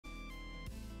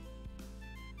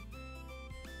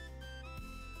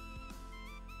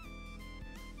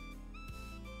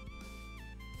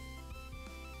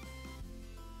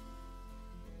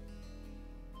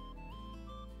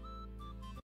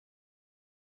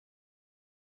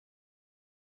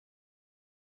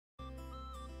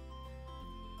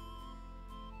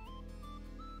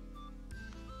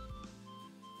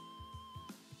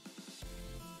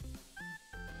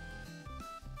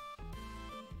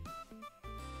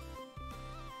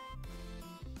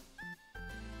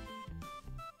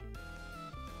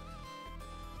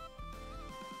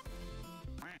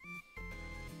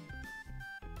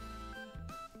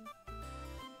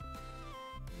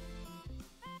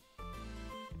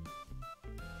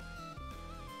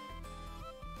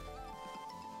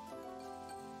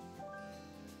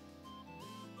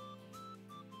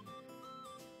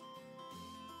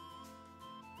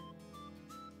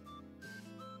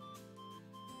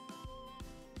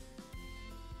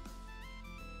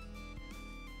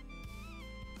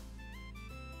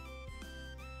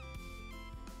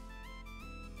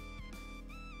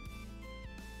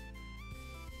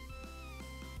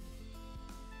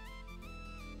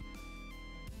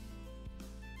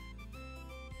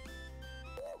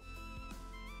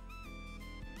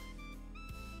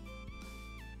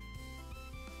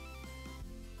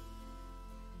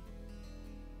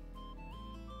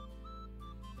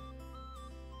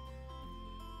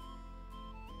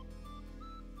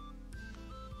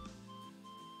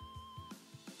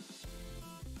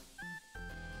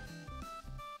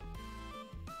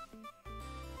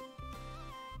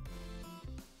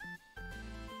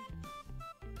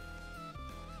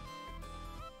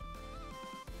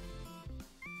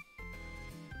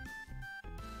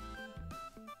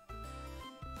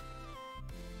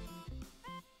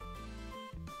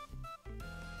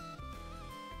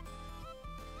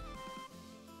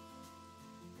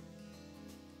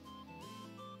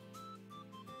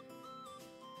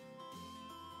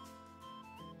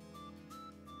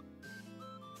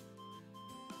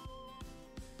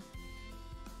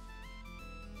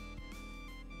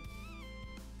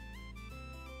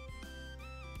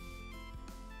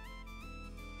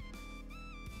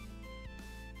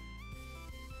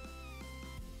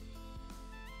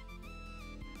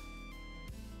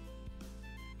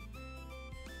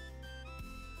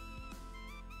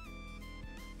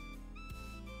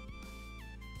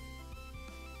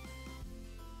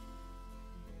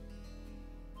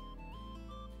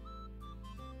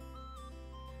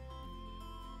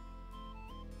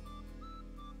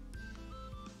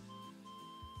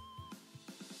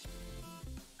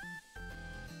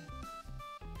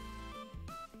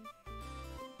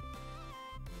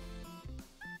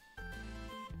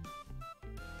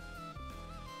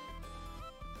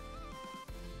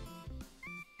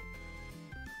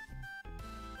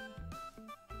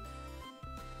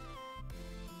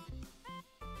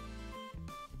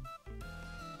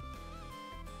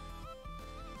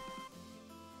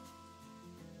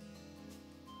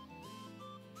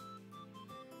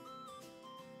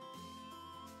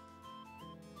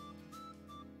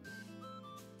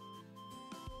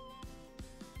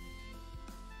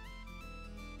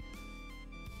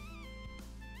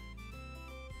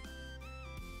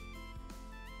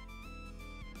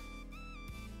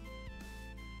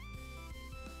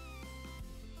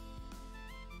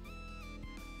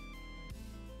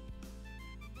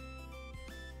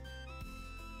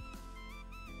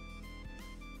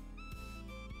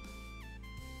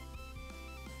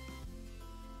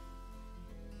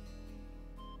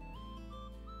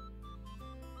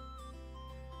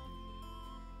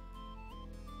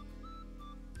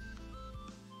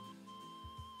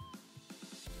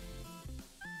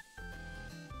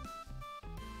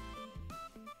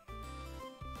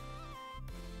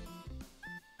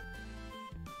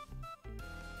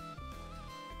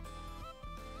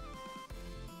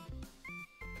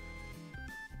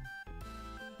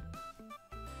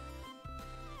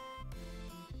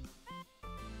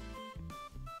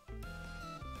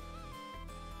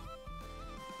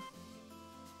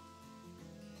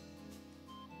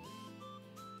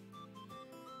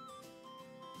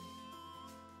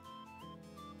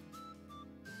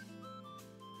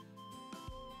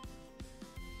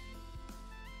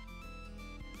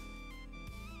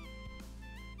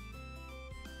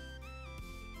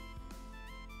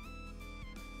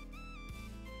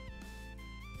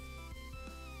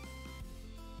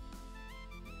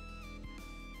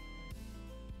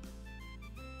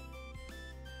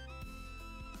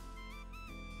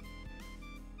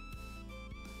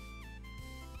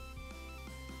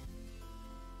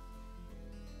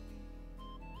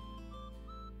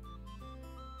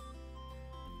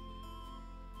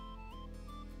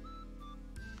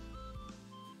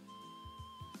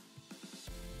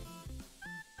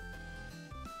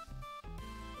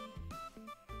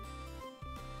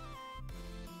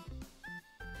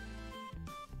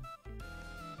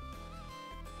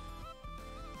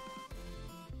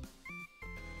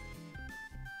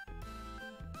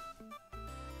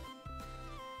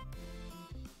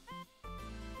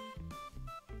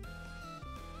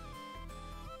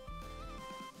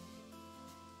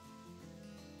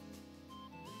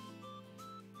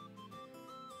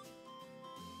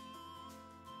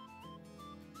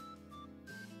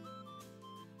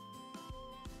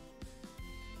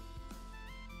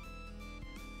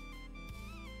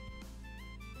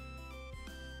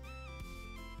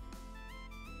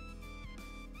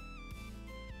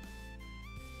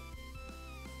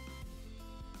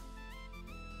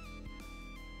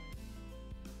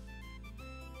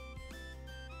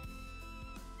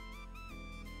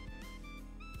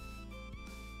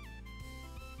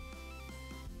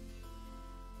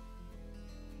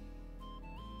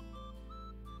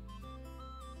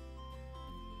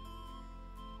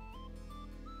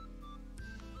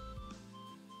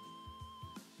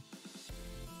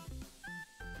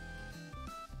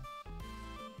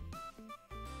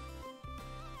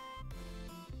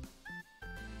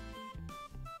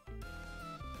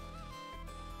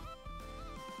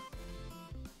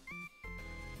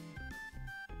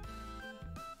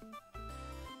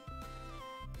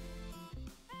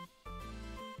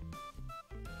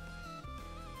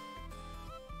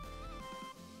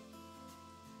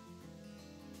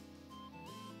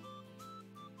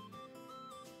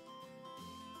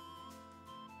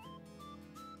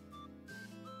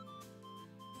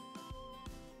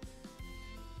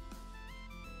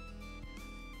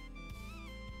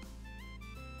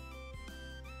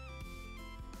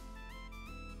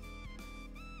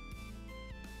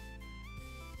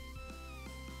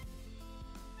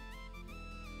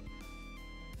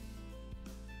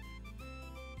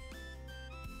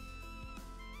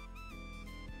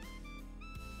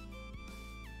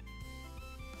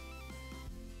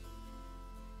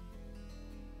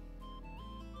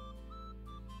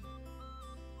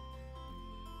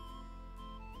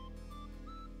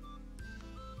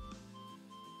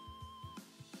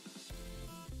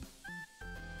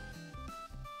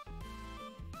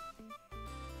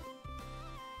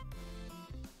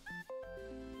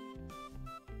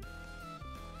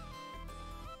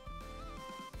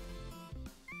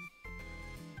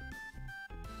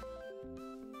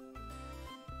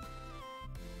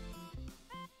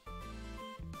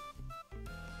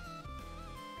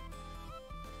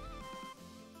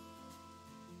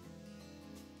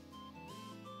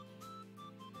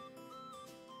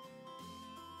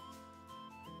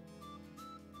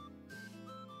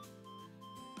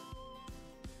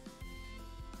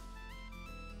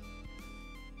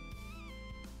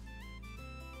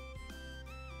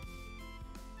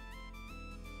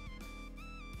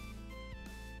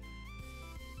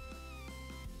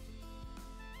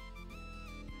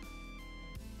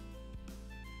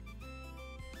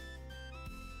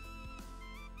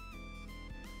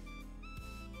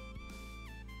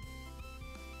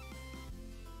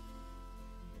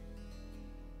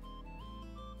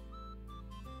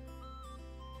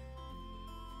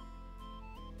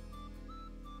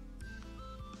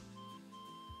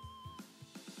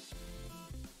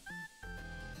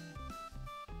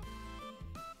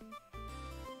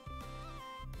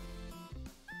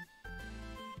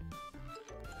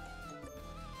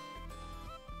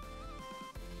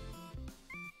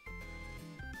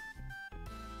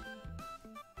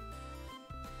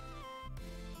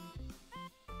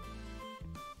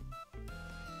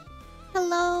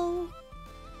Hello.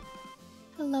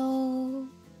 Hello.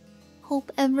 Hope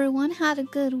everyone had a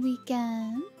good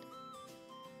weekend.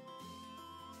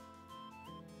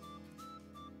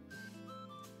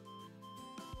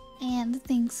 And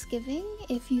Thanksgiving,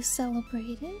 if you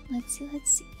celebrated. Let's see, let's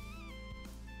see.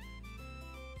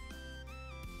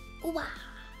 Wow.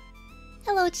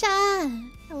 Hello, chat.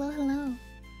 Hello, hello.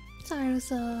 Sorry, it was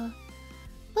a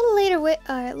little later wait,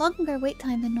 longer wait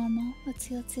time than normal. Let's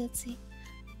see, let's see, let's see.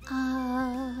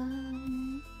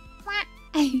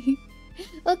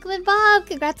 Welcome in, Bob.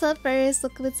 Congrats on first.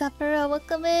 Welcome in, Sapporo.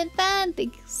 Welcome in, Fan.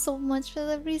 Thank you so much for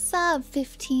the resub.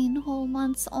 15 whole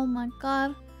months. Oh my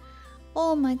god.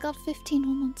 Oh my god, 15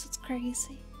 whole months. It's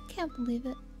crazy. Can't believe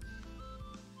it.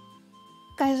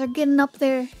 Guys are getting up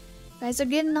there. Guys are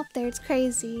getting up there. It's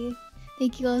crazy.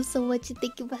 Thank you all so much.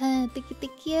 Thank you, Fan. Thank you,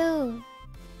 thank you.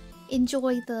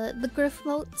 Enjoy the Griff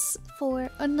Motes for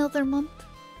another month.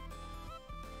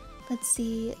 Let's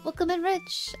see. Welcome in,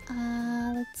 Rich.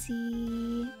 Let's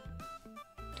see.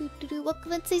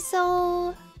 Welcome in,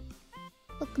 Ciso.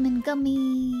 Welcome in,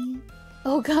 Gummy.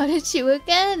 Oh god, it's you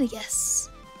again? Yes.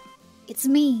 It's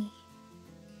me.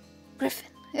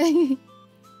 Griffin.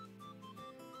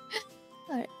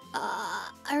 Alright.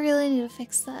 I really need to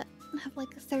fix that. Have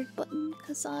like a third button,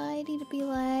 because I need to be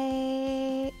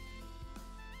like...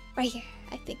 right here,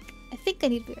 I think. I think I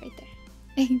need to be right there.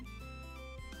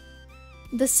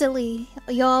 The silly.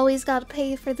 You always gotta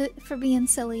pay for being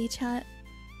silly, chat.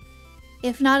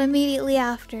 If not immediately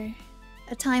after,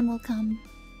 a time will come.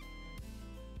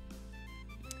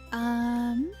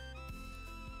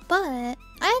 But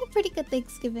I had a pretty good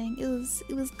Thanksgiving.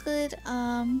 It was good.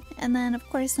 And then of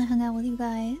course I hung out with you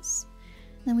guys.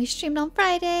 Then we streamed on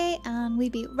Friday, and we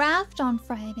beat Raft on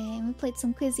Friday, and we played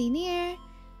some Cuisinier.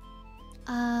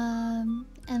 And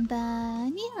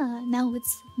then yeah, now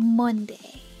it's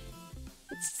Monday.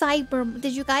 It's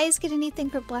Did you guys get anything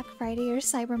for Black Friday or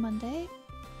Cyber Monday?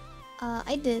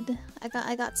 I did.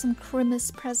 I got some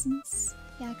Christmas presents.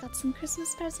 Yeah, I got some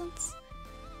Christmas presents.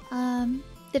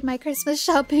 Did my Christmas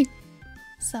shopping.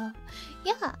 So,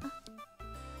 yeah.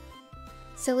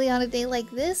 Silly on a day like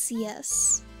this?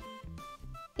 Yes.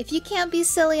 If you can't be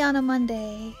silly on a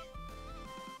Monday,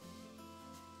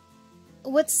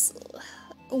 when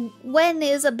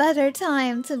is a better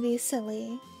time to be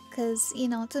silly? Because, you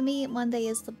know, to me, Monday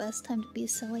is the best time to be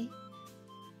silly.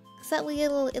 Because that way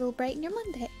it'll brighten your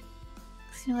Monday.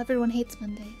 Because, you know, everyone hates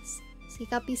Mondays. So you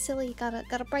gotta be silly, you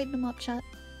gotta brighten them up, chat.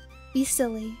 Be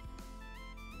silly.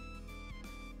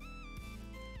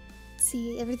 Let's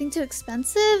see, everything too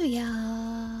expensive?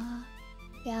 Yeah.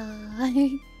 Yeah.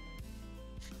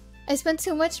 I spent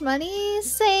too much money?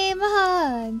 Same,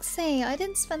 hug. Same. I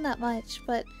didn't spend that much,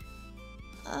 but...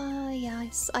 yeah,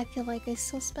 I feel like I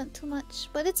still spent too much,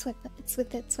 but it's worth it. It's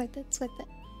worth it. It's worth it. It's worth it.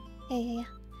 Yeah.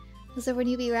 Was it when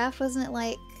you beat Raft? Wasn't it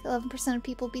like 11% of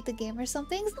people beat the game or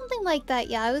something? Something like that.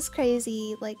 Yeah, it was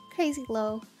crazy. Like, crazy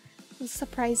low. It was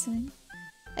surprising.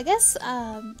 I guess,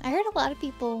 I heard a lot of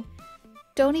people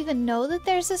don't even know that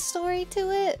there's a story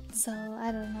to it, so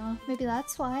I don't know. Maybe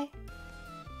that's why.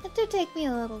 It did take me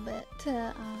a little bit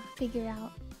to, figure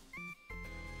out.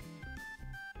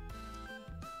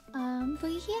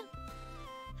 But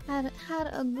yeah, had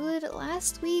a good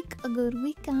last week, a good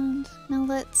weekend. Now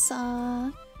let's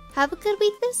have a good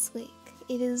week this week.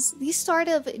 It is the start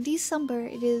of December.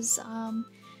 It is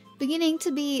beginning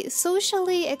to be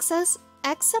socially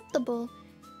acceptable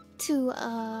to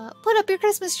put up your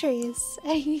Christmas trees.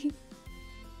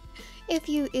 If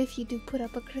you do put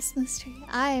up a Christmas tree,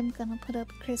 I am gonna put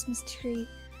up a Christmas tree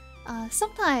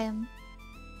sometime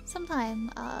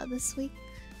this week.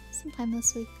 Sometime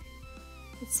this week.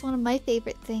 It's one of my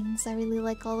favorite things. I really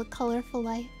like all the colorful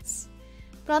lights.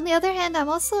 But on the other hand, I'm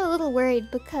also a little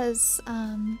worried because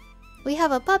we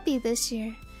have a puppy this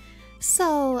year.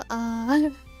 So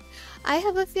I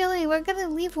have a feeling we're gonna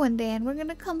leave one day and we're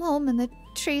gonna come home and the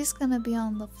tree's gonna be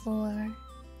on the floor.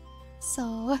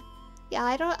 So yeah,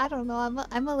 I don't know.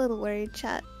 I'm a little worried,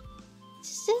 chat.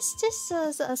 Just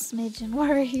a smidgen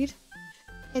worried.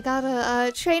 I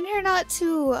gotta train her not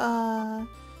to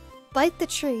bite the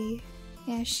tree.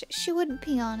 Yeah, she wouldn't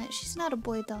pee on it. She's not a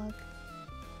boy dog.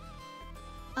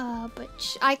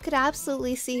 But I could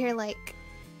absolutely see her like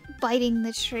biting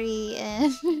the tree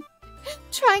and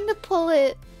trying to pull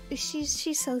it.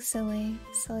 She's so silly.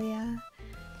 So yeah,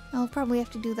 I'll probably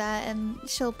have to do that, and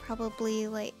she'll probably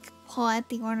like paw at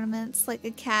the ornaments like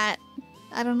a cat.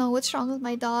 I don't know what's wrong with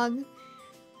my dog.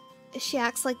 She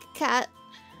acts like a cat.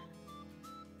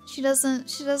 She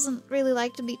doesn't really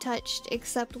like to be touched,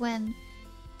 except when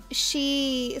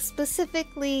she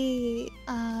specifically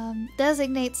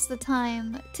designates the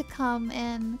time to come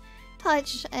and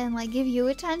touch and like give you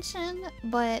attention,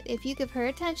 but if you give her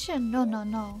attention, no, no,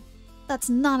 no. That's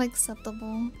not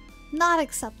acceptable. Not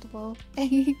acceptable.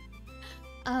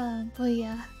 But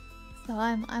yeah. So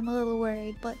I'm a little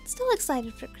worried, but still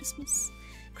excited for Christmas.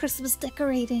 Christmas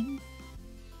decorating.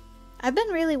 I've been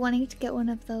really wanting to get one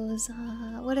of those,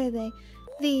 what are they?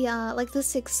 The, like the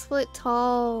 6-foot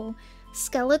tall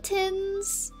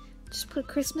skeletons. Just put a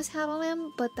Christmas hat on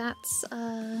him, but that's,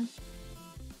 I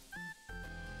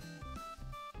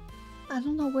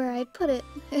don't know where I'd put it.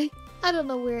 I don't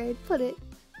know where I'd put it.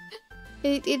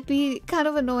 It'd be kind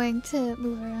of annoying to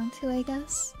move around to, I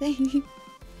guess.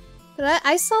 But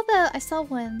I saw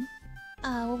one,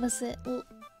 what was it?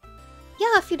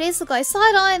 Yeah, a few days ago. I saw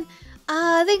it on,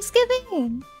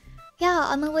 Thanksgiving! Yeah,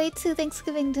 on the way to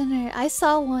Thanksgiving dinner, I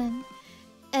saw one.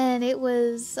 And it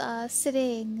was,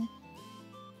 sitting...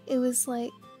 It was,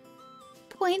 like,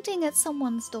 pointing at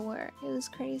someone's door. It was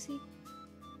crazy.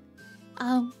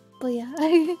 But yeah.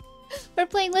 We're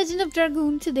playing Legend of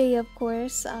Dragoon today, of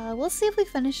course. We'll see if we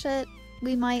finish it.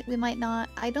 We might not.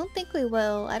 I don't think we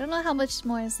will. I don't know how much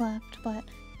more is left, but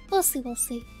we'll see, we'll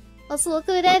see. Also, look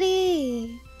at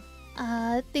Eddie!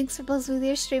 Thanks for posting with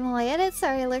your stream while I edit.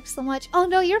 Sorry I lurked so much. Oh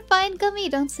no, you're fine, Gummy!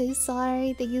 Don't say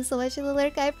sorry. Thank you so much for the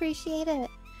lurk, I appreciate it.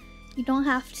 You don't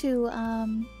have to,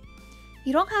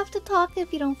 you don't have to talk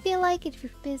if you don't feel like it, if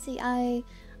you're busy. I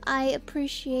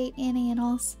appreciate any and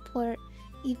all support.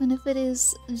 Even if it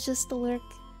is just a lurk,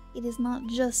 it is not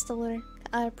just a lurk.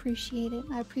 I appreciate it.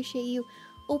 I appreciate you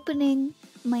opening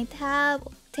my tab,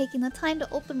 taking the time to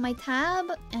open my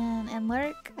tab and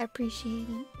lurk. I appreciate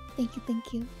it. Thank you,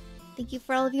 thank you. Thank you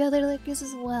for all of you other lurkers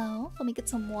as well. Let me get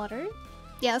some water.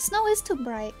 Yeah, snow is too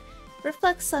bright.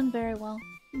 Reflects sun very well.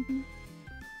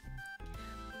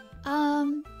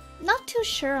 Not too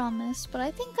sure on this, but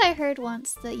I think I heard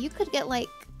once that you could get like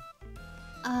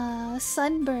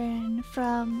sunburn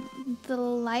from the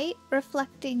light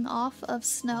reflecting off of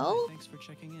snow. Thanks for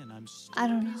checking in. I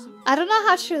don't know. I don't know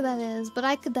how true that is, but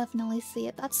I could definitely see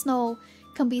it. That snow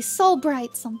can be so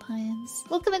bright sometimes.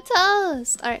 Welcome to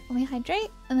Toast! Alright, let me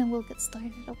hydrate and then we'll get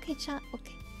started. Okay, chat?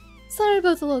 Okay. Sorry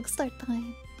about the low start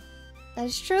time. That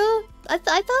is true? I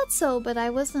thought so, but I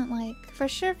wasn't like, for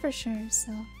sure,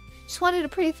 so. Just wanted to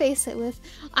preface it with,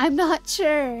 I'm not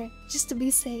sure, just to be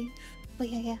safe. But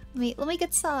yeah. Let me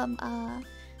get some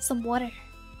water.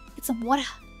 Get some water.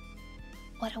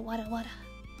 Water.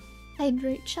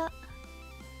 Hydrate, chat.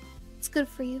 It's good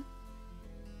for you.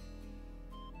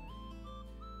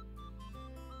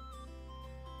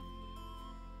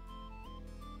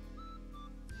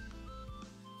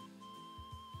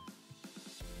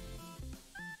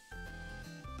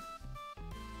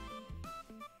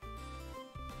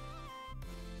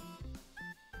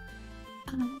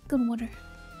 Good water.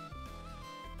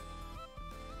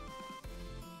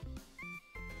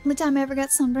 The time I ever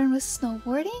got sunburned was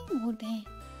snowboarding? Oh dang.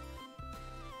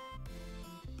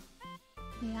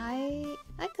 Yeah,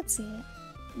 I could see it.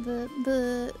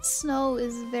 The snow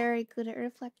is very good at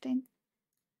reflecting.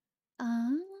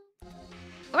 Alright.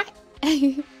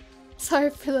 Sorry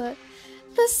for the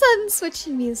sudden switch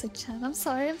in music, chat. I'm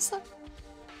sorry. I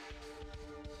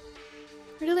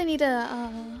really need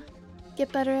to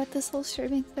get better at this whole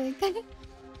streaming thing.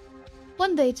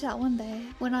 One day, chat, one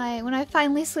day. When I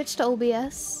finally switch to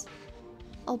OBS,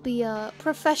 I'll be a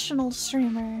professional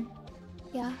streamer.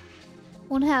 Yeah.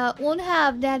 Won't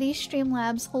have Daddy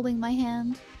Streamlabs holding my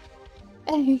hand.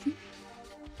 Hello,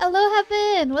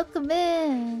 Heaven! Welcome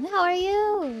in! How are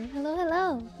you?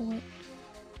 Hello. Wait.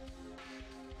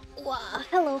 Wow,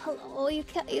 hello. You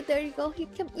can there you go. You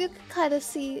can kind of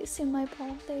see my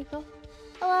paw. There you go.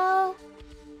 Hello.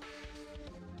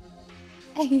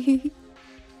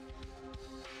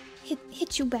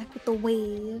 Hit you back with the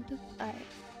wave. Alright.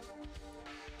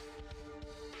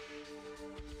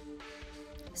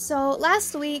 So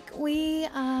last week we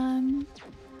found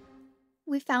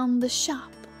the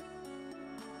shop.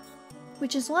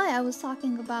 Which is why I was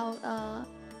talking about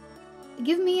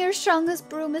give me your strongest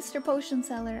brew, Mr. Potion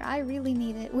Seller. I really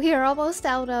need it. We are almost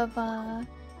out of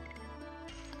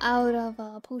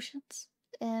potions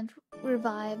and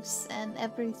revives and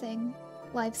everything.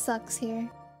 Life sucks here.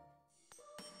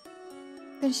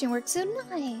 Finishing work soon?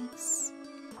 Nice!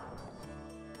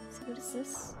 So what is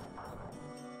this?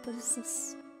 What is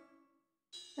this?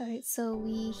 Alright, so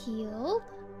we healed.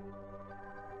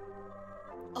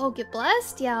 Oh, get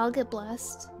blessed? Yeah, I'll get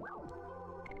blessed.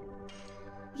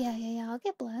 Yeah, I'll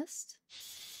get blessed.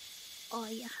 Oh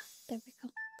yeah, there we go.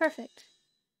 Perfect.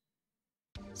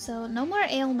 So, no more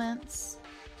ailments.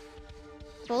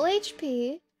 Full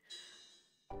HP.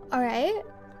 Alright.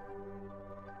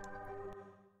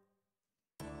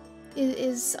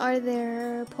 Are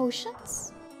there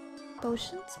potions?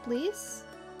 Potions, please.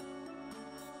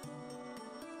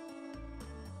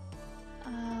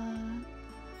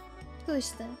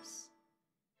 Who's this?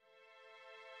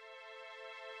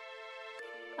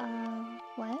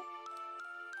 What?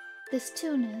 This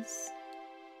tune is.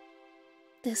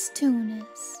 This tune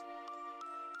is.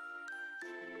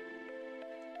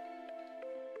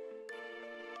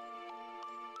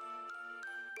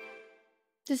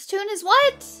 This tune is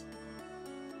what?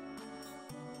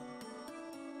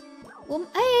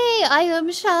 Hey,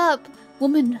 item shop!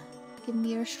 Woman, give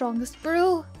me your strongest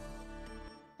brew.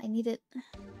 I need it.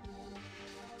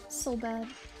 So bad.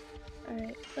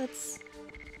 Alright, let's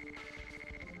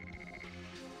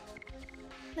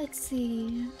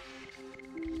see.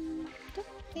 Don't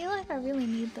feel like I really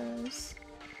need those.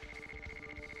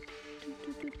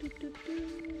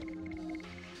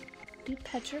 Deep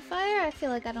Petrifier? I feel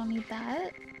like I don't need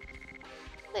that.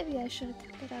 Maybe I should have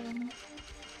kept it, I don't know.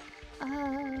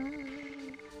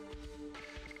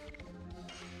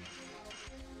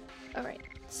 Alright,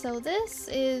 so this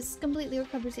is completely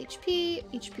recovers HP,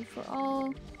 HP for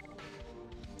all,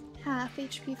 half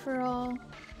HP for all,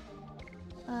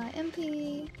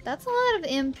 MP. That's a lot of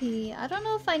MP. I don't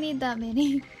know if I need that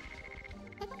many.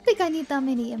 I don't think I need that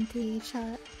many MP,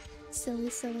 chat. Silly,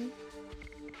 silly.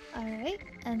 Alright,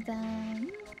 and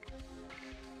then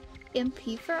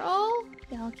MP for all?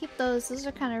 Yeah, I'll keep those. Those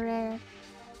are kind of rare.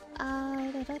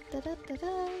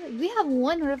 We have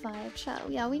one revive, chat.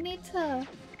 Yeah, we need to...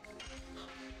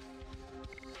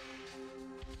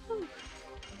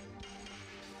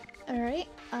 Alright,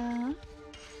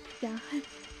 yeah.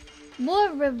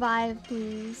 More revive,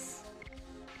 please.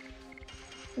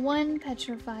 One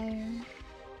petrifier.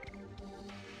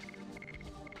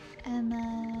 And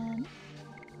then...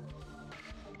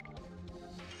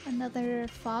 another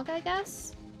fog, I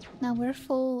guess? Now we're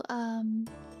full,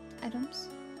 items.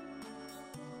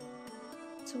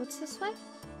 So what's this way?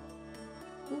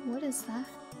 Ooh, what is that?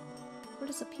 What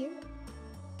is up here?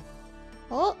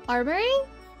 Oh, armory?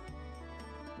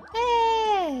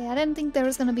 Hey! I didn't think there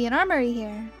was gonna be an armory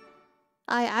here.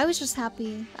 I was just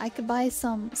happy I could buy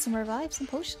some revives and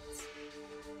potions.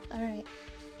 Alright.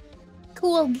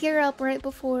 Cool, gear up right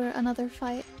before another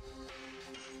fight.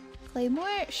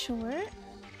 Claymore? Sure.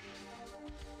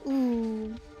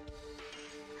 Ooh.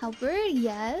 Halberd?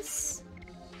 Yes.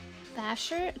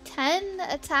 Basher? 10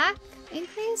 attack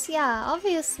increase? Yeah,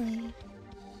 obviously.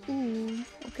 Ooh,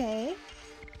 okay.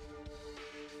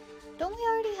 Don't we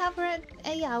already have red?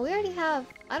 Yeah, we already have.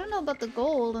 I don't know about the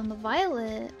gold and the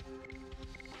violet.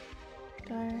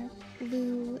 Dark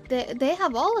blue. They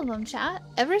have all of them, chat.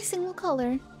 Every single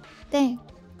color. Dang.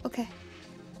 Okay.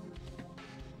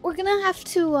 We're gonna have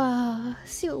to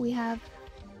see what we have.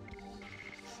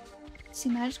 See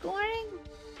magical warning?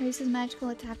 Raises magical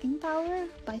attacking power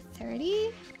by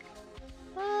 30?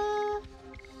 Oh,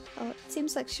 it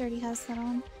seems like she already has that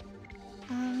on.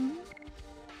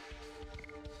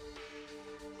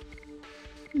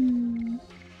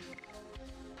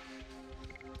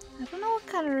 I don't know what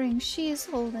kind of ring she's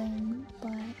holding,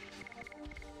 but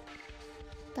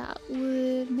that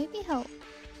would maybe help.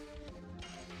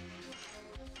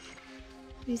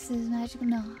 This is magical.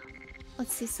 No.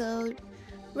 Let's see. So,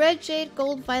 red, jade,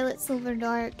 gold, violet, silver,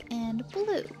 dark, and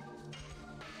blue.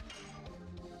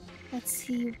 Let's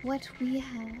see what we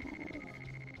have.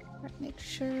 Right, make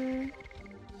sure.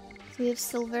 So we have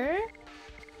silver.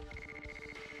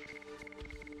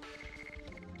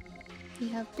 We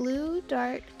have blue,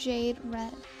 dark, jade,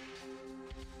 red.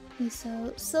 Okay,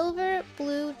 so silver,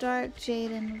 blue, dark, jade,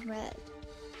 and red.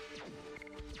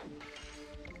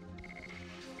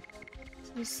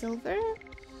 So silver,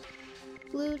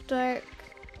 blue, dark,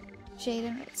 jade,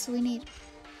 and red. So we need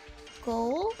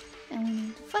gold, and we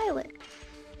need violet.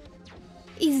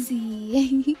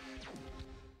 Easy.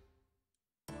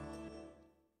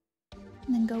 And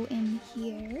then go in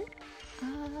here. I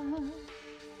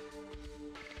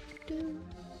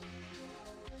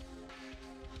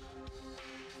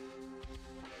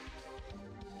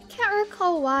can't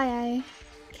recall why I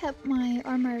kept my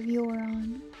armor of yore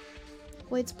on.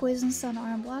 Voids poison, stun,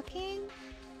 arm blocking.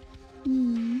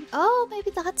 Oh,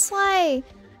 maybe that's why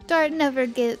Dart never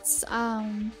gets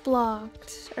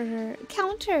blocked or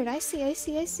countered. I see.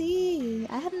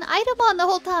 I had an item on the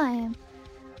whole time.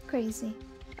 Crazy.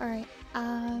 Alright,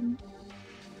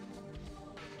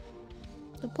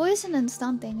 the poison and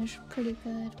stun thing is pretty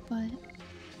good, but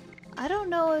I don't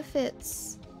know if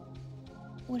it's...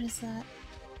 What is that?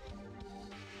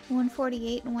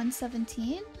 148 and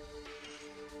 117?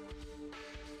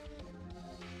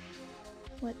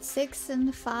 What, 6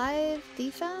 and 5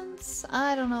 defense?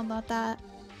 I don't know about that.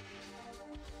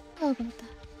 How about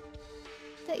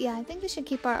that? Yeah, I think we should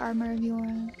keep our armor review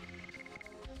on.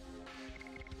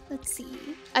 Let's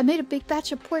see. I made a big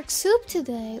batch of pork soup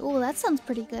today. Oh, that sounds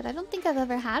pretty good. I don't think I've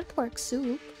ever had pork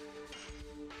soup.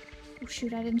 Oh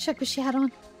shoot, I didn't check what she had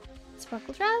on.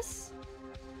 Sparkle dress?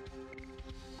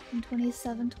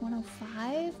 127 to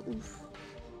 105? Oof.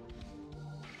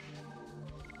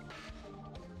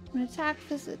 I'm gonna attack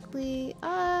physically.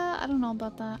 I don't know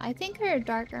about that. I think her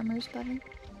dark armor is better.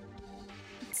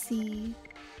 Let's see.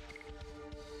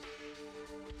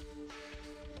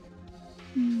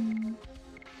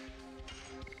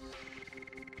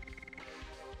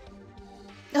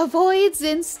 Avoids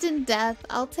instant death.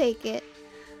 I'll take it.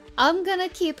 I'm gonna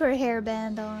keep her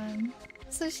hairband on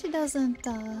so she doesn't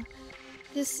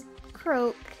just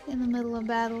croak in the middle of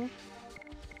battle.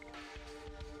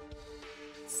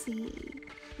 Let's see.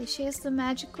 Yeah, she has the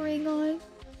magic ring on.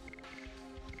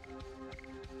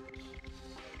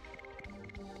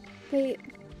 Wait,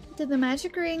 did the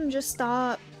magic ring just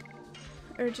stop?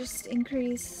 Or just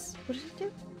increase? What did it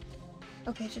do?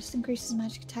 Okay, just increases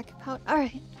magic attack power.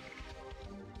 Alright.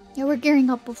 Yeah, we're gearing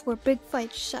up before big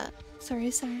fight. Shut. Sorry.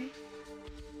 So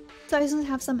I was gonna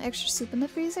have some extra soup in the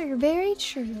freezer. You're very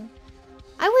true.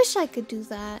 I wish I could do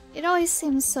that. It always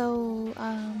seems so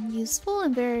useful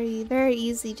and very, very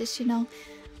easy. Just, you know,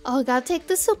 oh, gotta take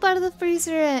the soup out of the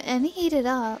freezer and heat it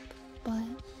up. But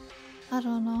I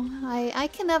don't know. I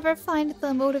can never find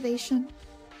the motivation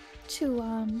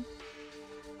to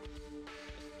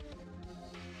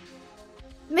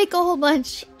make a whole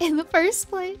bunch in the first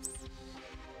place.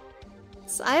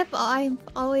 So I've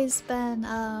always been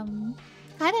kind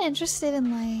of interested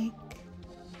in like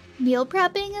meal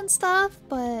prepping and stuff,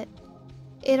 but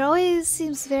it always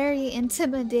seems very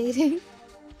intimidating.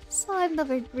 So I've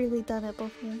never really done it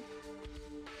before.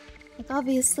 Like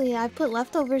obviously I put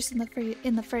leftovers in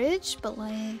the fridge, but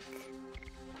like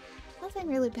nothing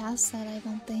really past that, I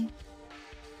don't think.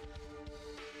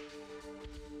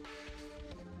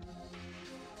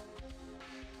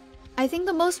 I think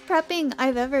the most prepping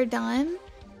I've ever done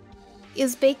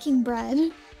is baking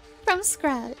bread from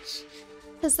scratch.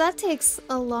 Because that takes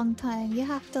a long time. You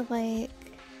have to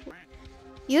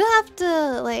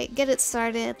get it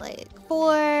started like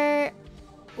 4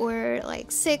 or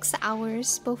like 6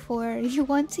 hours before you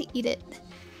want to eat it.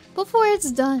 Before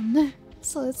it's done.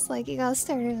 So it's like you gotta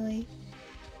start early.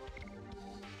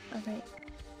 Alright.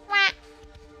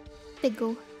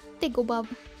 Diggle Bob.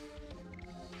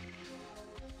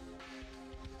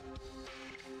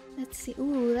 Let's see.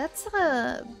 Ooh, that's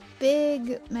a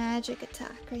big magic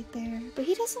attack right there. But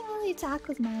he doesn't really attack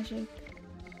with magic.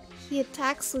 He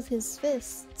attacks with his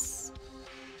fists.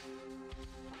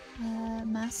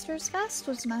 Master's Vest?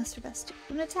 What's Master Vest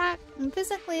do?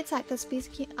 Physically attack the speed.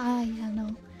 Yeah,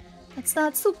 no. That's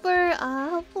not super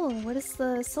helpful. What does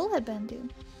the Soul Headband do?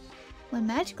 When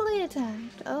magically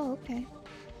attacked. Oh, okay.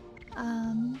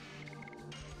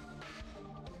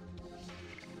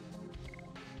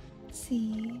 Let's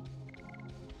see.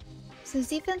 So his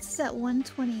defense is at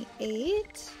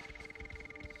 128.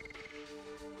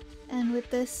 And with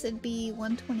this it'd be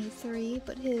 123,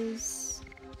 but his...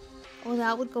 Oh,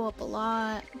 that would go up a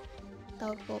lot. That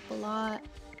would go up a lot.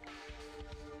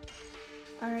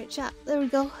 Alright, chat. There we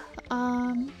go.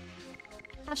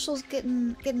 Ashel's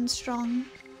getting strong.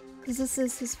 Because this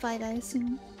is his fight, I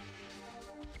assume.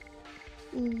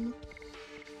 Ooh.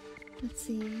 Let's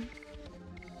see.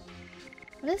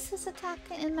 What is his attack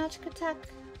in magic attack?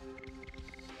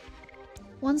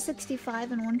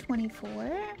 165 and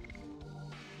 124?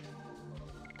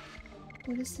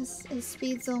 What is his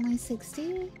speed's only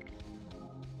 60?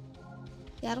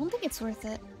 Yeah, I don't think it's worth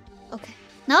it. Okay.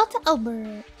 Now to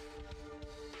Albert.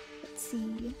 Let's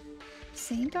see.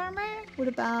 Saint armor? What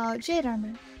about Jade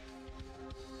armor?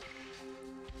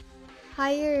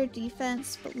 Higher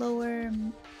defense, but lower...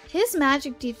 His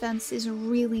magic defense is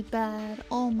really bad.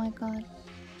 Oh my god.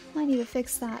 I need to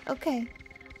fix that. Okay.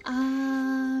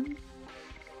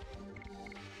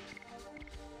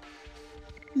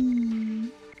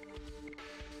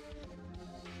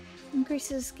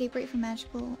 Increases escape rate for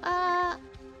magical.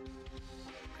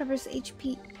 Covers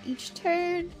HP each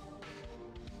turn.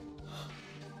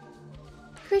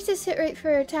 Increases hit rate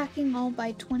for attacking all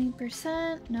by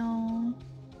 20%. No.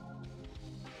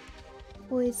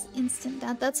 Avoids instant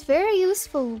death. That's very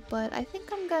useful, but I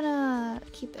think I'm gonna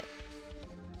keep it.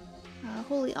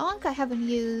 Holy Ankh I haven't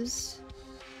used.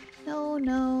 No.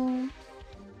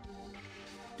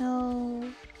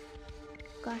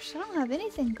 Gosh, I don't have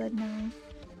anything good now.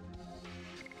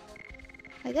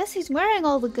 I guess he's wearing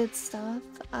all the good stuff.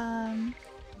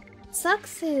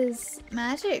 Sucks his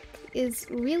magic is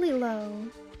really low.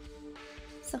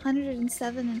 It's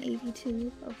 107 and 82.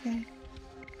 Okay.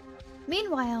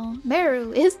 Meanwhile,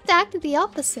 Meru is stacked the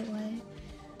opposite way.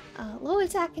 Low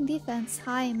attack and defense,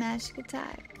 high magic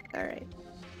attack. Alright.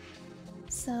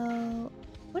 So,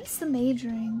 what is the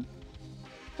majoring?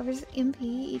 Covers MP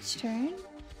each turn.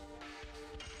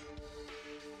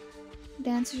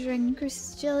 Dancer's ring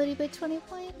increases agility by 20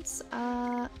 points.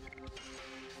 Yeah,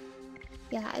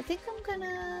 I think I'm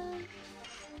gonna...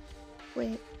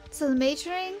 Wait, so the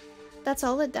majoring, that's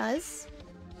all it does?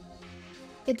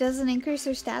 It doesn't increase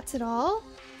her stats at all?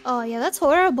 Oh yeah, that's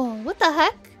horrible. What the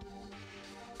heck?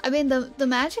 I mean, the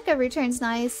magic every turn's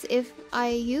nice if I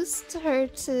used her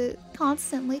to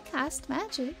constantly cast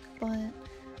magic, but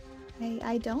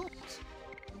I don't.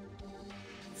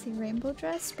 Let's see, rainbow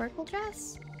dress, sparkle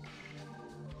dress?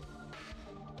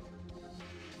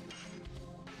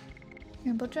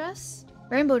 Rainbow dress?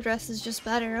 Rainbow dress is just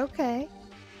better, okay.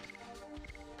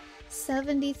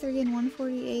 73 and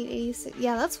 148, 86.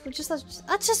 Yeah, that's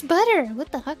just better.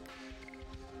 What the heck?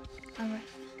 Alright.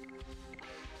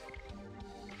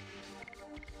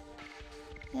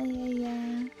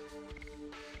 Yeah.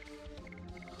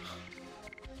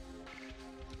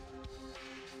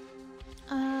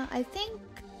 I think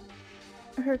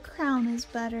her crown is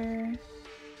better.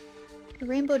 The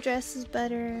rainbow dress is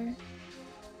better.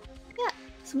 Yeah,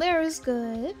 Meru's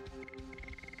good.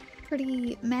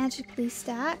 Pretty magically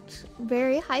stacked.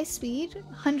 Very high speed.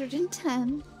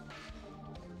 110.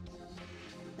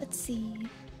 Let's see.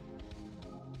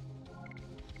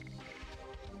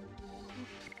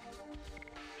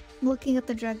 I'm looking at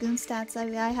the Dragoon stats.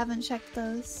 I haven't checked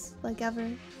those, like, ever.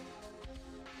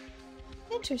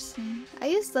 Interesting. I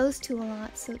use those two a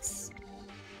lot, so it's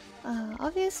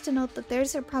obvious to note that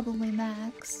theirs are probably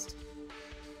maxed.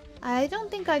 I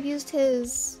don't think I've used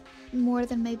his more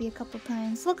than maybe a couple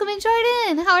times. Welcome in,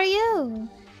 Jordan! How are you?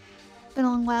 Been a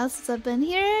long while since I've been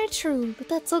here. True, but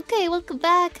that's okay. Welcome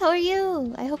back. How are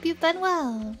you? I hope you've been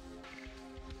well.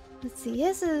 Let's see.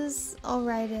 His is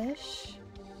alright-ish.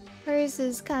 Hers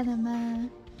is kind of meh.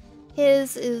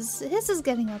 His is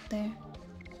getting up there.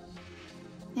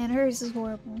 And hers is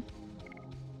horrible.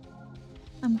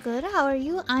 I'm good. How are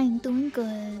you? I'm doing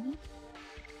good.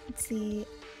 Let's see.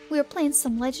 We were playing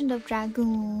some Legend of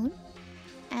Dragoon.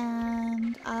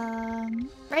 And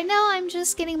right now I'm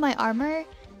just getting my armor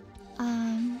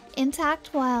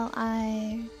intact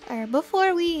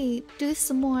before we do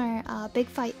some more big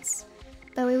fights.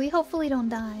 That way we hopefully don't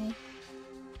die.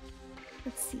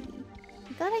 Let's see.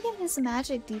 We gotta get his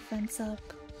magic defense up.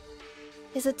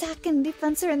 His attack and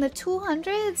defense are in the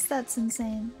 200s? That's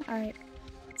insane. Alright.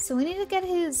 So we need to get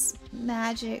his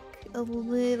magic a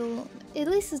little... At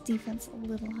least his defense a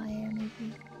little higher,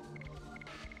 maybe.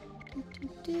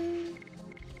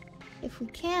 If we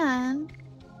can.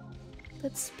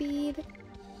 Let's speed.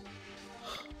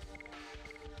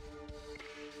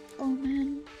 Oh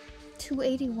man.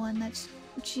 281, that's...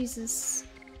 Jesus.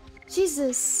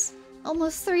 Jesus!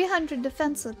 Almost 300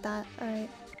 defense with that. Alright.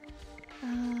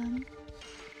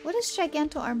 What does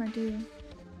Giganto Armor do?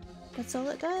 That's all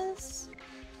it does?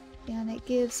 Yeah, and it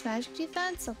gives magic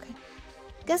defense? Okay.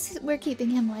 Guess we're keeping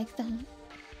him like that.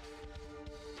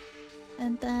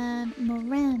 And then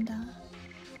Miranda.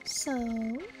 So...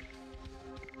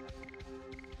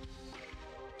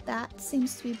 that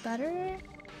seems to be better.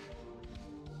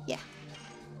 Yeah.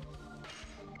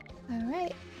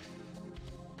 Alright.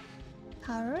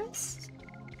 Powerist?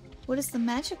 What does the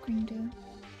magic ring do?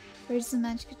 Where's the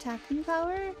magic attacking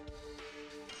power?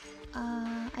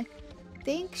 I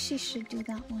think she should do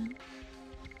that one.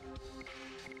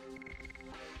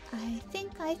 I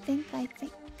think.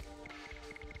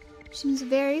 Seems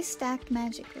very stacked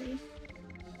magically.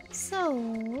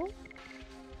 So...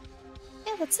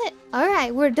 yeah, that's it.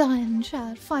 Alright, we're done,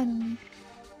 chat, finally.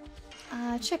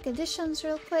 Check additions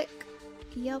real quick.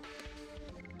 Yup.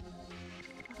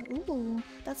 Ooh,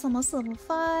 that's almost level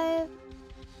 5.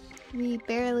 We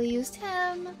barely used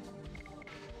him.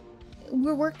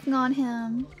 We're working on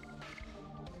him.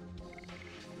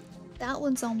 That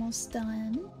one's almost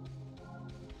done.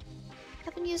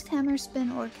 Haven't used Hammer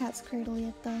Spin or Cat's Cradle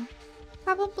yet though.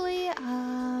 Probably,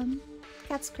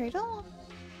 Cat's Cradle?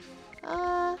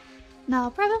 No,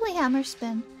 probably Hammer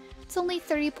Spin. It's only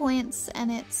 30 points and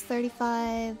it's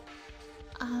 35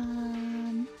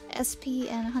 SP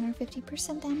and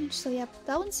 150% damage, so yeah,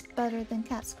 that one's better than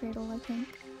Cat's Cradle, I think.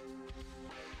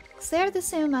 Because they're the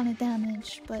same amount of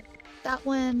damage, but that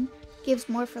one gives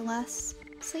more for less,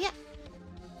 so yeah.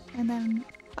 And then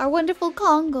our wonderful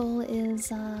Congo is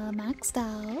maxed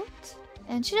out,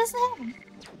 and she doesn't have him.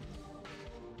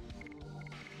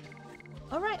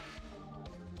 Alright.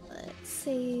 Let's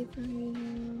save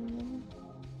real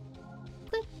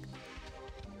quick.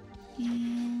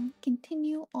 And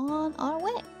continue on our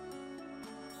way.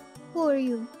 Who are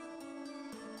you?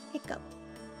 Hiccup.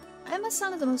 I'm a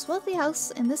son of the most wealthy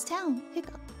house in this town.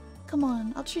 Hiccup. Come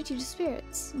on, I'll treat you to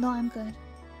spirits. No, I'm good.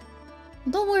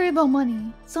 Well, don't worry about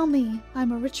money. It's on me.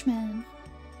 I'm a rich man.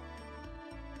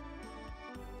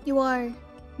 You are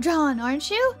Drawn,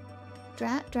 aren't you?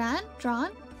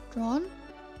 Drawn?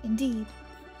 Indeed.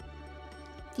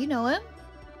 Do you know him?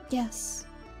 Yes.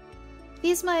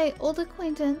 He's my old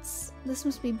acquaintance. This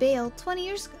must be Bale 20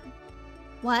 years ago.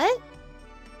 What?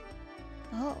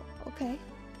 Oh, okay.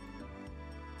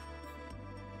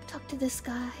 Talk to this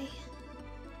guy.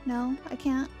 No, I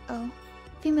can't. Oh.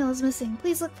 Female is missing.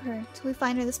 Please look for her. Till we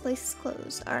find her, this place is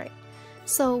closed. Alright.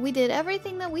 So we did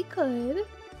everything that we could.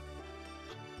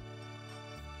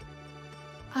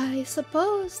 I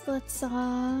suppose let's,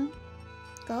 go?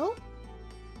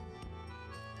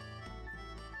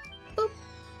 Boop.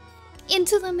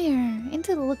 Into the mirror.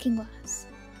 Into the looking glass.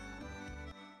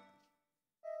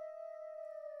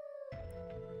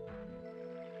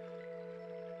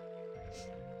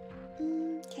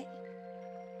 Okay.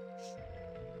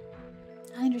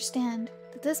 I understand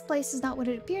that this place is not what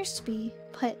it appears to be,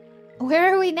 but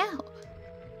where are we now?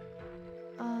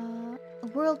 A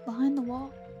world behind the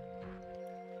wall.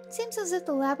 It seems as if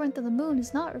the labyrinth of the moon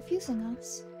is not refusing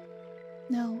us.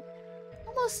 No.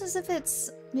 Almost as if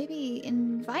it's maybe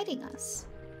inviting us.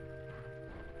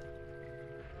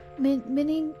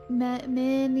 Minin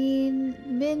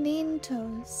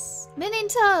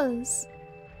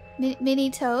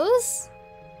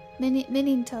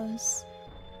toes.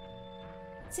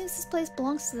 It seems this place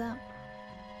belongs to them.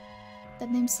 That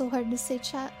name's so hard to say,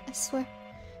 chat, I swear.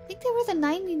 I think they were the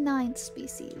 99th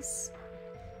species.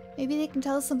 Maybe they can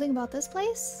tell us something about this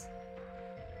place?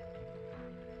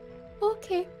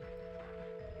 Okay.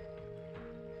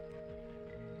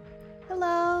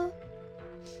 Hello.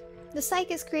 The psych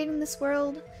is creating this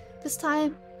world. This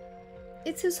time,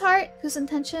 it's whose heart, whose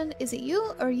intention? Is it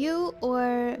you,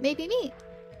 or maybe me?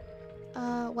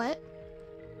 What?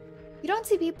 You don't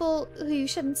see people who you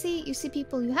shouldn't see, you see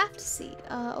people you have to see.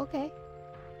 Okay.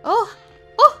 Oh!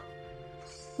 Oh!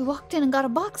 We walked in and got a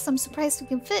box. I'm surprised we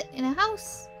can fit in a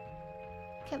house.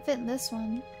 Can't fit in this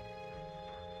one.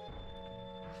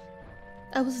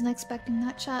 I wasn't expecting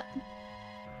that, chat.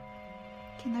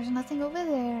 Okay, there's nothing over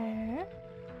there.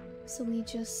 So we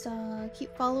just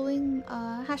keep following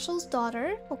Hashel's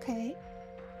daughter. Okay.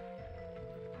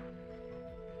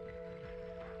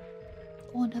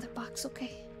 Oh, another box.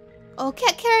 Okay. Oh,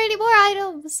 can't carry any more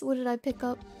items. What did I pick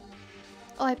up?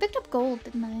 Oh, I picked up gold,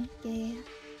 didn't I? Yeah.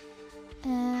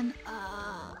 And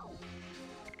I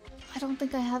don't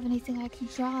think I have anything I can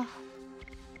draw.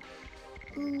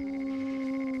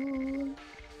 Ooh.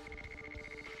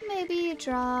 Maybe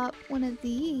drop one of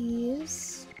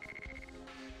these.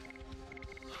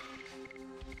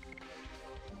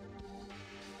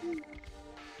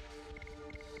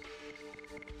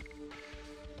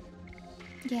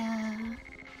 Yeah.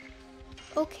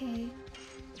 Okay.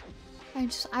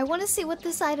 I want to see what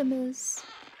this item is.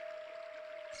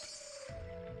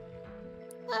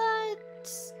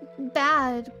 It's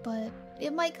bad, but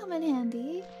it might come in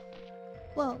handy.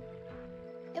 Whoa.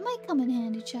 It might come in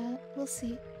handy, chat. We'll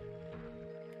see.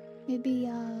 Maybe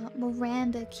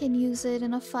Miranda can use it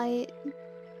in a fight.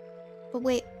 But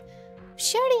wait.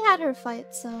 She already had her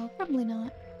fight, so probably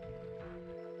not.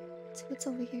 Let's see what's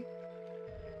over here.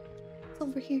 What's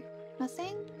over here?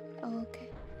 Nothing? Oh, okay.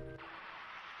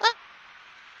 Ah!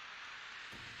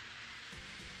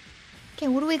 Okay,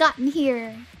 what do we got in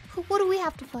here? What do we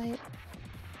have to fight?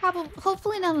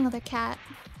 Hopefully not another cat.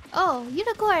 Oh,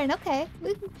 unicorn. Okay,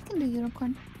 we can do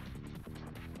unicorn.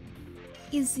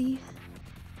 Easy.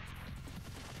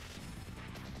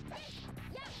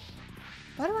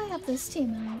 Why do I have this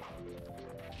team out?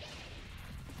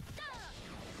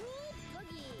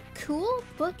 Cool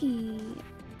Boogie.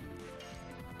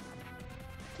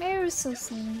 Mary's so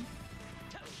silly.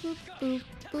 Boop, boop,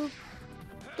 boop,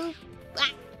 boop.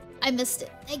 Ah! I missed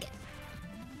it. Dang it.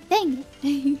 Dang it.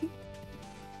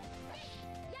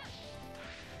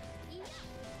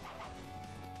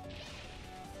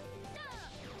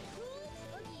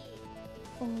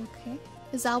 Okay.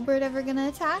 Is Albert ever gonna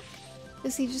attack?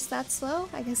 Is he just that slow?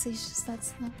 I guess he's just that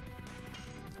slow.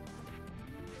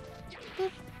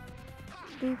 Boop.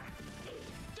 Boop.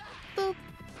 Boop.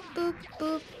 Boop.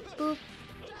 Boop. Boop.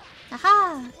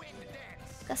 Aha!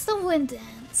 That's the wind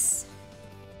dance.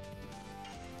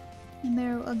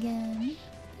 Numero again.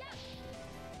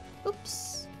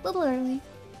 Oops. A little early.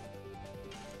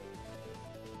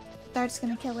 Dart's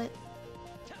gonna kill it.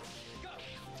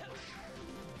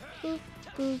 Boop.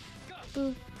 Boop.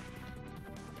 Boop.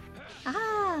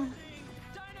 Ah!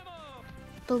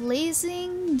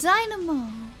 Blazing Dynamo.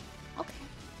 Okay.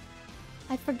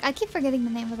 I keep forgetting the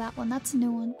name of that one. That's a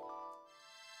new one.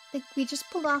 I think we just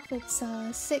pulled off its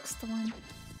 6th one.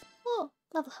 Oh,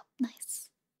 level up. Nice.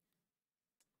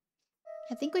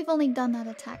 I think we've only done that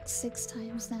attack 6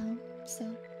 times now,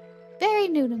 so very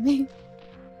new to me.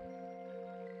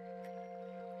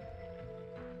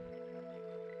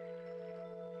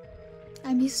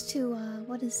 I'm used to,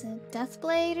 what is it?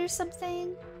 Deathblade or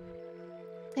something?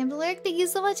 Time to lurk. Thank you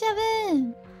so much,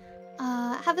 Evan!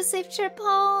 Have a safe trip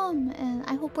home, and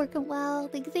I hope working well.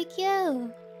 Thank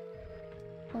you!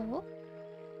 Oh?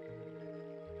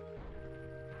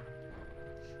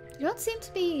 You don't seem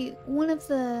to be one of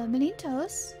the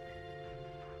Minitos.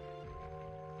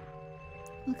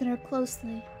 Look at her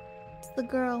closely. It's the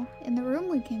girl in the room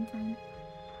we came from.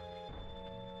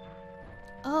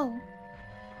 Oh.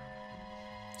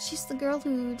 She's the girl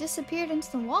who disappeared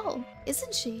into the wall,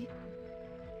 isn't she?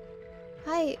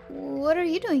 Hi, what are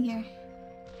you doing here?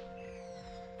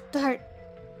 Dart.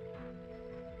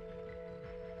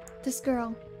 This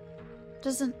girl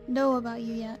doesn't know about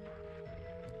you yet.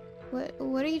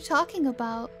 What are you talking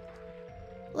about?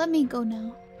 Let me go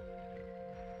now.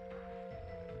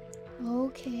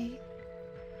 Okay.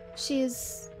 She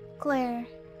is Claire.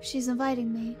 She's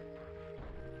inviting me.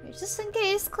 Just in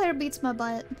case Claire beats my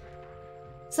butt.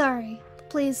 Sorry.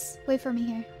 Please wait for me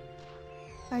here.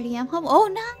 Already am home. Oh,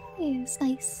 nice.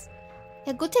 Nice.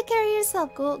 Yeah, go take care of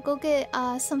yourself. Go get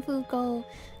some food. Go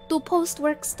do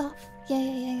post-work stuff.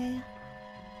 Yeah.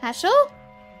 Hashel?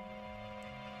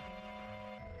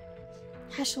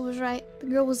 Hashel was right. The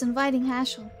girl was inviting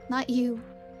Hashel, not you.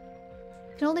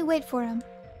 I can only wait for him.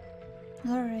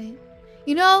 Alright.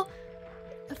 You know,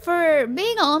 for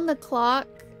being on the clock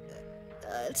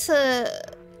to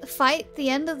fight the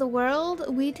end of the world,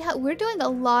 we're doing a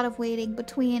lot of waiting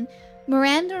between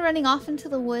Miranda running off into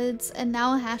the woods and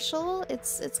now Hashel.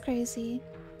 It's crazy.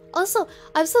 Also,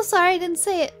 I'm so sorry I didn't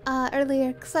say it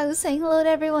earlier because I was saying hello to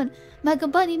everyone. Mega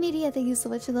Bunny Media, thank you so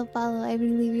much for the follow. I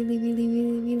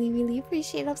really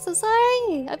appreciate it. I'm so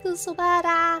sorry. I feel so bad.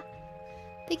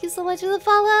 Thank you so much for the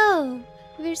follow.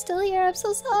 If you're still here, I'm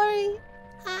so sorry.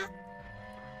 I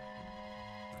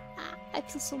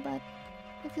feel so bad.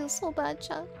 I feel so bad,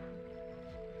 chat.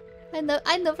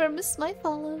 I never miss my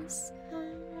follows.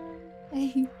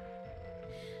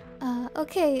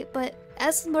 Okay, but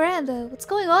as Miranda, what's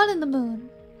going on in the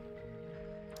moon?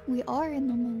 We are in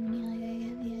the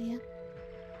moon, yeah.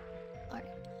 Alright.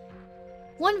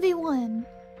 1v1.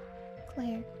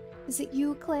 Claire. Is it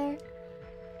you, Claire?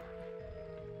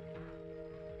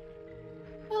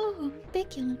 Oh,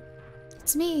 Bacon.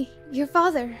 It's me, your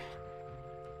father.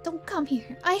 Don't come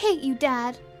here. I hate you,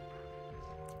 Dad.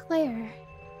 Claire.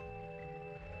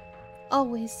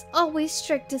 Always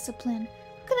strict discipline.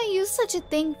 What can I use such a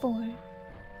thing for?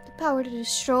 The power to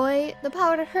destroy? The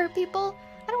power to hurt people?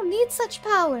 I don't need such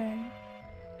power.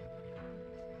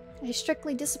 I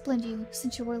strictly disciplined you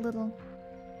since you were little.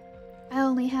 I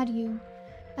only had you.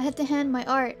 I had to hand my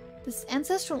art, this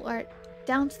ancestral art,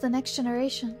 down to the next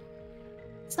generation.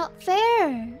 It's not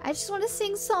fair. I just want to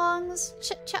sing songs,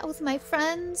 chit-chat with my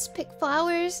friends, pick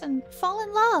flowers, and fall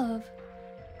in love.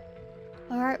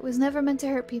 Our art was never meant to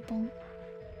hurt people.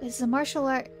 It's a martial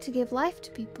art to give life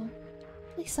to people.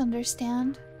 Please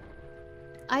understand.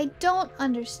 I don't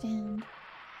understand.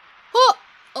 Oh!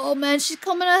 Oh man, she's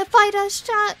coming to fight us,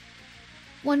 chat!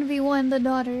 1v1 the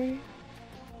daughter.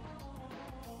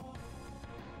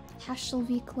 Hashel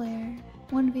v Claire.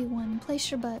 1v1. Place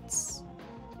your bets.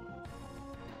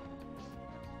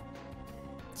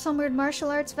 Some weird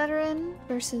martial arts veteran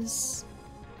versus...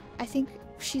 I think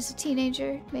she's a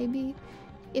teenager, maybe.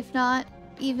 If not,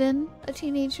 even a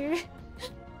teenager.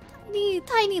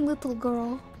 Tiny little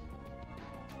girl.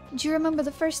 Do you remember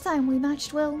the first time we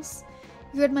matched wills?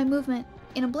 You read my movement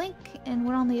in a blink and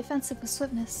went on the offensive with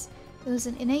swiftness. It was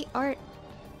an innate art.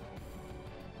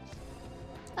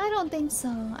 I don't think so.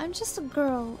 I'm just a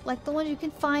girl, like the one you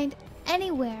can find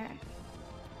anywhere.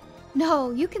 No,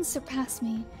 you can surpass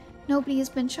me. Nobody has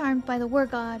been charmed by the war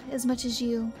god as much as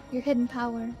you, your hidden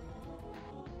power.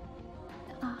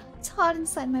 Ah, it's hot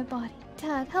inside my body.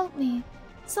 Dad, help me.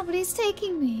 Somebody's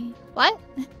taking me. What?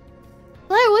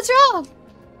 Claire, what's wrong?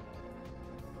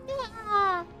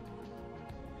 Ah.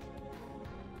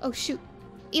 Oh shoot.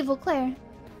 Evil Claire.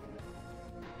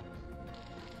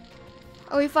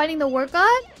 Are we fighting the war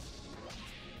god?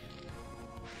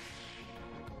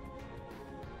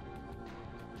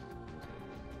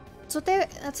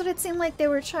 That's what it seemed like they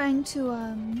were trying to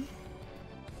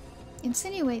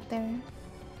insinuate there.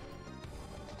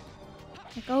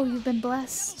 Like, oh, you've been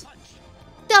blessed.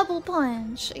 Double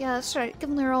punch! Yeah, that's right. Give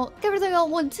her the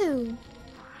old 1-2.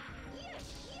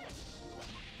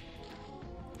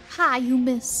 Ha, you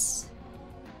miss.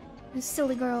 You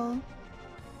silly girl.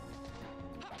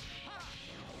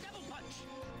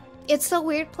 It's so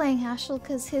weird playing Hashel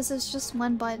because his is just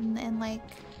one button and like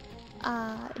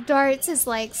Darts is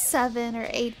like 7 or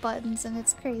 8 buttons and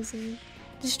it's crazy.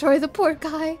 Destroy the poor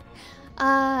guy.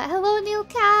 Hello Neil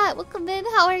Cat, welcome in,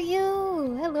 how are you?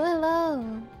 Hello,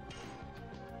 hello.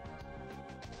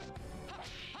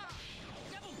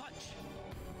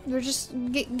 We're just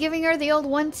giving her the old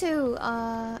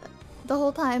 1-2 the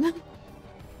whole time.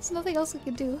 There's nothing else we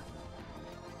can do.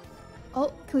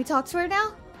 Oh, can we talk to her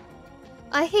now?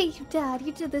 I hate you, Dad.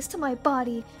 You did this to my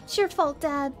body. It's your fault,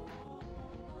 Dad.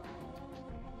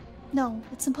 No,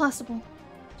 it's impossible.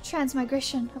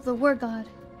 Transmigration of the War God.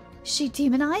 Is she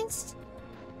demonized?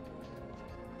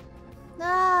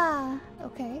 Ah,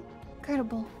 okay.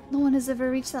 Incredible. No one has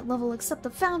ever reached that level except the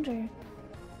Founder.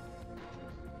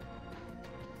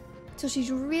 So she's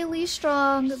really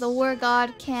strong. The War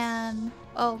God can...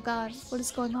 Oh god, what is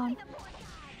going on?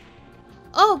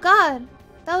 Oh god!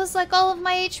 That was like all of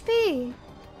my HP!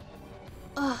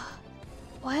 Ugh.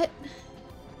 What?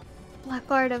 Black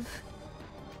Art of...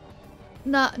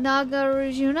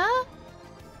 Nagarjuna?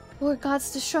 War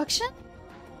God's destruction?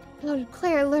 How did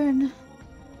Claire learn?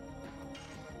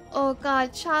 Oh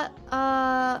god, chat,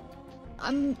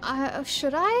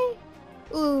 should I?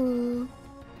 Ooh.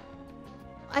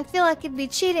 I feel like it'd be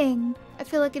cheating. I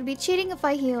feel like it'd be cheating if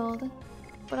I healed.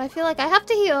 But I feel like I have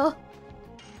to heal.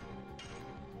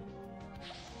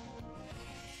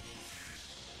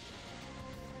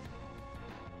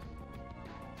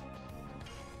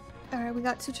 Alright, we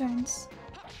got 2 turns.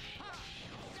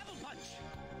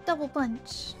 Double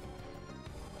punch.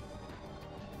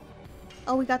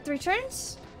 Oh, we got 3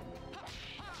 turns?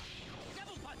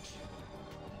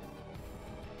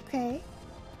 Okay.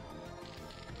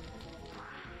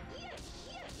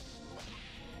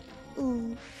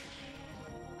 Ooh.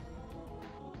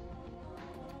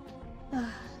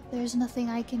 There's nothing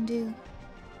I can do.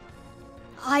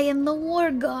 I am the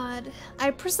War God.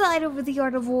 I preside over the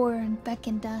art of war and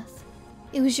beckon death.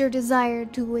 It was your desire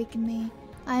to awaken me.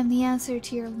 I am the answer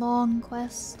to your long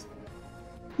quest.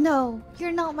 No,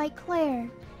 you're not my Claire.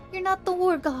 You're not the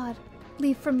War God.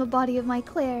 Leave from the body of my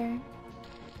Claire.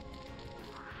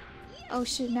 Oh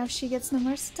shoot, now she gets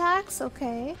numerous attacks?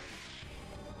 Okay.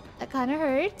 That kinda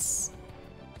hurts.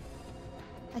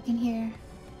 I can hear.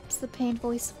 It's the pained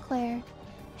voice of Claire.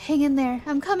 Hang in there,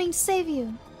 I'm coming to save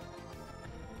you.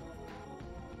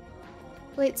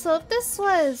 Wait, so if this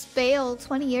was Bale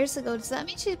 20 years ago, does that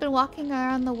mean she's been walking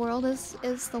around the world as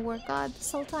the War God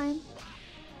this whole time?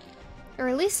 Or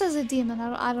at least as a demon,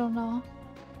 I don't know.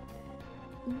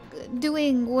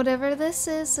 Doing whatever this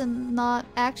is and not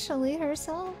actually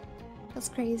herself? That's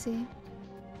crazy.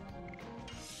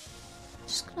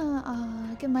 Just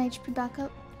gonna get my HP back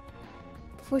up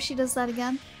before she does that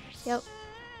again. Yep.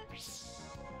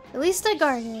 At least I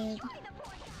guarded.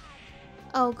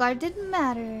 Oh, guard didn't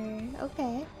matter.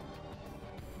 Okay.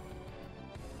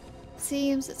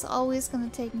 Seems it's always gonna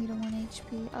take me to 1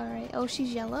 HP. Alright. Oh,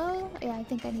 she's yellow? Yeah, I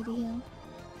think I need to heal.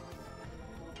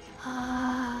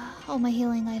 All my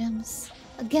healing items.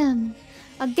 Again.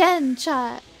 Again,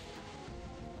 chat.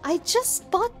 I just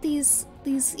bought these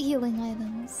healing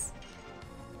items.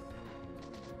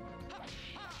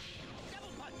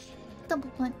 Double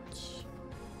punch.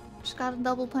 Just gotta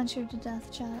double punch her to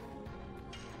death, chat.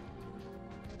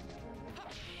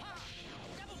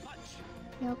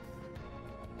 Yep.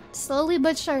 Slowly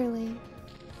but surely.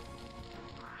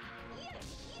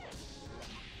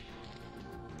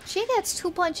 She gets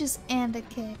 2 punches and a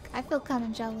kick. I feel kind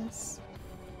of jealous.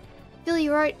 Feel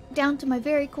you right down to my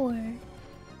very core.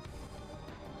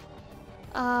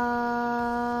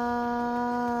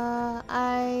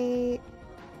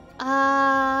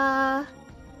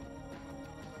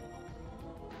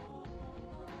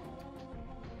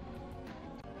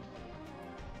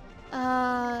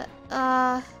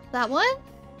 That one?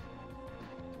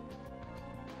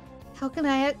 How can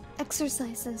I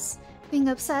exercise this? Being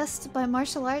obsessed by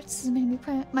martial arts has made me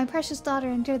my precious daughter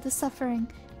endure the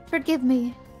suffering. Forgive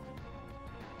me.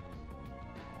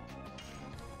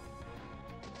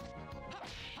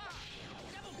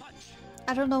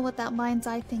 I don't know what that mind's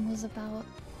eye thing was about.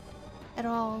 At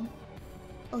all.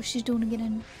 Oh, she's doing it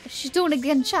again. She's doing it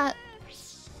again, chat.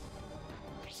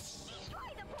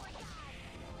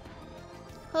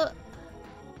 Huh.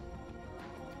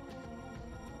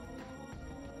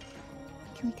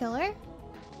 Can we kill her?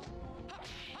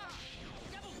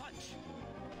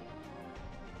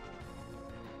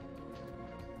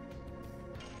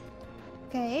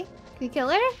 Okay. Can we kill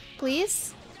her?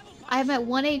 Please? I'm at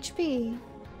 1 HP.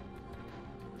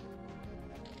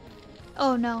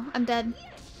 Oh no, I'm dead.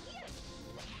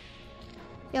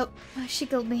 Yep, she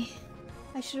killed me.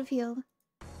 I should have healed.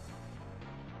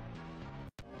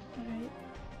 Alright.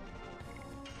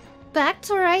 Back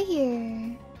to right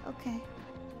here. Okay.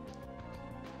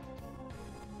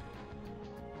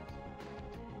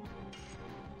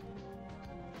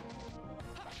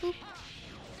 Boop.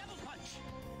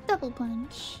 Double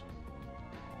punch.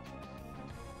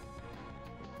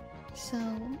 So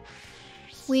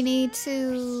we need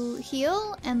to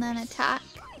heal and then attack.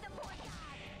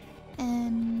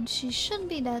 And she shouldn't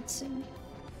be dead soon.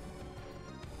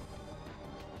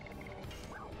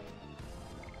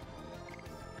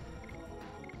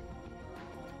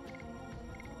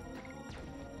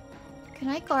 Can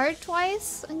I guard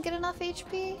twice and get enough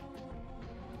HP?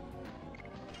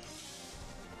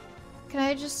 Can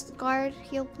I just guard,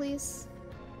 heal please?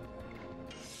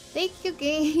 Thank you,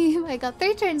 game. I got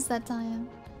 3 turns that time.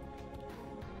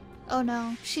 Oh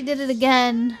no, she did it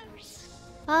again.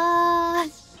 Ah,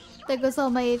 there goes all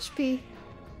my HP.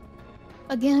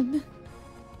 Again.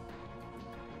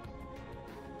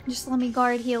 Just let me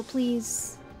guard heal,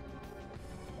 please.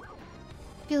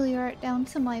 Feel your heart down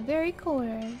to my very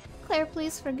core. Claire,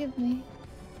 please forgive me.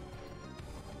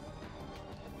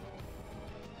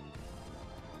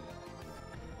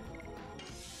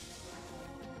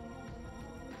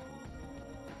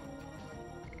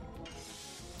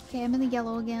 Okay, I'm in the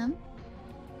yellow again.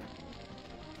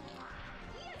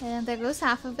 And there goes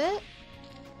half of it.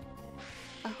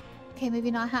 Oh, okay,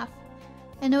 maybe not half.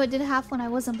 I know it did half when I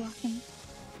wasn't blocking.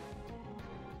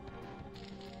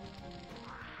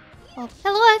 Oh,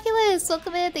 hello Oculus!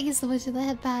 Welcome in! Thank you so much for the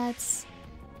head pats.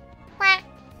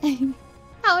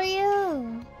 How are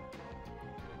you?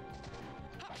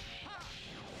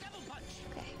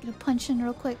 Okay, gonna punch in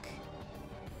real quick.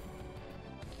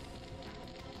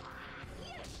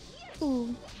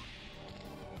 Ooh.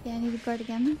 Yeah, I need to guard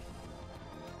again.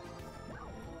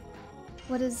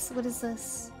 What is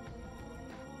this?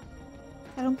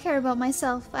 I don't care about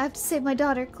myself. I have to save my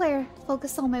daughter, Claire.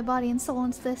 Focus all my body and soul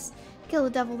into this. Kill the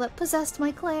devil that possessed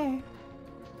my Claire.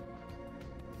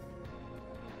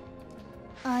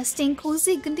 Staying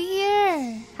cozy, good to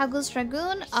hear. How goes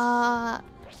Dragoon?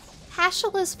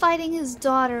 Hashel is fighting his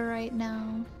daughter right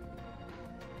now.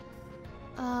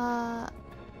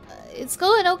 It's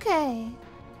going okay.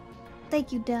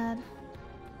 Thank you, Dad.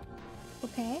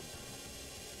 Okay.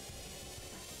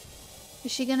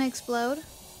 Is she gonna explode?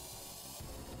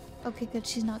 Okay, good.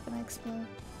 She's not gonna explode.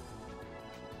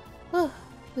 Oh,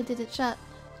 we did it shut.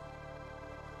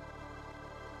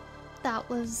 That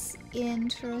was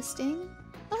interesting.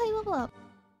 Oh, hey, level up.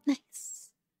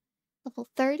 Nice. Level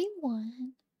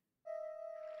 31.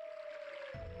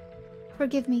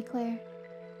 Forgive me, Claire.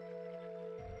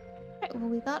 Alright, well,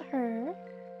 we got her.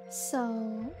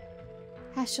 So...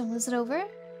 Hashel, is it over?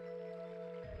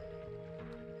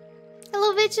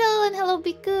 Hello, Vigil, and hello,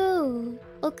 Biku!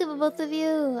 Welcome to both of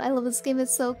you. I love this game.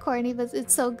 It's so corny, but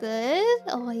it's so good.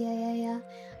 Oh, yeah.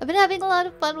 I've been having a lot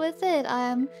of fun with it.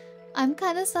 I'm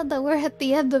kind of sad that we're at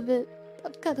the end of it.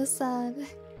 I'm kind of sad.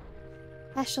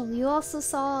 Hashel, you also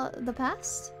saw the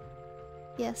past?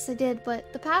 Yes, I did,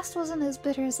 but the past wasn't as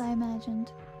bitter as I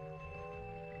imagined.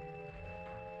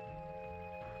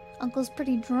 Uncle's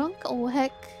pretty drunk? Oh,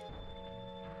 heck.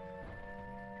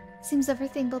 Seems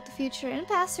everything about the future and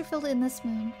past are filled in this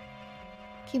moon.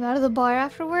 Came out of the bar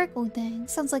after work? Oh, dang.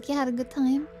 Sounds like you had a good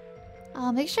time.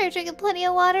 Make sure you're drinking plenty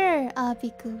of water,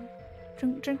 Biku.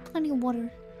 Drink plenty of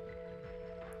water.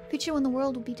 Future when the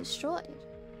world will be destroyed.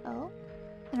 Oh?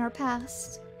 In our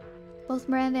past. Both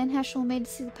Miranda and Hashel were made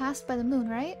to see the past by the moon,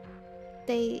 right?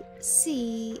 They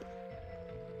see...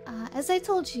 as I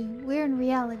told you, we're in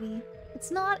reality.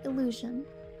 It's not illusion.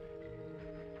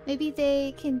 Maybe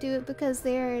they can do it because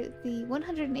they're the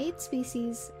 108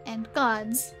 species and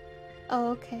gods. Oh,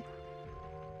 okay.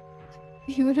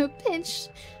 You wanna pinch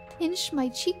my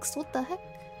cheeks? What the heck?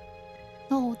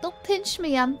 No, don't pinch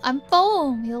me. I'm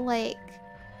foam. You'll like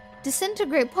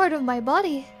disintegrate part of my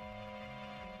body.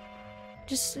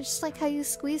 Just like how you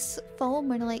squeeze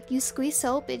foam or like you squeeze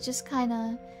soap, it just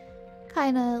kinda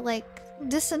like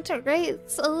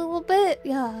disintegrates a little bit.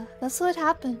 Yeah, that's what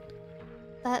happened.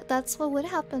 That's what would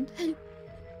happen.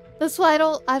 That's why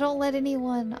I don't let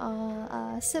anyone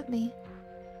sip me.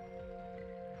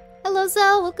 Hello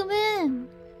Zell, welcome in.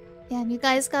 Yeah, and you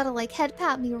guys gotta like head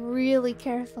pat me really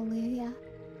carefully, yeah.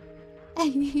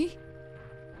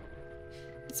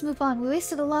 Let's move on. We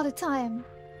wasted a lot of time.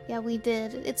 Yeah, we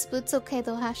did. It's okay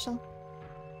though, Hashel.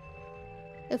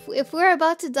 If we're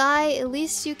about to die, at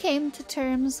least you came to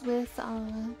terms with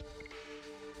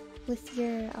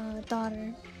your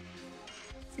daughter.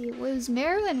 See, it was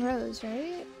Meru and Rose,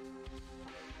 right?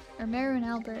 Or Meru and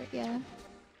Albert, yeah.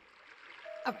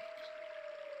 Alright.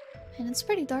 And it's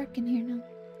pretty dark in here now.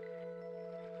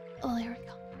 Oh, there we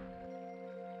go.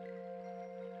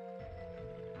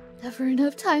 Never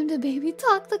enough time to baby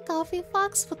talk the coffee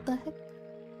fox? What the heck?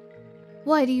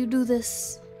 Why do you do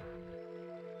this?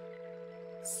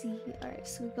 Let's see. Alright,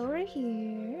 so we go over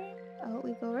here. Oh,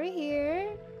 we go over here.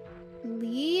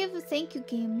 Leave. Thank you,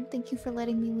 game. Thank you for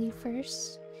letting me leave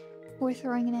first. Before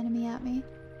throwing an enemy at me.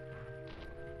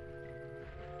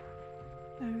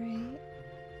 Alright.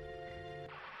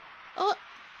 Oh!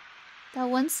 That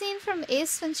one scene from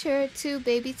Ace Ventura 2,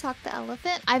 Baby Talk the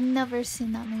Elephant. I've never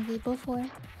seen that movie before.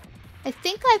 I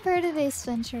think I've heard of Ace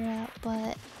Ventura,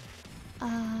 but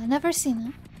never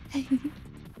seen it.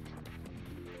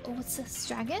 Oh, what's this?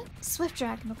 Dragon? Swift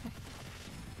dragon, okay.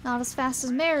 Not as fast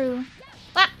as Meru.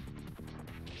 Ah!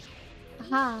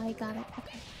 Aha, I got it.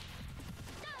 Okay.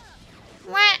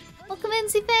 Wah! Welcome in,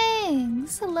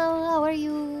 Fangs! Hello, how are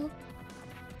you?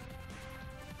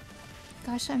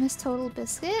 Gosh, I missed Total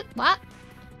Biscuit? What?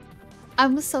 I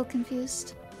was so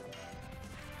confused.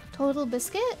 Total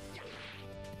Biscuit?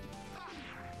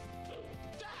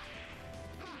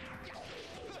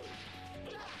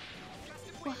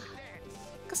 Wow.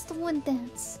 Custom one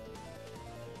dance.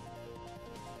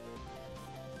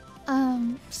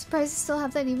 Surprised you still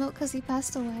have that emote because he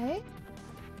passed away?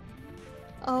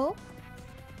 Oh?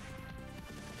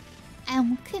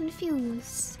 I'm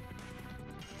confused.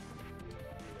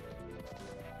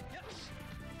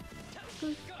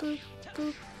 Boop, boop,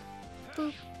 boop,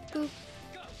 boop, boop,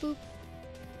 boop.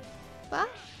 What?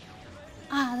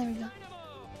 Ah, there we go.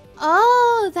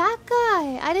 Oh, that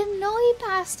guy! I didn't know he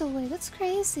passed away. That's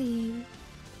crazy.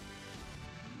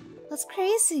 That's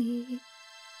crazy.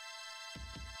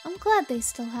 I'm glad they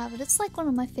still have it. It's like one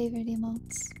of my favorite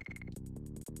emotes.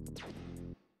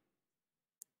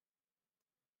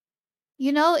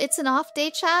 You know, it's an off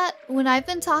day chat when I've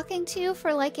been talking to you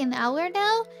for like an hour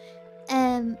now,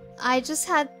 and I just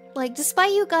had, like,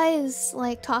 despite you guys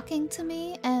like talking to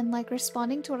me and like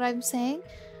responding to what I'm saying,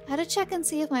 I had to check and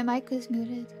see if my mic was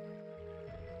muted.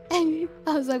 And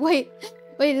I was like, wait,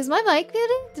 is my mic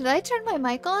muted? Did I turn my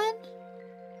mic on?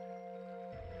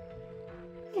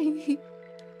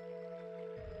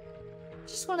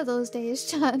 Just one of those days,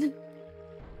 chat.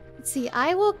 Let's see,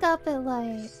 I woke up at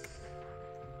like...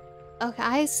 Okay,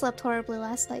 I slept horribly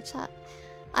last night, chat.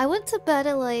 I went to bed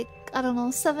at like, I don't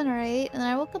know, 7 or 8, and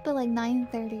I woke up at like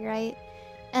 9:30, right?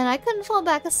 And I couldn't fall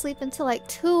back asleep until like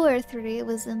 2 or 3. It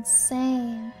was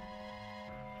insane.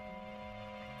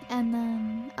 And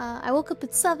then I woke up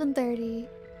at 7:30,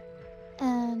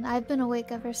 and I've been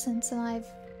awake ever since, and I've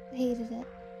hated it.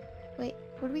 Wait,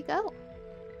 where'd we go?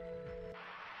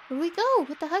 Where'd we go?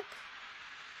 What the heck?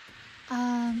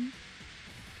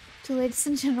 To ladies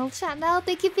in general chat now.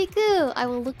 Thank you, Piku. I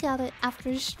will look at it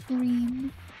after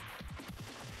stream.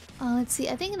 Let's see.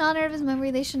 I think in honor of his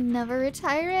memory, they should never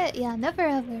retire it. Yeah, never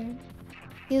ever.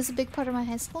 He was a big part of my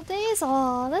high school days.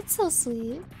 Aw, that's so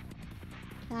sweet.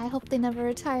 Yeah, I hope they never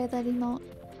retire that emote.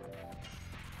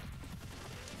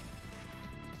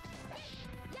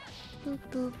 Boop,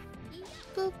 boop.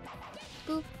 Boop,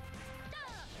 boop.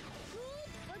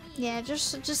 Yeah,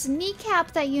 just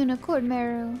kneecap that unicorn,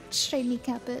 Meru. Straight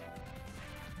kneecap it.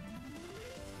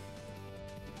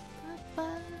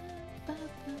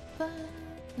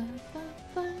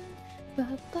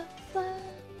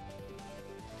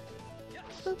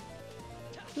 Boop,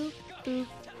 boop, boop,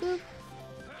 boop,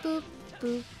 boop,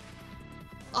 boop.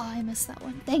 Oh, I missed that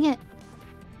one. Dang it.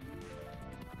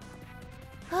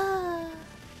 Ah.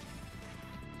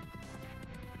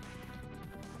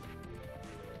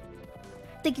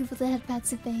 Thank you for the head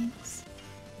patsy things.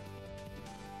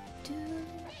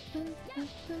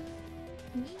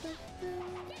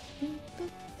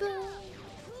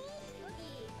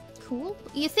 Cool.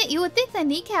 You would think that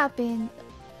kneecapping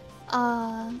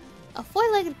a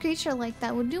four-legged creature like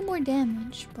that would do more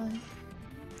damage, but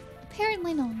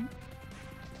apparently not.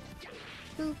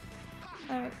 Boop.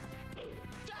 Alright.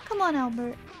 Come on,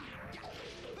 Albert.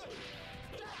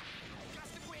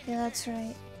 Yeah, that's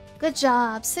right. Good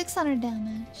job. 600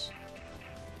 damage.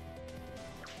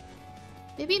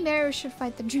 Maybe Meru should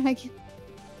fight the dragon.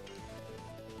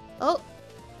 Oh.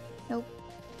 Nope.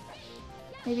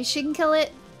 Maybe she can kill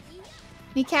it.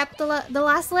 Kneecap the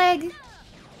last leg.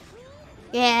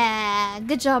 Yeah.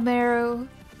 Good job, Meru.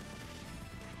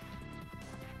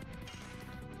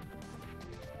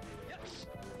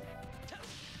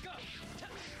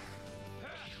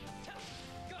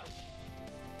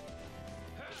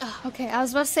 Oh, okay, I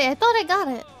was about to say, I thought I got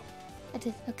it. I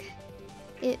did, okay.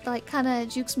 It, like, kinda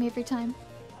jukes me every time.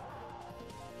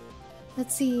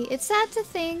 Let's see. It's sad to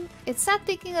think. It's sad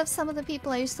thinking of some of the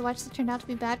people I used to watch that turned out to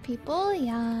be bad people.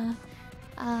 Yeah.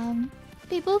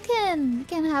 People can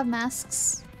have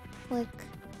masks, like,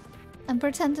 and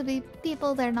pretend to be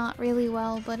people they're not really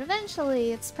well, but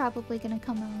eventually it's probably gonna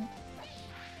come out.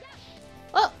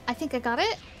 Oh, I think I got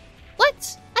it.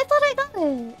 What? I thought I got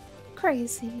it.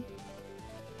 Crazy.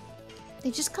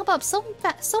 They just come up so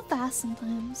fast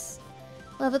sometimes.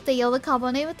 Love it, the yellow combo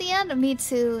name at the end. Me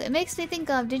too. It makes me think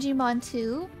of Digimon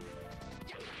 2,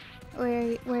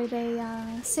 where they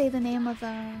say the name of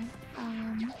the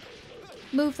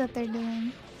move that they're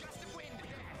doing.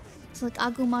 So like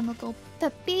Agumon will go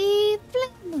Peppy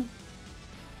Flame,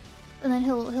 and then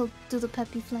he'll do the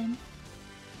Peppy Flame.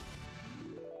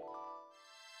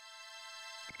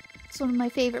 It's one of my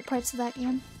favorite parts of that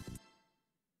game. I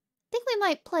think we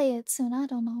might play it soon. I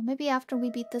don't know. Maybe after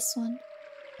we beat this one.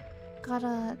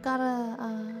 Gotta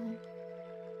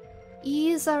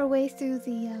ease our way through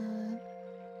the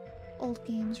old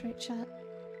games, right, chat?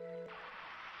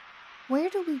 Where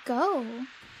do we go?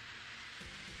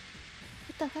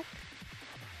 What the heck?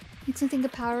 Makes me think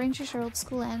of Power Rangers or old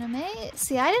school anime.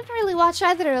 See, I didn't really watch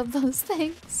either of those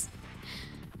things.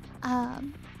 I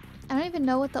don't even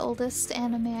know what the oldest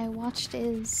anime I watched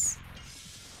is.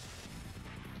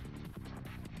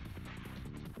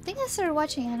 I think I started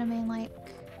watching anime in like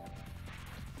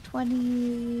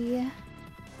 2013,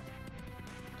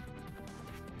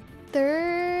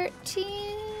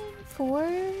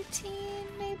 14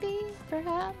 maybe,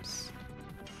 perhaps.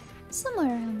 Somewhere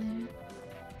around there.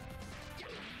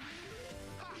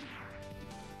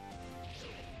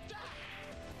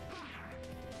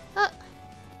 Oh, I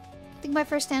think my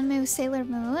first anime was Sailor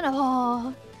Moon.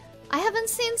 Oh, I haven't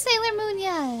seen Sailor Moon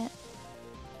yet,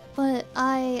 but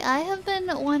I have been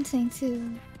wanting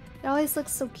to. It always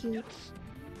looks so cute.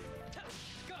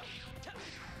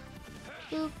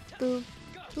 Boop, boop,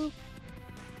 boop.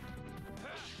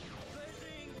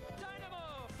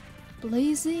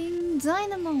 Blazing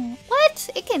Dynamo. What?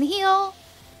 It can heal?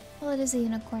 Well, it is a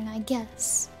unicorn, I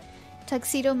guess.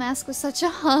 Tuxedo Mask was such a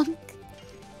hunk.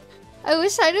 I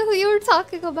wish I knew who you were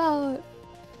talking about.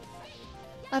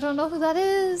 I don't know who that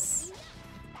is.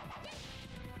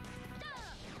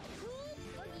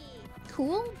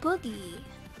 Cool Boogie.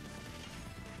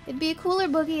 It'd be a cooler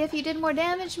boogie if you did more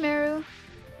damage, Meru.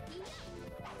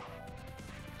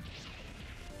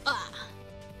 Ah.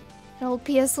 Old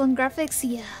PS1 graphics,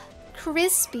 yeah.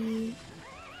 Crispy.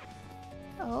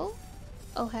 Oh?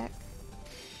 Oh heck.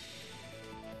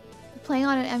 You're playing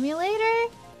on an emulator?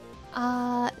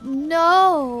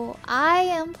 No. I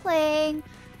am playing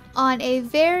on a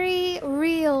very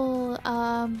real,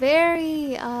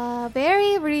 very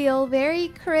real, very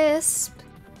crisp,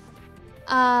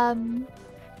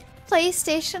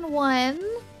 PlayStation 1.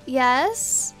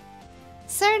 Yes.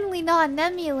 Certainly not an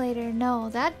emulator. No,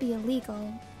 that'd be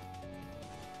illegal.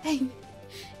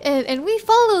 And we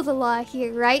follow the law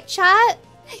here, right, chat?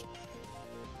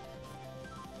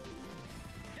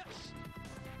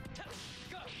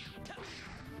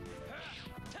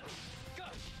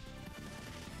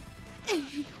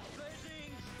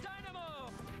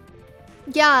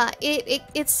 Yeah,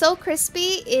 it's so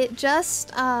crispy. It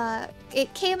just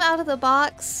it came out of the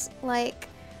box like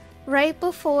right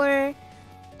before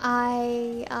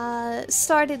I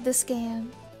started this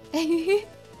game.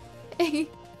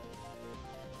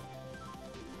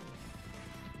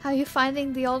 How you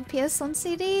finding the old PS1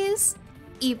 CDs?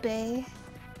 eBay.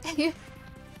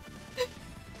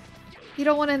 You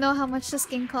don't want to know how much this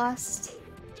game cost.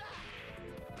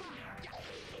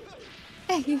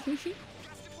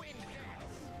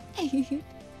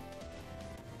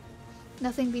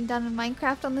 Nothing being done in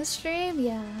Minecraft on this stream?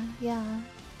 Yeah.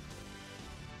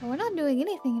 But we're not doing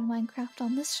anything in Minecraft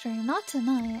on this stream. Not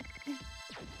tonight.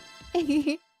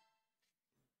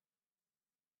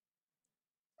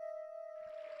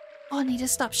 Oh, I need to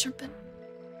stop chirping.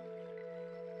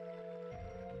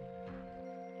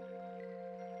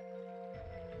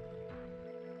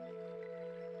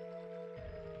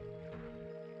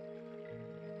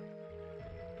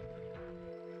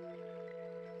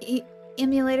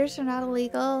 Emulators are not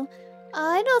illegal.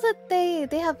 I know that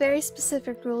they have very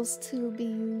specific rules to be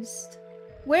used.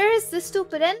 Where is the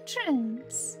stupid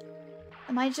entrance?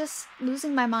 Am I just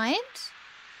losing my mind?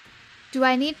 Do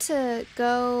I need to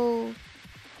go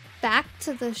back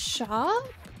to the shop?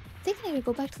 I think I need to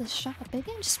go back to the shop.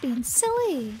 Maybe I'm just being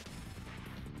silly.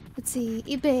 Let's see.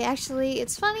 eBay. Actually,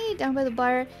 it's funny. Down by the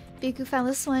bar, Biku found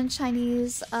this one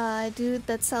Chinese dude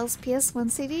that sells PS1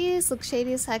 CDs. Looks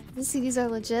shady as heck. The CDs are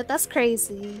legit. That's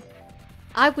crazy.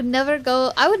 I would never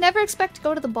expect to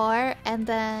go to the bar and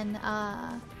then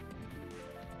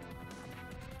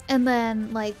and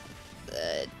then like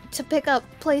to pick up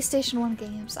PlayStation 1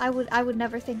 games. I would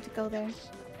never think to go there.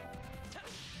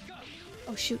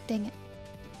 Oh shoot, dang it.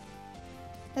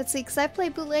 Let's see, because I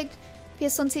played bootlegged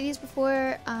PS1 CDs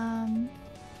before.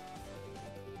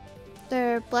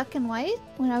 They're black and white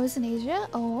when I was in Asia.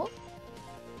 Oh.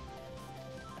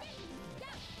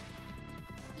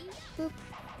 Boop.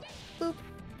 Boop.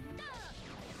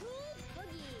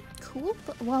 Cool.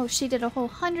 Wow, she did a whole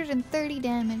 130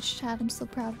 damage, Chad. I'm so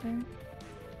proud of her.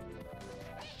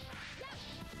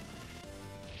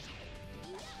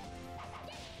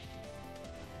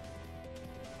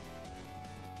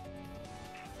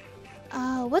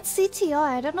 What's CTR?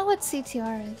 I don't know what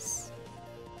CTR is.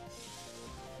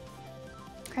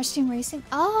 Crash Team Racing?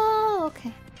 Oh,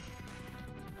 okay.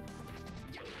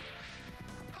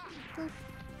 Boop.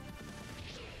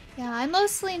 Yeah, I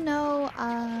mostly know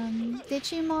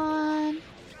Digimon,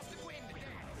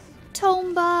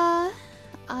 Tomba,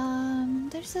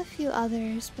 there's a few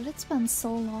others, but it's been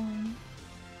so long.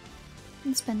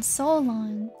 It's been so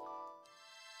long.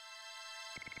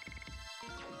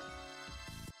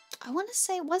 I want to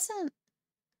say it wasn't...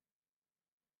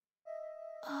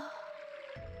 I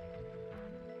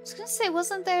was gonna say,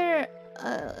 wasn't there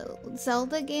a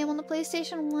Zelda game on the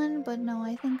PlayStation 1? But no,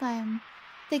 I think I'm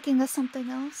thinking of something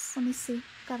else. Let me see.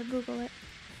 Gotta Google it.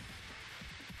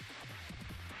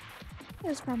 It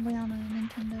was probably on a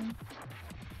Nintendo.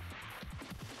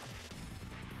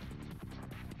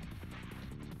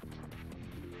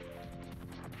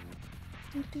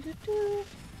 Do, do, do, do.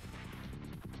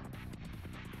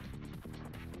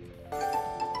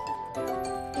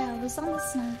 Yeah, it was on the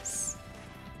SNES.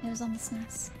 It was on the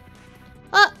SNES.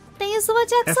 Oh, thank you so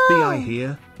much, Axel! FBI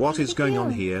here. What is going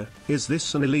on here? Is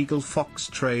this an illegal fox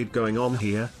trade going on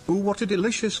here? Ooh, what a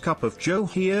delicious cup of joe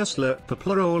here. Slurp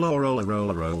roller roller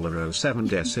roller roller 7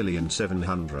 decillion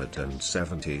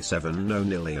 777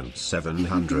 nonillion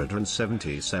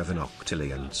 777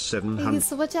 octillion 700. Thank you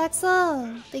so much,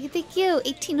 Axel! Thank you!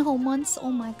 18 whole months,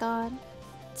 oh my god.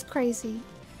 It's crazy.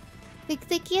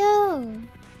 Thank you!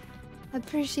 I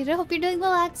appreciate it. Hope you're doing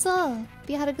well, Axel. Hope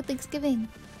you had a good Thanksgiving.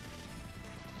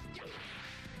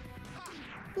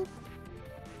 Boop.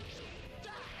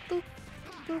 Boop.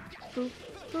 Boop. Boop.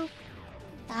 Boop.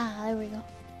 Ah, there we go.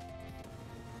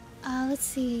 Let's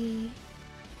see.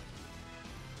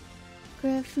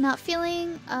 Griff, not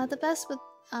feeling the best with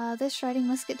this writing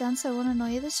must get done, so I won't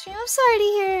annoy you this stream. I'm sorry to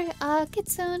hear,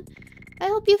 Kitsune. I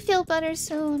hope you feel better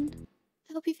soon.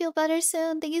 I hope you feel better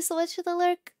soon. Thank you so much for the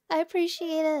lurk. I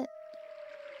appreciate it.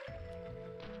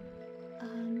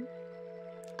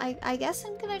 I guess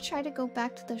I'm gonna try to go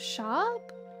back to the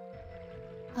shop.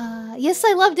 Yes,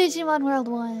 I love Digimon World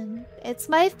 1. It's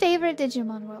my favorite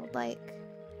Digimon World, like,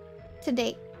 to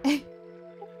date. They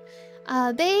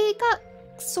got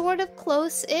sort of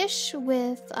close-ish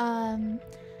with,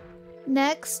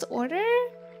 Next Order,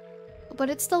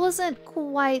 but it still wasn't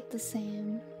quite the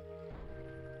same.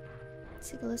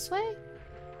 Let's go this way.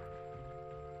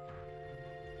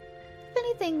 If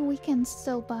anything, we can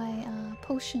still buy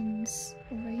potions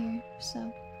over here,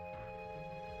 so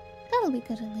that'll be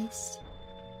good at least.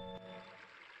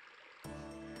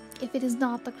 If it is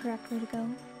not the correct way to go.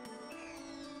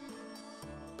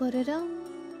 Ba-da-dum.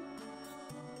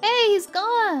 Hey, he's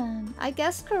gone! I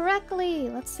guessed correctly!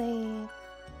 Let's save.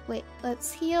 Wait,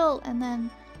 let's heal and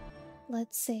then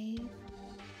let's save.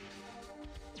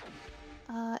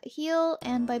 Heal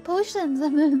and buy potions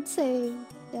and then save.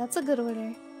 Yeah, that's a good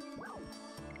order.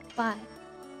 Bye.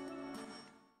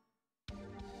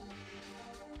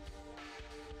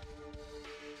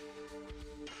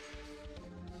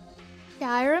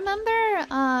 Yeah, I remember,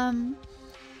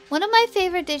 one of my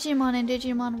favorite Digimon in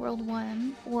Digimon World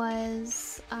 1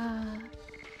 was,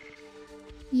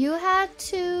 you had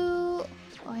to...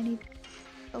 Oh, I need...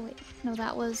 Oh, wait. No,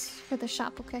 that was for the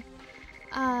shop, okay.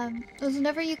 It was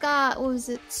whenever you got... What was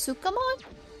it? Sukamon?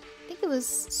 I think it was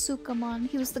Sukamon.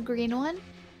 He was the green one.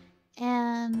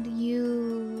 And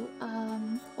you,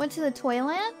 went to the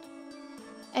Toyland.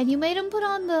 And you made him put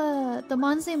on the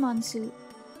Monzemon suit.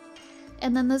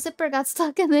 And then the zipper got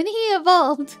stuck and then he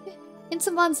evolved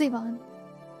into Monzemon.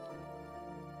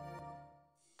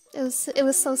 It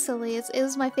was so silly. It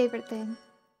was my favorite thing.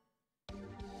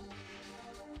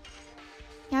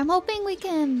 Yeah, I'm hoping we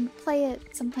can play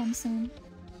it sometime soon.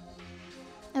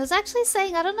 I was actually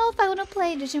saying, I don't know if I want to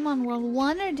play Digimon World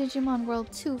 1 or Digimon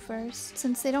World 2 first,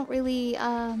 since they don't really,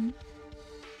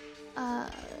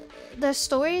 their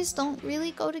stories don't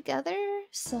really go together,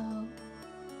 so,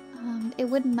 it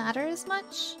wouldn't matter as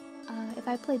much, if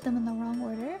I played them in the wrong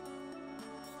order,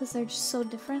 because they're just so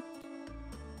different.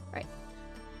 Right.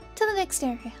 To the next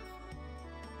area.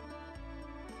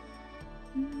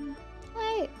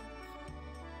 Wait.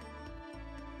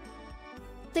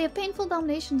 The painful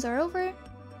dominations are over.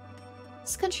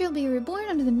 This country will be reborn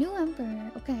under the new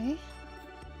emperor. Okay.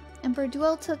 Emperor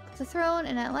Duel took the throne,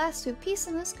 and at last we have peace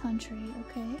in this country.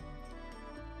 Okay.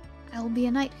 I will be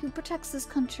a knight who protects this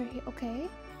country. Okay.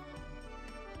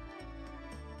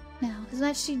 Now, His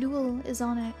Majesty Duel is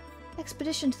on an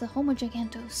expedition to the home of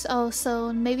Gigantos. Oh,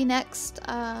 so maybe next,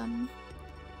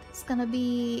 it's gonna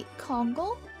be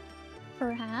Congo?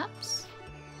 Perhaps?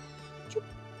 Choop.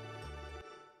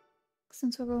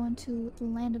 Since we're going to the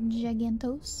land of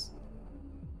Gigantos.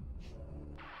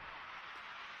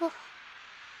 Oh.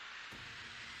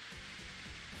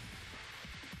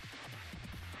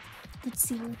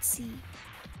 Let's see.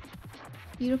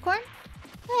 Unicorn?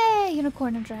 Hey,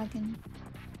 unicorn and dragon.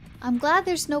 I'm glad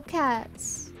there's no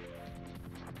cats.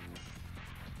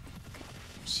 Okay.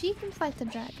 She can fight the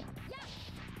dragon.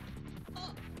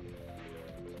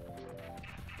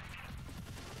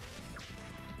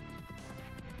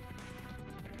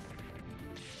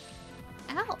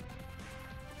 Ow!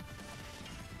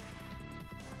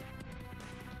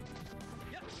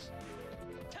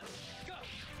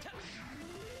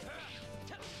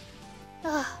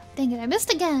 Ah, dang it, I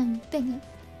missed again! Dang it.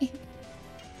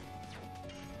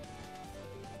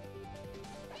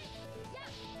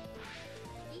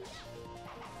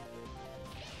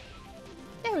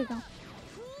 There we go.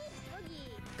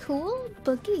 Cool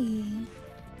boogie.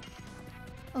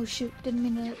 Oh shoot, didn't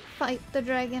mean to fight the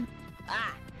dragon.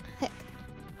 Ah, heck.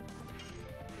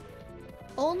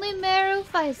 Only Meru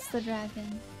fights the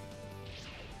dragon.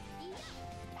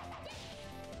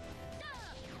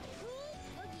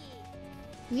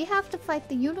 We have to fight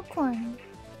the unicorn.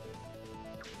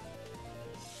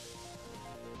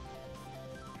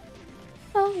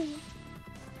 Oh.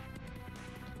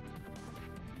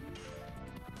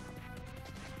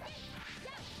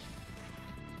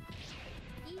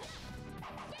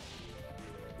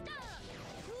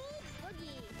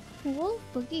 Cool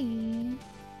boogie.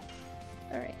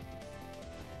 Alright.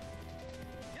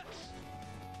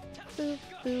 Boop,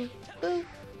 boop, boop,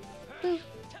 boop,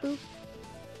 boop.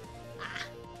 Ah,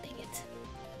 dang it.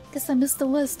 Guess I missed the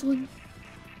last one.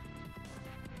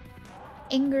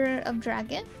 Anger of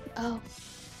Dragon? Oh.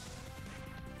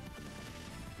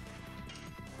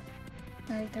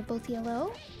 Alright, they're both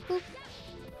yellow. Boop.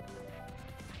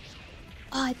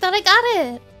 Oh, I thought I got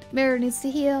it! Mirror needs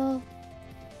to heal.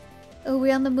 Are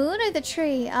we on the moon or the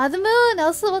tree? Ah, the moon!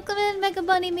 Also, welcome in, Mega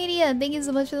Bunny Media. Thank you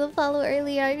so much for the follow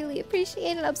earlier. I really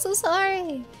appreciate it. I'm so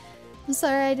sorry. I'm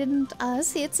sorry I didn't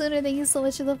see it sooner. Thank you so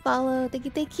much for the follow.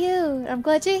 Thank you. I'm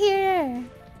glad you're here.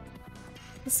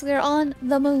 Yes, we're on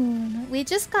the moon. We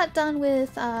just got done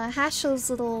with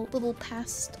Hashel's little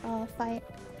past fight.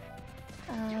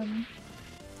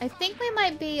 I think we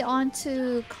might be on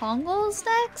to Kongo's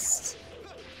next.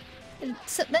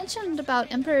 It's mentioned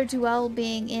about Emperor Duel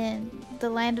being in the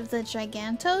land of the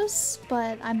Gigantos,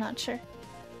 but I'm not sure.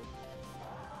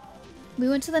 We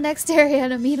went to the next area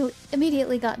and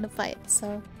immediately got in a fight,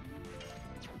 so...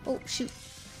 Oh, shoot.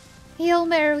 Heal,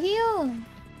 Meru, heal!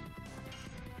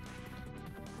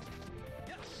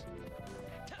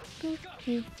 Boop,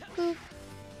 boop, boop,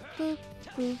 boop,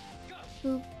 boop,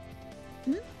 boop.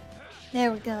 Hmm?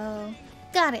 There we go.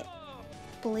 Got it!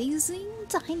 Blazing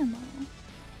Dynamo.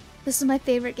 This is my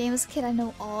favorite game as a kid. I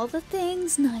know all the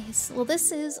things. Nice. Well,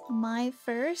 this is my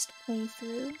first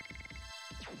playthrough.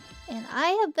 And I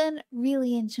have been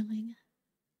really enjoying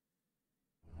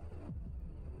it.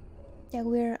 Yeah,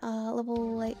 we're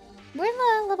level like... We're in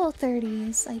the level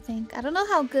 30s, I think. I don't know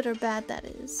how good or bad that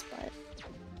is, but...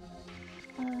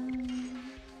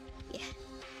 yeah.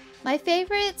 My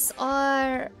favorites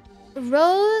are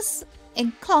Rose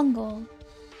and Congo.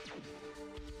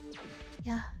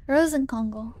 Yeah. Rose and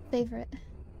Congo, favorite.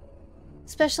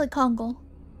 Especially Congo.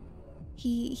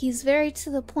 He's very to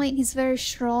the point, he's very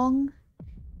strong.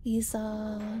 He's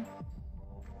so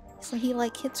he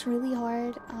like hits really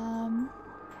hard.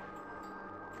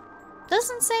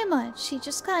 Doesn't say much, he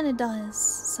just kinda does,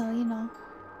 so you know.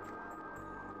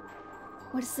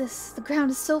 What is this? The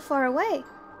ground is so far away.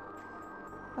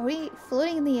 Are we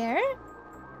floating in the air?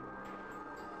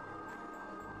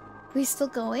 Are we still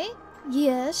going?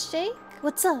 Yes, Jake?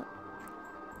 What's up?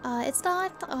 It's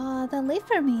not that late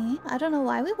for me. I don't know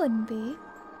why we wouldn't be.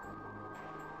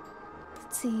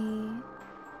 Let's see.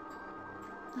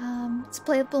 It's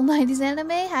playable 90s anime.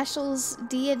 Hashel's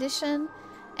D edition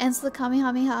ends the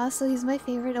Kamehameha, so he's my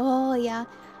favorite. Oh yeah,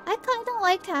 I kind of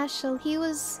liked Hashel. He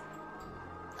was,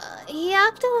 he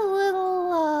acted a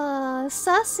little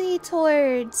sussy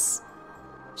towards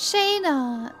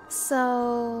Shayna,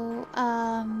 so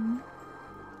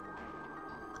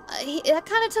that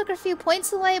kind of took a few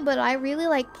points away, but I really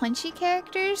like punchy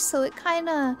characters, so it kind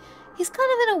of... He's kind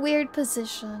of in a weird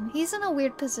position. He's in a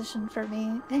weird position for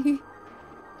me.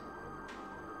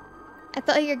 I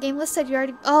thought your game list said you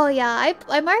already... Oh yeah,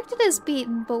 I marked it as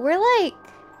beaten, but we're like...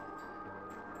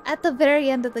 at the very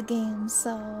end of the game,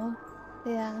 so...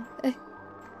 Yeah.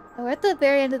 We're at the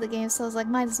very end of the game, so I was like,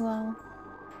 might as well.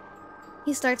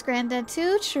 He starts Granddad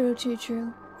too? True, true,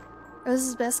 true.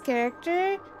 Rose's best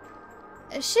character?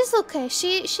 She's okay.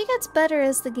 She gets better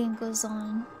as the game goes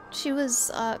on. She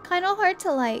was kind of hard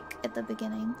to like at the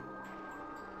beginning.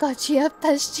 Got you up,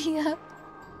 touched you up.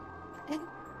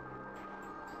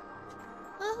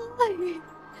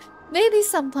 Maybe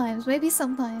sometimes, maybe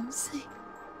sometimes.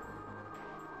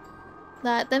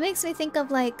 That makes me think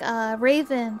of like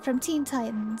Raven from Teen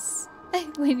Titans.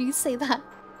 When you say that.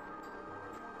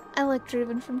 I like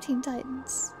Raven from Teen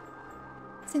Titans.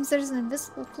 Seems there's an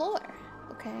invisible floor.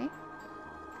 Okay.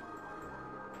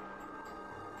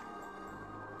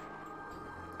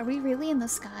 Are we really in the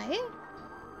sky?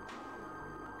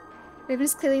 Raven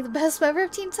is clearly the best member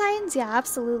of Teen Titans? Yeah,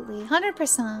 absolutely.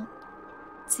 100%.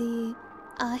 Let's see.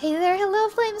 Hey there, hello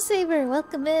Flamesaber!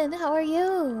 Welcome in, how are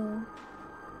you?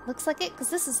 Looks like it, because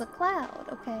this is a cloud,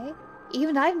 okay?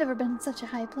 Even I've never been in such a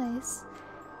high place.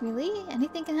 Really?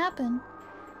 Anything can happen.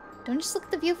 Don't just look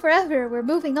at the view forever, we're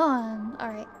moving on.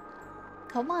 Alright.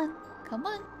 Come on, come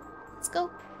on. Let's go.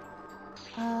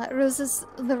 Rose is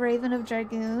the Raven of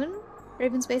Dragoon.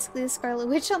 Raven's basically the Scarlet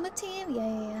Witch on the team?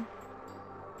 Yeah.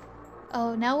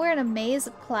 Oh, now we're in a maze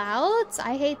of clouds?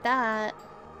 I hate that.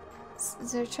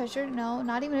 Is there a treasure? No,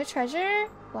 not even a treasure?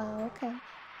 Wow, okay.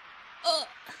 Ugh.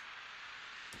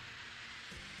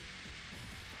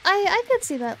 I could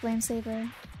see that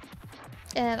Flamesaber.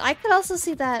 And I could also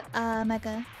see that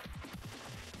Mega.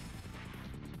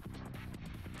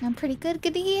 I'm pretty good.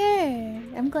 Good to hear.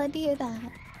 I'm glad to hear that.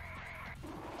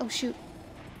 Oh shoot.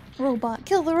 Robot.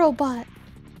 Kill the robot.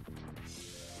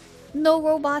 No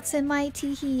robots in my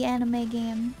Teehee anime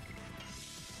game.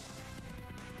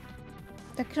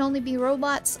 There can only be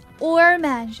robots or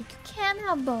magic. You can't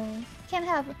have both. You can't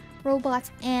have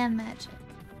robots and magic.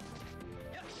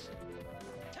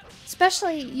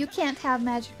 Especially, you can't have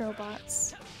magic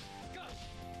robots.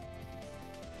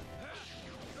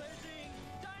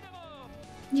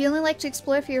 You only like to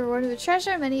explore if you're rewarded with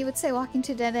treasure. Many would say walking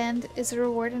to a dead end is a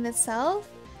reward in itself.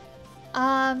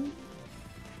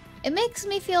 It makes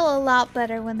me feel a lot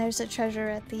better when there's a treasure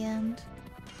at the end.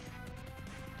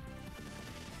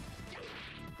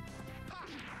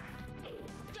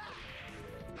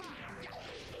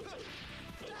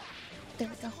 There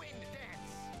we go.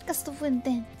 Gust of wind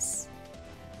dance.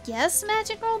 Yes,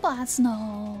 magic robots?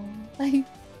 No.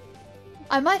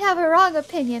 I might have a wrong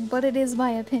opinion, but it is my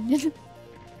opinion.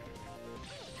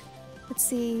 Let's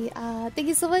see. Thank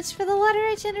you so much for the water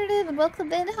regenerative and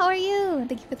welcome in. How are you? And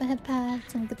thank you for the head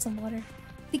packs. Let me get some water.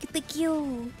 Thank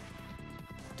you.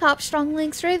 Top strong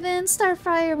links Raven,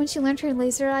 Starfire when she learned her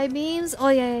laser eye beams. Oh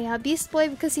yeah. Beast Boy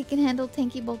because he can handle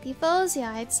tanky bulky foes.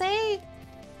 Yeah, I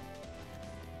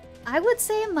would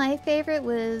say my favorite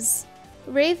was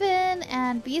Raven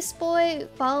and Beast Boy,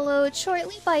 followed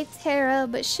shortly by Terra,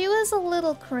 but she was a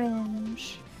little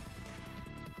cringe.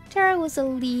 Terra was a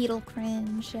little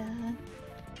cringe, yeah.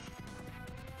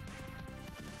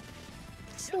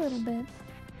 Just a little bit.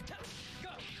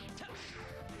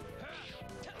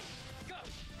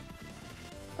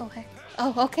 Oh heck.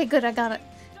 Oh, okay, good, I got it.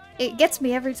 It gets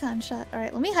me every time shot.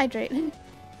 Alright, let me hydrate.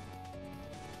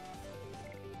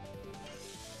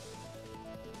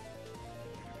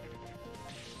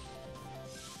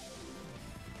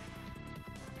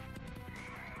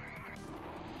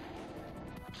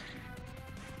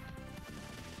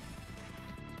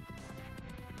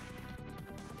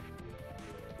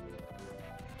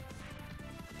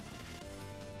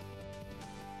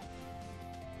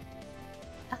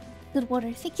 Good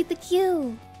water. Thank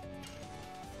you.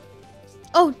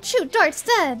 Oh, shoot, Dart's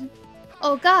dead.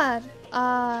 Oh god.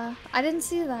 I didn't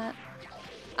see that.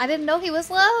 I didn't know he was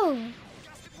low.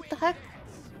 What the heck?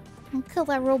 I'll kill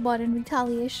that robot in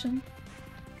retaliation.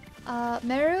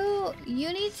 Meru,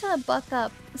 you need to buck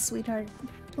up, sweetheart.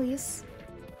 Please.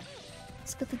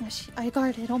 It's a good thing I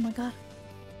guarded. Oh my god.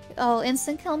 Oh,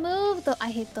 instant kill move?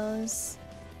 I hate those.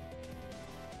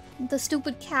 The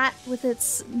stupid cat with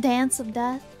its dance of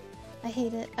death. I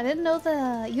hate it. I didn't know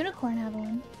the unicorn had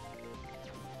one.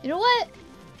 You know what?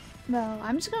 No,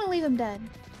 I'm just gonna leave him dead.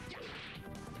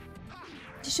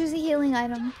 Just use a healing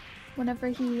item whenever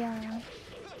we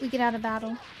get out of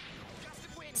battle.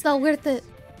 It's not worth it.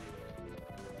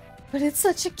 But it's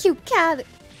such a cute cat.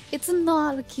 It's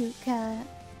not a cute cat.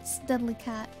 It's a deadly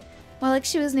cat. More like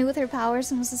she was new with her powers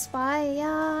and was a spy. Yeah,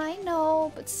 I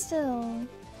know, but still.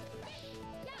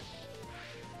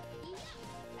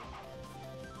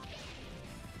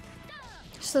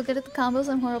 So good at the combos,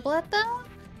 I'm horrible at them?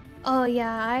 Oh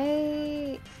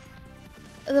yeah,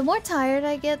 the more tired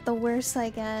I get, the worse I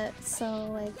get. So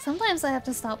like sometimes I have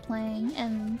to stop playing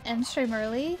and end stream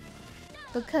early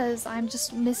because I'm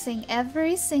just missing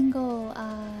every single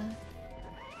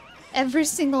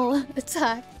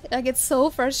attack. I get so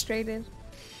frustrated.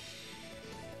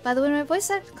 By the way, my voice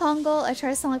acted Kongo. I try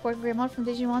to sound like Ward Greymon from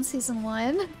Digimon Season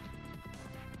 1.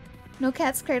 No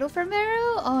Cat's Cradle for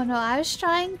Meru? Oh no, I was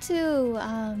trying to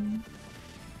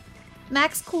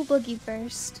max Cool Boogie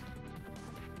first.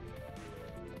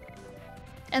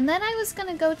 And then I was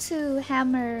gonna go to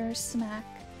Hammer Smack.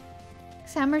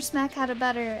 Cause Hammer Smack had a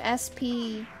better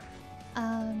SP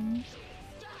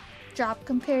drop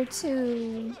compared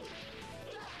to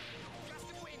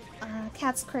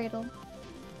Cat's Cradle.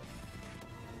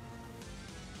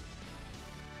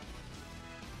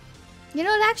 You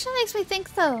know, it actually makes me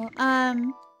think though,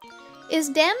 is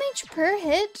damage per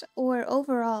hit or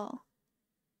overall?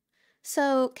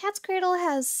 So Cat's Cradle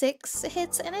has 6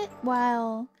 hits in it,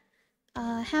 while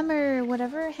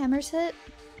Hammer's hit.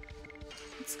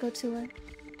 Let's go to her.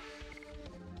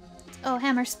 Oh,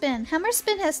 Hammer Spin. Hammer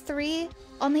Spin has 3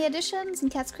 on the additions, and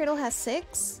Cat's Cradle has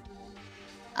 6.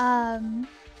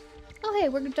 Oh hey,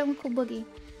 we're done with Cool Boogie.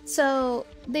 So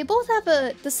they both have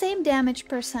the same damage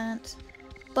percent.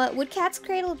 But would Cat's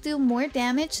Cradle do more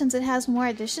damage since it has more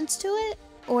additions to it?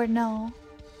 Or no?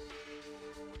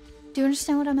 Do you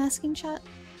understand what I'm asking, chat?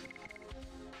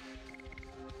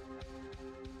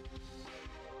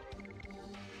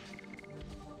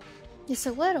 Yes,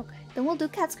 it would? Okay. Then we'll do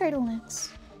Cat's Cradle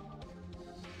next.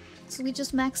 So we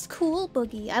just maxed Cool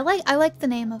Boogie. I like the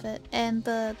name of it. And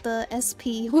the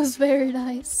SP was very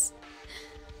nice.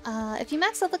 If you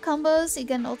max out the combos, you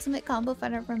get an ultimate combo if I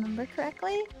don't remember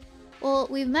correctly. Well,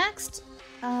 we've maxed,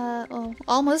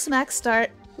 almost maxed start.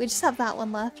 We just have that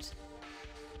one left.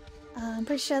 I'm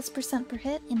pretty sure that's percent per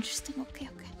hit. Interesting. Okay.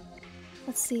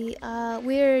 Let's see.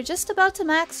 We're just about to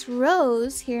max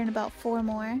Rose here in about 4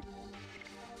 more.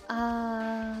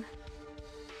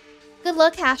 Good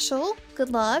luck, Hashel.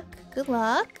 Good luck.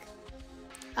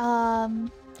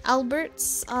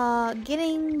 Albert's,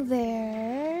 getting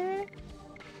there.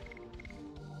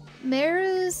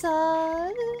 Meru's,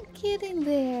 getting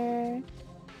there.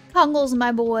 Kongo's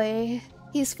my boy.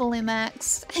 He's fully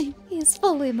maxed. He's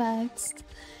fully maxed.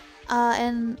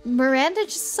 And Miranda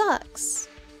just sucks.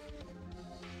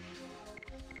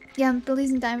 Yeah, I'm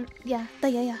releasing Diamond. Yeah.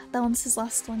 That one's his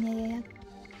last one. Yeah.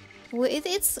 Well,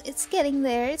 it's getting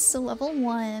there. It's still level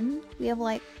 1. We have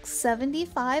like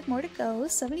 75 more to go.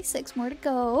 76 more to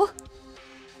go.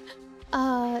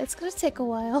 It's gonna take a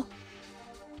while.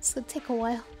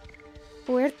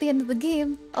 We're at the end of the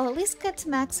game. I'll at least get to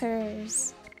max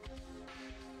hers.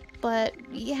 But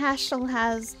Hashel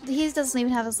he doesn't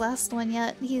even have his last one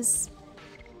yet. He's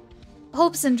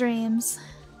hopes and dreams.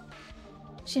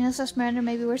 Shino / Miranda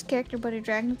may be worst character, but her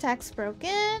dragon attack's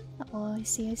broken. Oh, I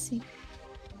see.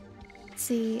 Let's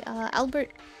see,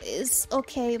 Albert is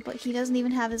okay, but he doesn't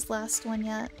even have his last one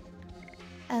yet.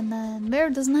 And then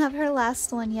Meru doesn't have her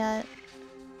last one yet.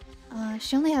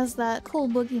 She only has that Cool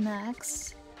Boogie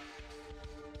max.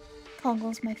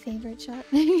 Kongo's my favorite chat.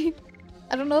 I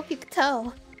don't know if you could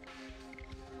tell.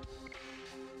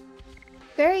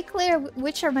 Very clear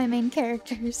which are my main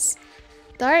characters.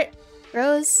 Dart,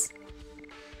 Rose,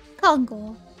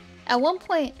 Kongo. At one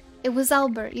point, it was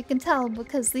Albert. You can tell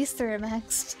because these 3 are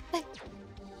maxed.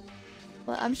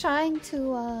 But I'm trying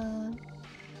to,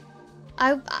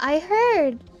 I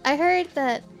heard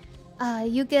that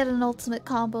you get an ultimate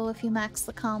combo if you max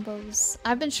the combos.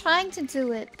 I've been trying to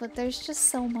do it, but there's just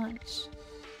so much.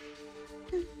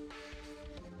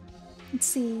 Let's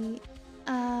see.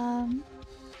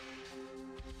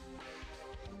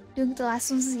 You don't get the last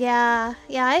ones? Yeah,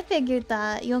 I figured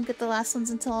that. You don't get the last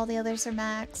ones until all the others are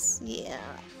max. Yeah.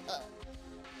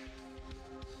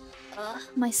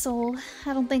 My soul.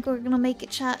 I don't think we're gonna make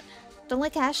it, chat. Don't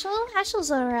like Hashel?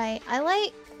 Hashel's alright. I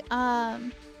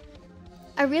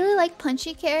really like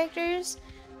punchy characters,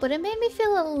 but it made me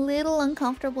feel a little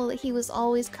uncomfortable that he was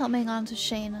always coming onto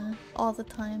Shayna all the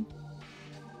time.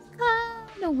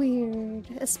 Kinda weird.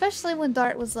 Especially when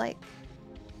Dart was like,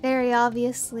 very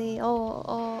obviously,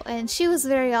 and she was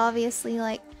very obviously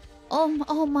like,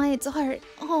 oh my Dart,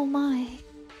 oh my.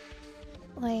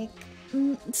 Like,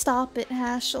 stop it,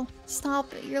 Hashel.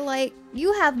 Stop it. You're like,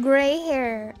 you have gray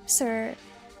hair, sir.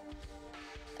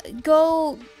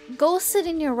 Go sit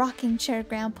in your rocking chair,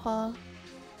 Grandpa.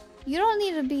 You don't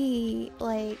need to be,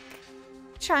 like,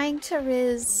 trying to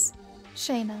riz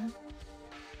Shayna.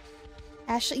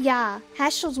 Yeah,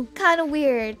 Haschel's kind of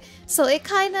weird. So it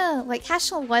kind of, like,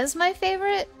 Haschel was my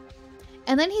favorite.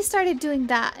 And then he started doing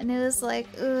that, and it was like,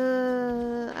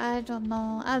 I don't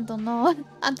know. I don't know.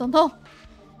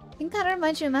 It kind of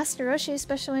reminds you of Master Roshi,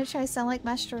 especially when I try to sound like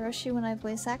Master Roshi when I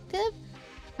voice active.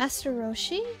 Master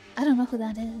Roshi? I don't know who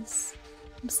that is.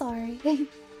 I'm sorry.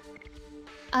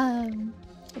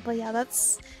 But yeah,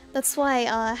 that's why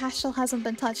Haschel hasn't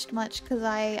been touched much, because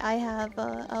I have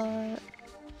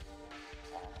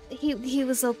he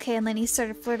was okay, and then he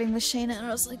started flirting with Shayna, and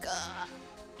I was like,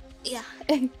 yeah.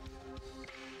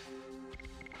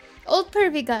 Old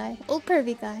pervy guy,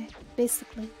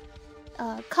 basically.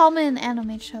 Common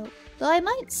anime trope. Though I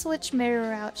might switch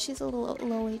Mirror out, she's a little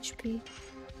low HP.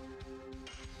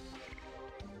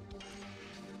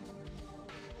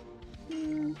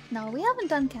 No, we haven't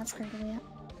done Cat's Cradle yet.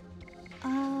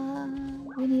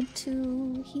 We need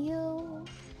to heal.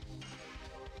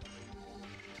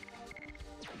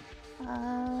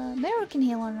 Meru can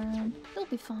heal on her own. It'll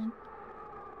be fine.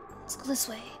 Let's go this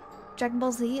way. Dragon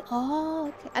Ball Z? Oh,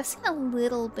 okay. I've seen a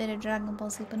little bit of Dragon Ball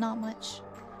Z, but not much.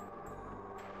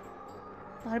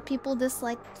 A lot of people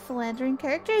dislike philandering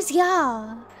characters?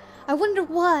 Yeah! I wonder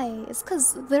why. It's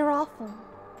because they're awful.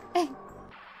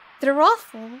 They're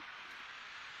awful.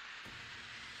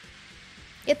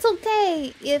 It's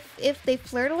okay if they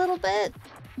flirt a little bit,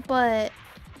 but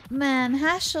man,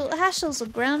 Haschel's a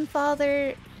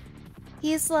grandfather.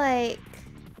 He's like...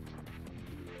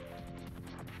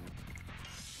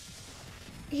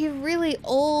 He's really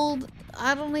old.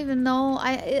 I don't even know.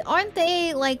 Aren't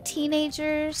they like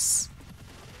teenagers?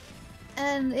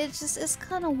 And it's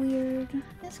kind of weird.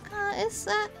 That's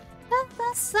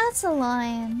a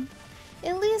line.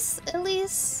 At least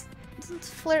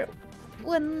flirt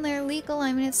when they're legal.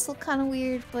 I mean, it's still kind of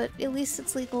weird, but at least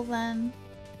it's legal then.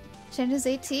 Shen's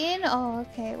 18? Oh,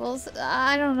 okay. Well,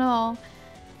 I don't know.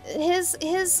 His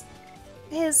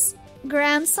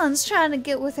grandson's trying to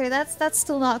get with her. That's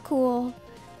still not cool.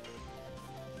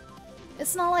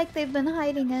 It's not like they've been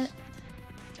hiding it.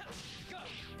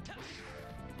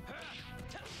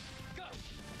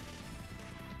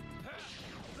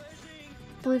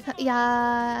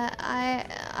 Yeah,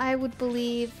 I would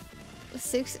believe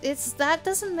 6. That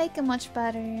doesn't make it much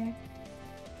better.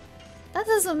 That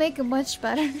doesn't make it much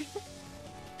better.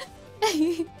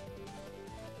 They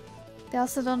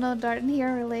also don't know Dart and he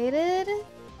are related.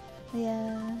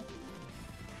 Yeah.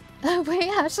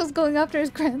 Wait, Haschel's going after his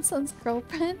grandson's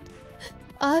girlfriend.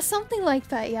 Something like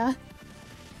that, yeah.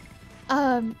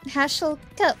 Haschel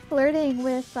kept flirting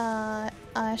with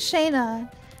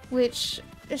Shayna, which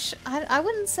I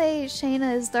wouldn't say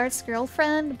Shayna is Dart's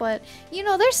girlfriend, but you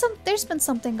know, there's been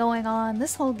something going on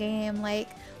this whole game, like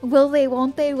will they,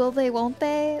 won't they, will they, won't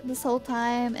they, this whole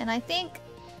time, and I think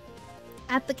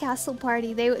at the castle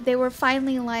party they were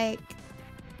finally like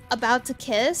about to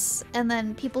kiss, and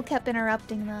then people kept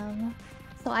interrupting them.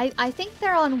 So I think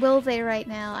they're on will they right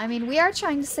now. I mean, we are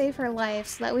trying to save her life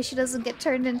so that way she doesn't get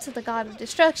turned into the god of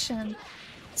destruction.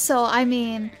 So, I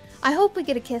mean, I hope we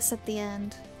get a kiss at the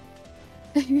end.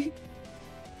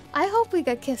 I hope we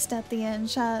get kissed at the end,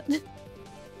 chat.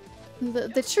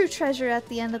 The true treasure at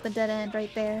the end of the dead end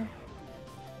right there.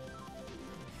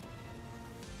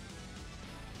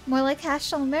 More like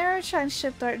Haschel and Mero trying to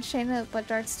ship Dart and Shayna, but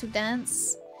Dart's too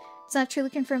dense. It's not truly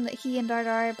confirmed that he and Dart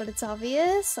are, but it's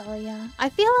obvious. Oh yeah. I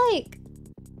feel like...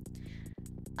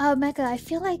 Mecha, I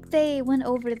feel like they went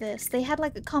over this. They had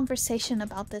like a conversation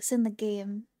about this in the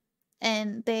game.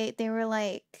 And they were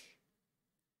like...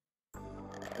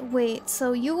 Wait,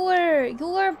 so you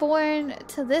were born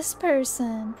to this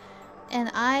person,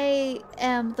 and I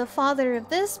am the father of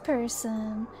this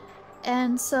person,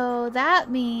 and so that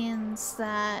means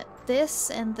that this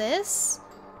and this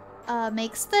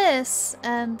makes this,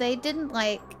 and they didn't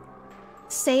like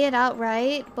say it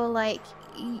outright, but like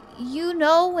you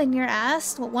know, when you're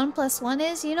asked what 1 + 1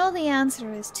 is, you know the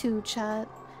answer is 2, chat.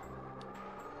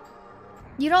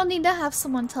 You don't need to have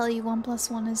someone tell you 1 +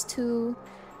 1 is 2.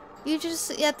 You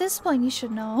just, at this point, you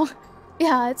should know.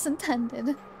 Yeah, it's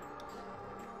intended.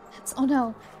 Oh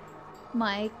no.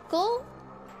 Michael?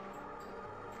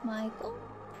 Michael?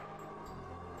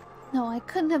 No, I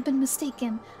couldn't have been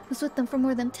mistaken. I was with them for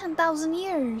more than 10,000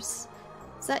 years.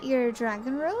 Is that your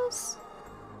dragon rose?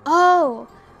 Oh!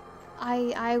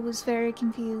 I was very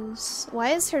confused. Why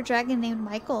is her dragon named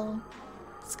Michael?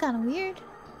 It's kind of weird.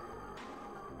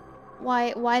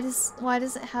 Why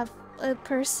does it have a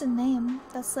person name?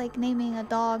 That's like naming a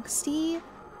dog Steve.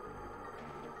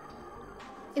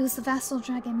 It was the vassal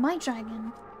dragon, my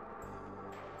dragon.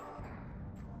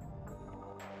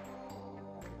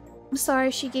 I'm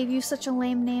sorry she gave you such a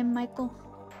lame name, Michael.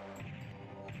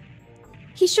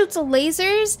 He shoots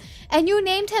lasers and you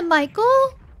named him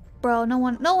Michael? Bro, no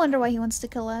wonder why he wants to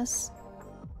kill us.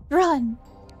 Run!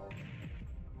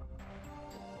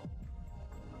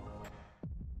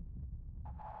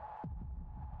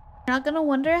 You're not gonna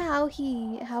wonder how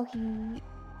he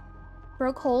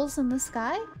broke holes in the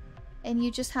sky? And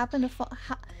you just happen to fall.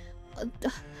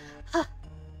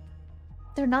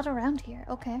 They're not around here.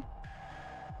 Okay.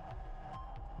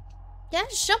 Yeah,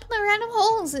 just jump in the random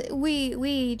holes.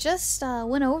 We just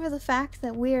went over the fact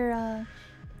that we're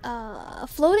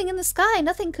floating in the sky.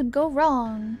 Nothing could go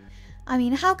wrong. I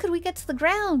mean, how could we get to the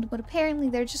ground? But apparently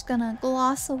they're just gonna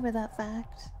gloss over that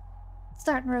fact.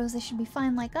 Start and Rose, they should be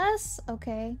fine like us.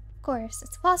 Okay, of course.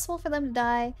 It's possible for them to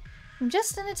die from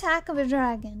just an attack of a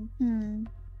dragon.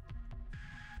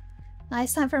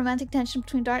 Nice time for romantic tension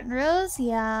between Dart and Rose.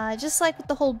 Yeah, just like with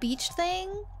the whole beach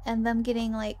thing and them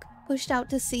getting like pushed out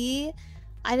to sea.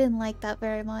 I didn't like that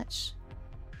very much.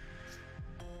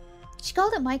 She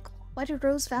called it Michael. Why did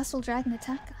Rose Vassal Dragon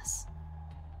attack us?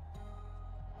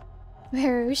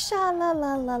 Very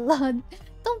sha-la-la-la-la.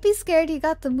 Don't be scared, you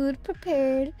got the mood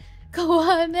prepared. Go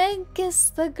on and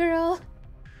kiss the girl.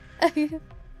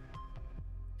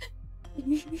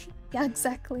 Yeah,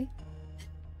 exactly.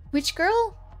 Which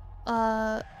girl?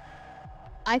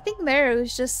 I think Meru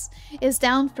is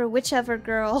down for whichever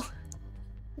girl.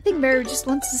 I think Meru just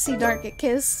wants to see Dart get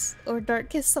kissed, or Dart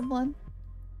kiss someone.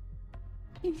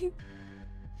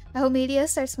 I hope media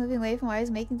starts moving away from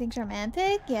always making things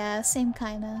romantic. Yeah, same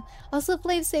kinda. Also,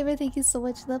 Flame Saber, thank you so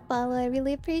much for the follow. I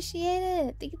really appreciate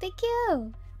it. Thank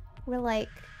you. We're like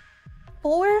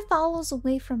 4 follows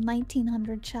away from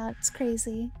 1900 chat. It's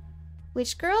crazy.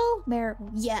 Which girl? Meru.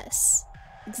 Yes.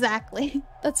 Exactly.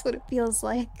 That's what it feels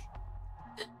like.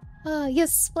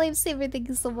 Yes, Flame Saber, thank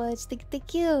you so much.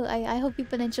 Thank you. I hope you've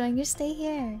been enjoying your stay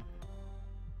here.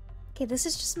 Okay, this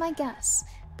is just my guess.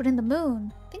 But in the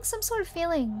moon, I think some sort of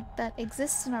feeling that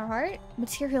exists in our heart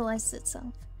materializes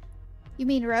itself. You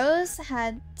mean Rose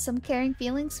had some caring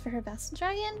feelings for her Vassal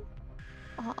Dragon?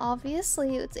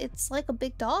 Obviously, it's like a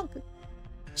big dog.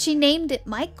 She named it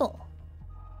Michael.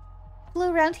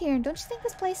 Flew around here, and don't you think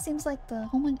this place seems like the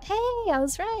home of— Hey, I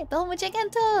was right! The home of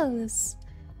Gigantos!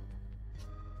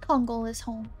 Kongol is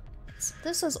home.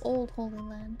 This was old Holy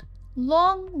Land.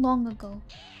 Long, long ago.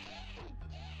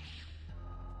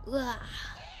 Ugh.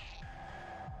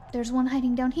 There's one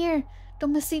hiding down here.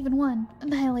 Don't miss even one.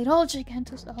 Annihilate all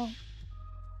Gigantos.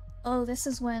 Oh, this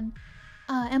is when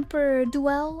Emperor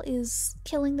Duel is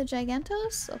killing the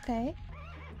Gigantos? Okay.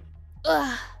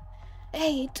 Ugh.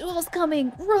 Hey, Duel's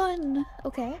coming! Run!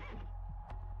 Okay.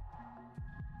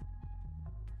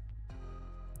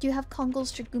 Do you have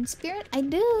Kongol's Dragoon spirit? I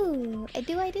do! I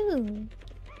do.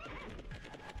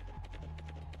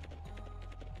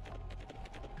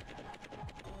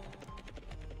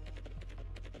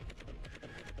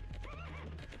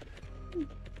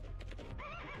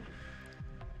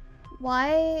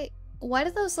 Why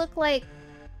do those look like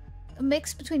a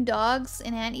mix between dogs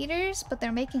and anteaters, but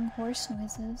they're making horse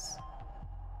noises?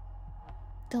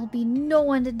 There'll be no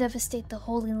one to devastate the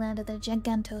holy land of the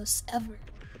Gigantos ever.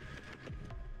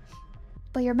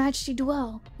 But Your Majesty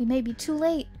Duel, we may be too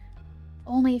late.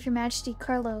 Only if Your Majesty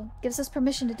Carlo gives us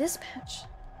permission to dispatch.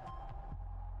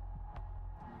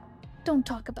 Don't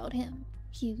talk about him.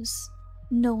 He's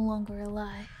no longer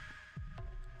alive.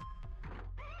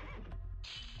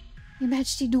 Your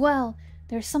Majesty Duel,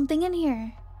 there's something in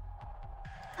here.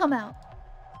 Come out.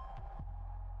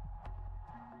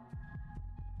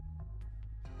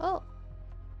 Oh.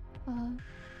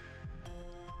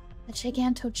 A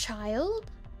Giganto child?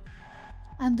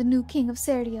 I'm the new king of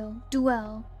Serdio,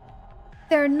 Duel.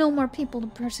 There are no more people to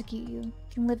persecute you. You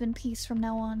can live in peace from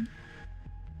now on.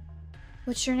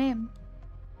 What's your name?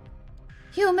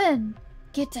 Human!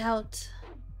 Get out.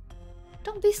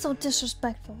 Don't be so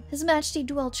disrespectful. His Majesty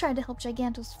Duel tried to help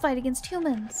Gigantos fight against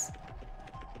humans.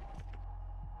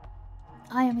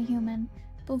 I am a human,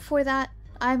 but before that,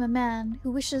 I am a man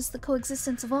who wishes the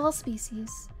coexistence of all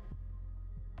species.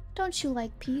 Don't you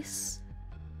like peace?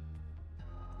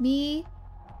 Me?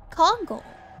 Kongol.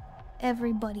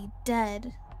 Everybody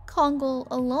dead. Kongol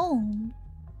alone.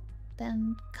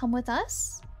 Then come with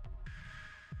us?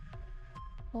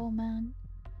 Oh man.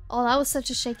 Oh, that was such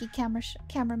a shaky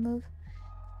camera move.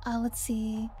 Let's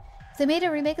see. If they made a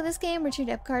remake of this game, Richard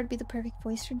Epcar would be the perfect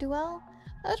voice for Duel.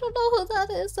 I don't know who that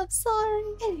is, I'm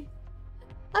sorry.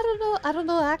 I don't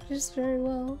know actors very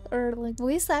well. Or like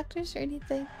voice actors or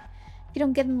anything. If you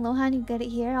don't get it in Lohan, you get it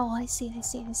here. Oh, I see.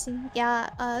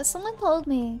 Yeah, someone told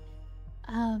me,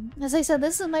 as I said,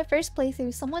 this is my first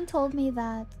playthrough. Someone told me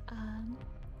that,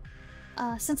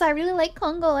 since I really like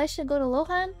Congo, I should go to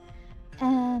Lohan.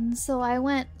 And so I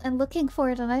went and looking for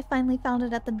it, and I finally found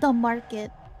it at the dumb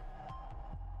market.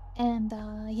 And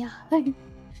yeah,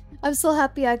 I'm so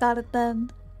happy I got it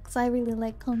then, because I really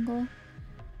like Congo.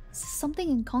 Is there something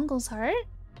in Congo's heart?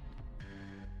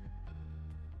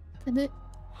 Did it?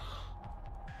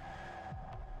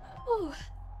 Oh,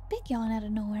 big yawn out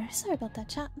of nowhere. Sorry about that,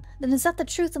 chat. Then is that the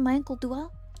truth of my Uncle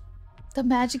Duel? The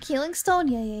magic healing stone?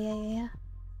 Yeah.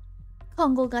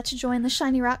 Congo got to join the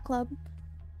Shiny Rock Club.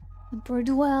 Emperor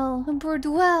Duel.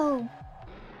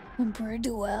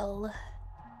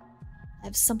 I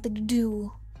have something to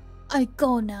do. I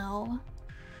go now.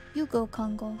 You go,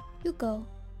 Congo. You go.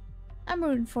 I'm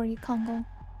rooting for you, Congo.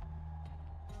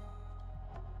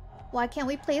 Why can't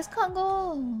we play as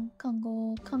Congo?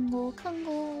 Congo.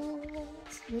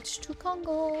 Switch to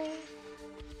Congo.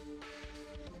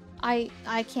 I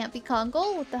can't be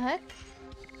Congo? What the heck?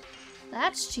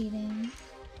 That's cheating.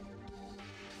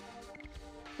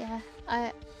 Yeah,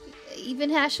 even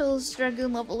Hashel's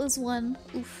Dragoon level is 1.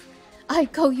 Oof. I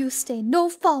go, you stay. No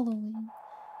following.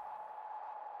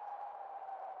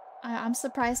 I'm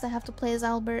surprised I have to play as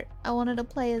Albert. I wanted to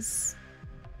play as,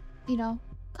 you know,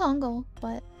 Congo,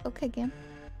 but okay, game.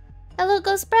 Hello,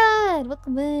 Ghost Brad!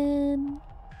 Welcome in.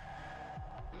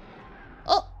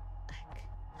 Oh!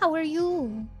 How are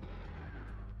you?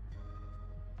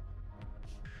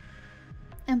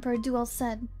 Emperor Duel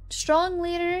said, strong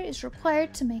leader is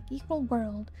required to make equal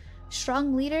world.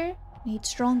 Strong leader needs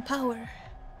strong power.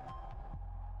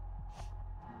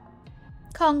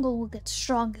 Congo will get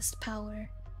strongest power.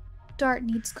 Dart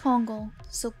needs Congo,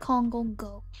 so Congo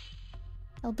go.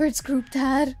 Albert's group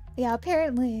dad. Yeah,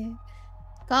 apparently.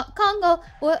 Congo,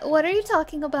 what are you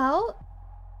talking about?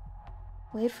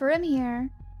 Wait for him here.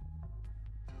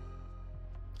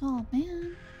 Oh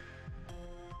man.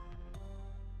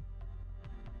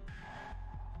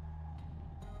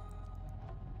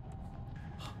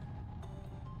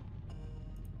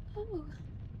 Oh.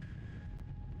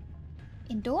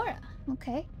 Indora.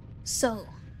 Okay. So,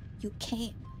 you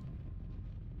came.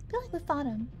 I feel like we fought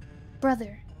him.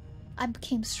 Brother, I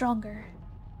became stronger.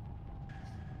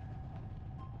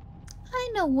 I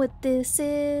know what this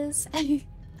is. I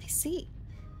see.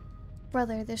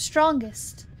 Brother, the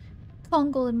strongest.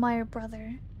 Congo admire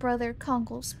brother. Brother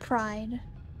Congo's pride.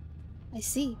 I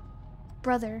see.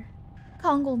 Brother,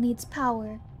 Congo needs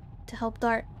power to help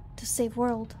Dart to save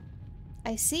world.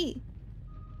 I see.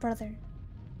 Brother,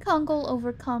 Congo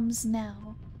overcomes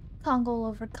now. Congo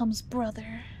overcomes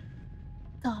brother.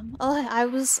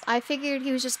 Oh, I figured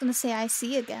he was just gonna say I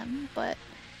see again, but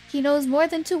he knows more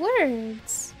than 2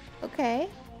 words. Okay.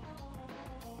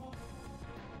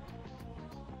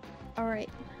 Alright.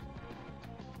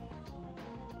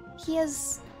 He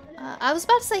has... I was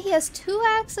about to say he has 2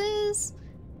 axes.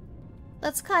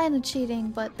 That's kind of cheating,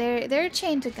 but they're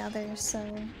chained together, so...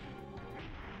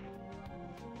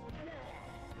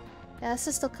 Yeah, this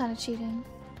is still kind of cheating.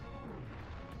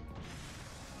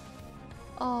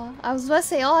 Oh, I was about to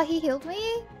say, oh, he healed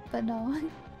me? But no.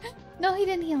 No, he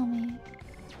didn't heal me.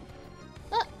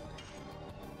 Ah.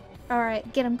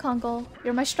 Alright, get him, Congo.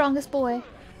 You're my strongest boy.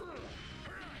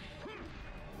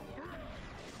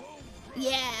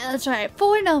 Yeah, that's right.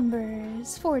 4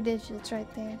 numbers. 4 digits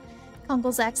right there.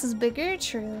 Congo's axe is bigger?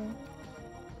 True.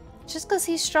 Just because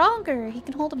he's stronger, he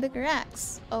can hold a bigger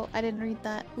axe. Oh, I didn't read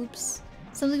that. Oops.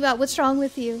 Something about what's wrong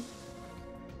with you.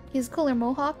 He's a cooler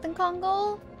mohawk than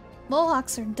Congo?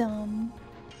 Mohawks are dumb.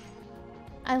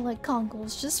 I like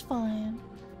Congos just fine.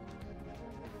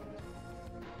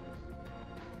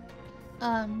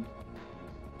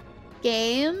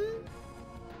 Game?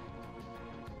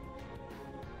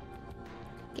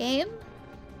 Game?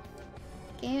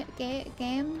 Game?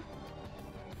 Game?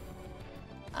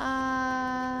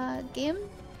 Game?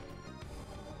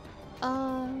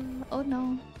 Oh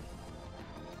no.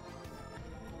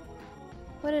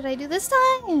 What did I do this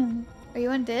time? Are you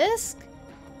on disc?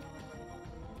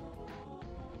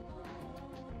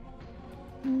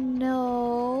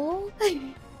 No.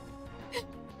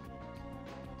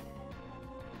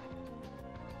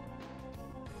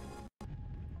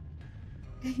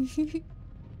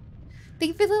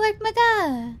 Thank you for the like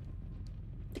mega.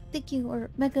 Thank you, or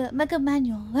mega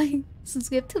manual.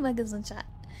 Since we have 2 megas in chat.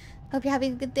 Hope you're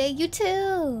having a good day. You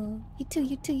too. You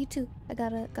too. I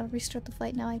gotta restart the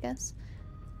fight now, I guess.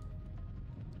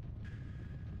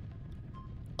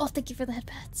 Oh, thank you for the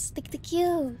headpats. Thank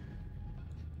you.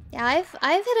 Yeah,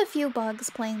 I've hit a few bugs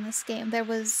playing this game. There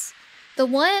was the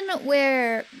one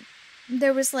where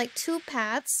there was like 2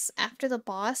 paths after the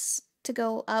boss to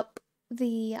go up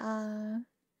the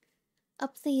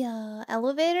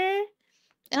elevator,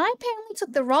 And I apparently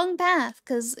took the wrong path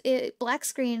because it black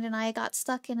screened and I got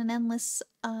stuck in an endless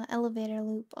elevator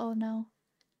loop. Oh no.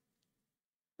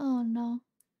 Oh no.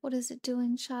 What is it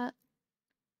doing, chat?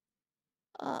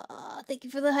 Thank you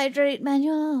for the hydrate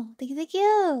manual. Thank you, thank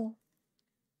you.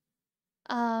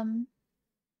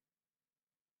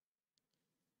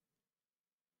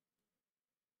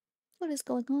 What is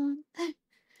going on?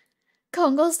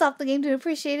 Kongo stopped the game to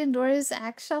appreciate Endora's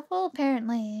axe shuffle,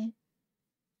 apparently.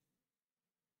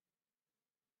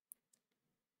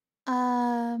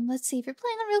 Let's see. If you're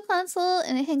playing on real console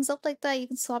and it hangs up like that, you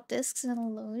can swap discs and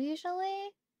it'll load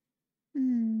usually.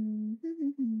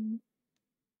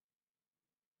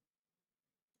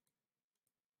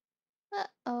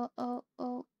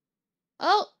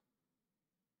 Oh!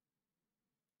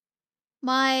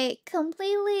 My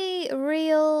completely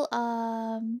real,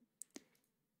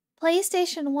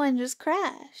 PlayStation 1 just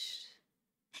crashed.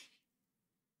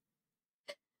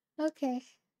 Okay.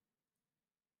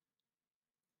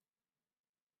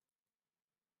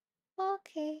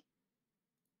 Okay.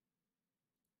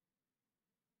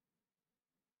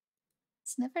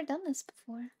 It's never done this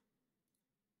before.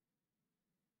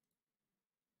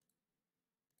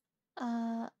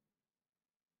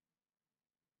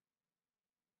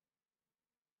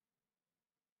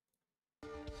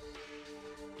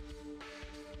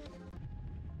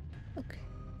 Okay.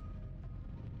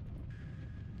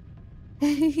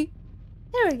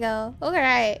 There we go.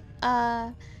 Alright.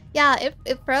 Yeah,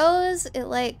 it froze. It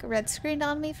like red screened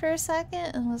on me for a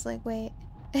second and was like, wait.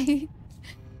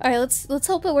 Alright, let's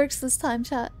hope it works this time,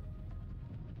 chat.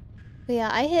 But yeah,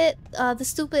 I hit the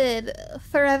stupid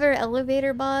forever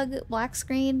elevator bug, black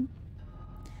screen.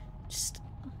 Just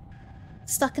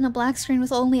stuck in a black screen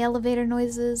with only elevator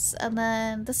noises. And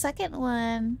then the second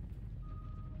one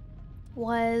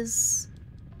was...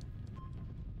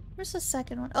 Where's the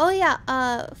second one? Oh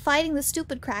yeah, fighting the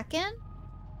stupid Kraken.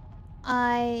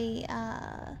 I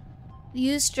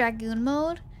used Dragoon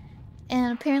mode.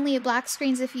 And apparently it black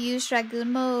screens if you use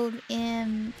Dragoon mode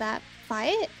in that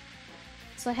fight.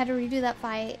 So I had to redo that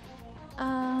fight.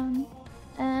 And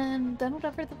then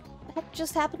whatever the heck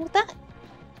just happened with that.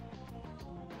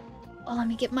 Oh, let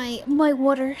me get my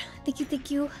water. Thank you,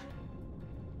 thank you.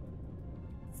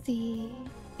 Let's see.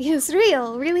 It was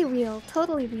real, really real,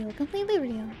 totally real, completely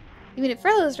real. You mean it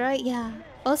froze, right? Yeah.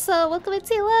 Also, welcome to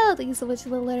TLO. Thank you so much,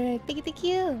 little letter. Thank you, thank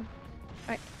you.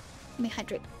 Alright, let me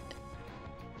hydrate.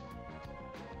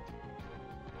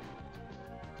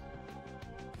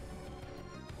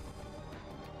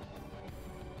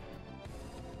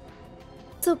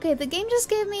 It's okay, the game just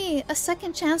gave me a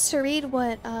second chance to read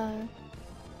what,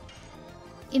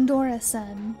 Indora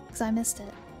said, because I missed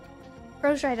it.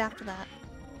 Froze right after that.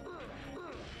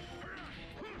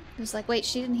 It was like, wait,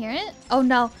 she didn't hear it? Oh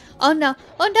no! Oh no!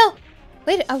 Oh no!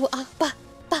 Wait,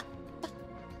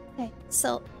 Okay,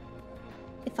 so...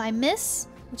 If I miss,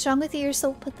 what's wrong with you? You're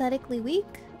so pathetically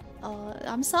weak?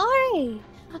 I'm sorry!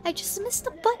 I just missed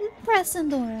the button press,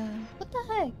 Indora! What the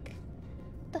heck?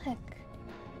 What the heck?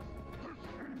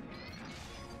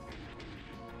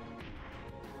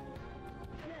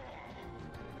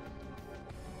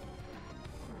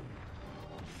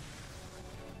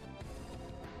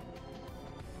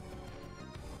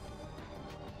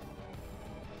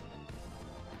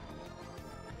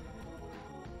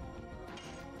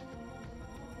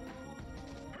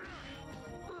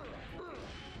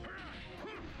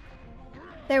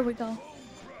 There we go.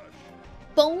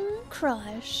 Bone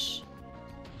Crush.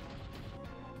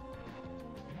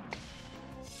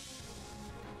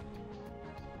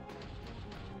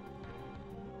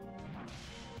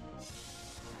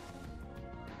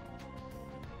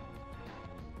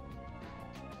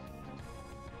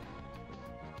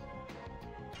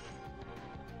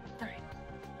 Alright.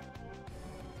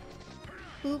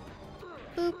 Boop.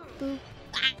 Boop, boop.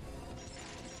 Ah.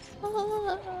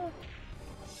 Oh.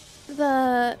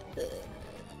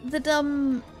 The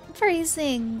dumb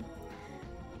phrasing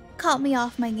caught me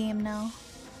off my game now.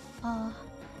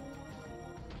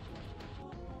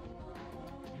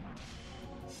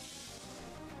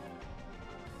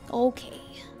 Okay.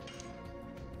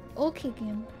 Okay,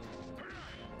 game.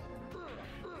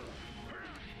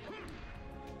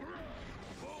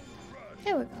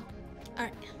 There we go.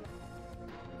 Alright.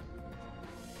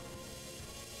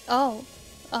 Oh.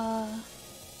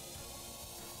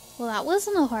 Well, that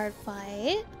wasn't a hard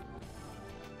fight.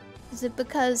 Is it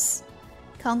because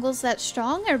Congo's that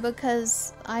strong, or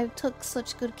because I took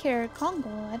such good care of Congo?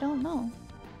 I don't know.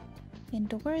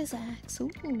 Pandora's axe.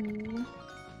 Ooh.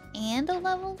 And a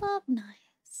level up.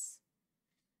 Nice.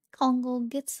 Congo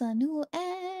gets a new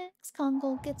axe.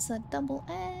 Congo gets a double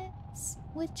axe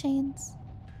with chains.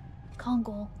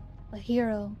 Kongol, a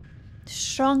hero. The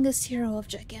strongest hero of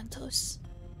Gigantos.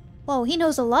 Whoa, he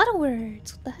knows a lot of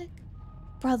words. What the heck?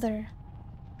 Brother.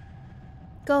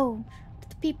 Go to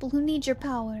the people who need your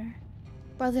power.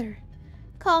 Brother.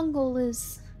 Kongol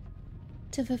is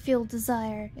to fulfill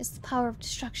desire is the power of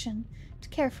destruction. To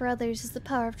care for others is the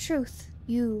power of truth.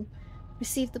 You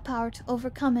receive the power to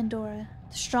overcome Endora,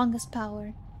 the strongest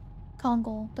power.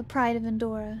 Kongol, the pride of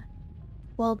Endora.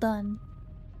 Well done.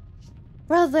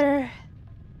 Brother!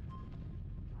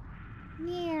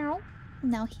 Meow.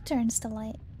 Now he turns to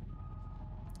light.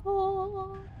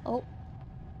 Oh. Oh.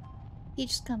 He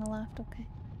just kind of laughed, okay.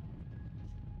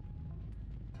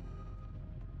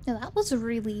 Now that was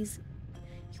really easy.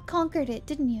 You conquered it,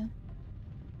 didn't you?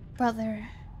 Brother,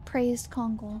 praised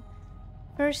Kongol.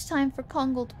 First time for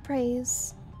Kongol to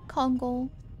praise. Kongol,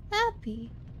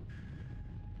 happy.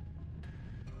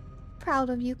 Proud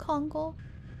of you, Kongol.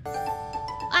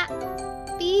 Ah!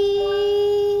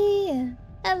 B!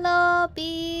 Hello,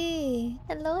 B!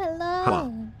 Hello, hello!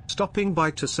 Ha! Stopping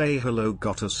by to say hello,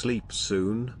 gotta sleep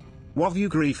soon. Love you,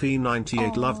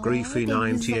 Griefy98, love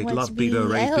Griefy98, love Bedo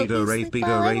Rave, Bedo Rave,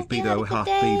 Bedo Rave, Bedo Heart,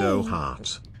 Bedo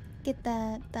Heart. Get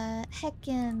that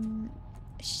heckin'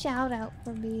 shout out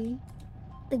for me.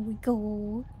 There we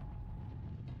go.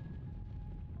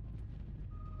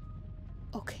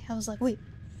 Okay, I was like, wait,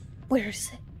 where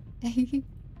is it?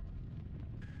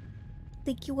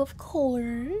 Thank you, of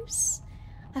course.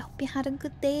 I hope you had a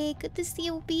good day. Good to see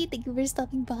you, B. Thank you for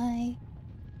stopping by.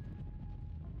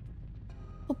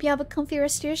 Hope you have a comfy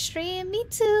rest of your stream. Me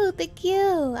too, thank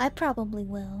you. I probably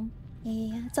will.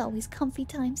 Yeah, it's always comfy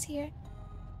times here.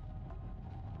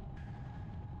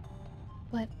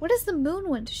 What does the moon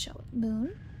want to show?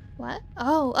 Moon? What?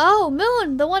 Oh,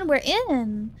 moon! The one we're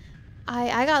in!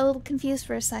 I got a little confused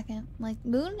for a second. Like,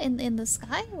 moon in the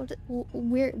sky?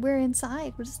 We're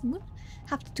inside. What does the moon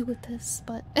have to do with this?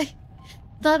 But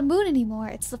not a moon anymore.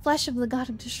 It's the flesh of the god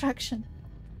of destruction.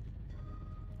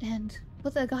 And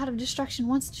what the god of destruction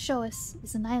wants to show us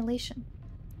is annihilation.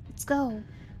 Let's go.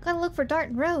 Gotta look for Dart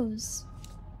and Rose.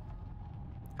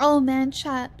 Oh man,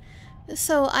 chat.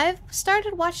 So I've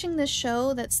started watching this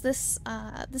show that's this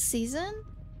season.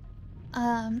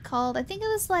 Called, I think it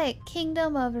was like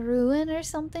Kingdom of Ruin or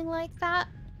something like that.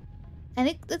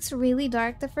 And it's really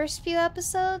dark the first few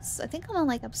episodes. I think I'm on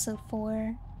like episode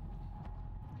 4.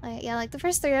 Like, yeah, like the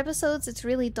first 3 episodes, it's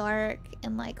really dark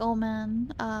and like, oh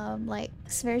man, like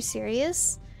it's very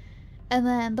serious. And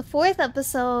then the 4th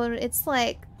episode, it's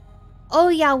like, oh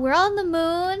yeah, we're on the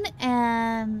moon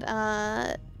and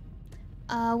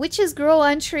witches grow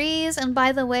on trees, and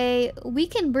by the way, we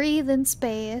can breathe in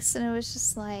space. And it was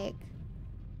just like,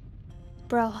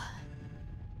 bro,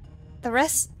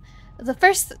 this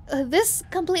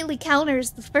completely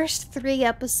counters the first 3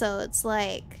 episodes.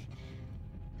 Like,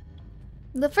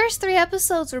 the first 3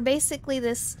 episodes were basically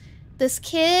this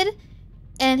kid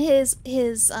and his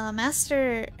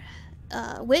master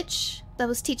witch that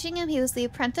was teaching him. He was the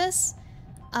apprentice,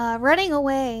 running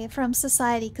away from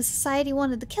society because society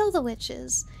wanted to kill the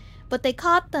witches, but they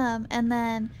caught them, and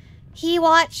then he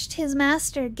watched his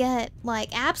master get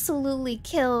like absolutely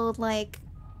killed, like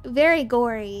very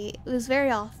gory. It was very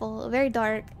awful, very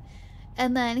dark.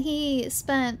 And then he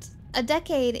spent a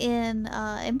decade in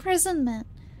imprisonment,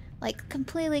 like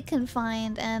completely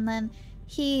confined, and then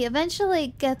he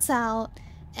eventually gets out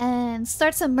and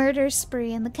starts a murder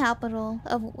spree in the capital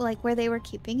of like where they were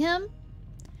keeping him.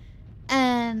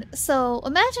 And so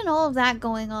imagine all of that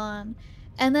going on,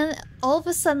 and then all of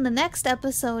a sudden the next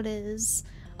episode is,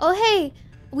 oh hey,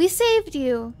 we saved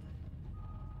you.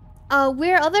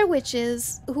 We're other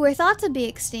witches who are thought to be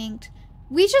extinct.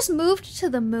 We just moved to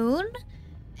the moon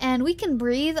and we can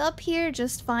breathe up here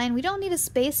just fine. We don't need a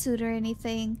spacesuit or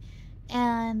anything.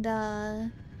 And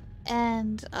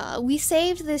we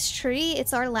saved this tree.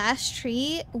 It's our last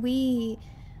tree. Witches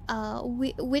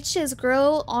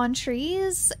grow on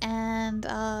trees, and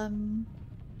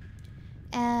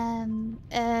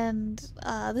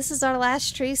this is our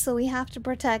last tree, so we have to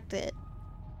protect it.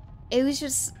 It was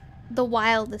just the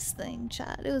wildest thing,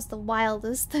 chat. It was the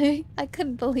wildest thing. I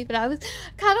couldn't believe it. I was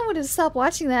kind of wanted to stop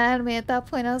watching that anime at that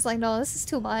point. I was like, no, this is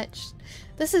too much.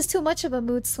 This is too much of a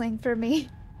mood swing for me.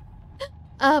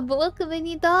 But welcome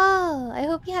in, doll. I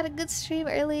hope you had a good stream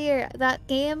earlier. That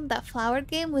game, that flower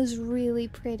game, was really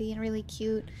pretty and really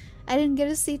cute. I didn't get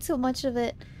to see too much of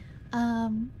it,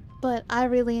 but I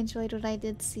really enjoyed what I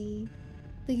did see.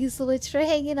 Thank you so much for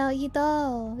hanging out,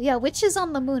 doll. Yeah, witches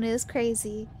on the moon is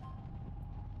crazy.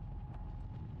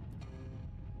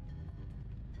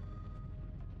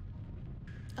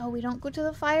 Oh, we don't go to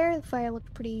the fire? The fire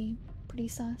looked pretty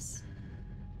sus.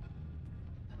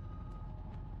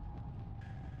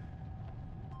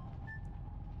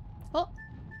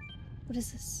 What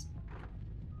is this?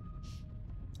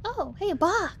 Oh, hey, a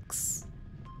box!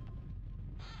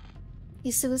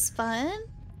 You said it was fun?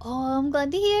 Oh, I'm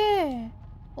glad to hear!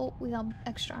 Oh, we got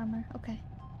extra armor. Okay.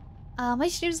 My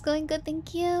stream's going good,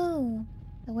 thank you!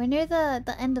 We're near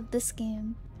the end of this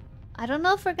game. I don't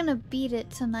know if we're gonna beat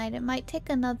it tonight. It might take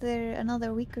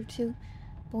another week or two.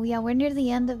 But yeah, we're near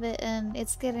the end of it and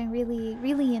it's getting really,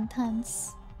 really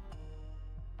intense.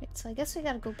 Right, so I guess we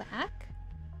gotta go back.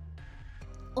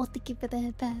 Oh, thank you for the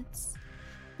headpads.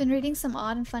 Been reading some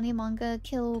odd and funny manga.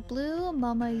 Kill Blue,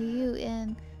 Mama Yu,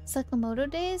 and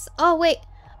Sakamoto Days. Oh wait,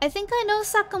 I think I know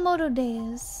Sakamoto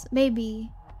Days.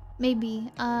 Maybe.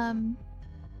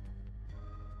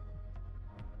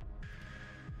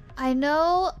 I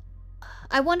know.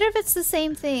 I wonder if it's the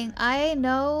same thing. I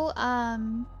know.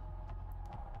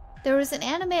 There was an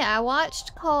anime I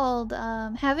watched called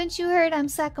Haven't You Heard I'm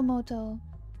Sakamoto?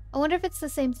 I wonder if it's the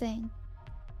same thing.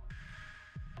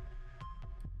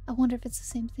 I wonder if it's the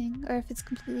same thing or if it's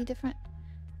completely different.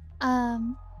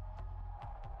 No,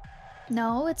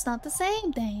 it's not the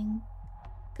same thing.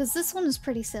 Cause this one is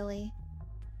pretty silly.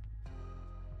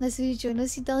 Nice to meet you,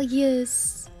 Nosidal.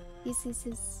 Yes.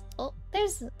 Yes. Oh,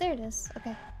 there it is.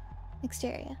 Okay. Next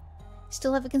area.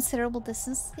 Still have a considerable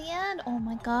distance to the end. Oh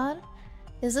my god.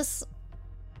 Is this...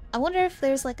 I wonder if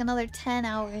there's like another 10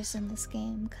 hours in this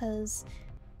game, cause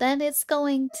then it's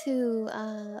going to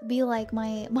be like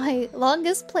my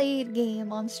longest played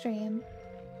game on stream.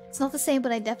 It's not the same,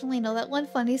 but I definitely know that one.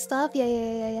 Funny stuff.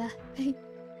 Yeah.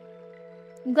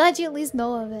 I'm glad you at least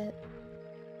know of it.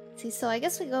 See, so I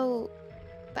guess we go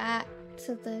back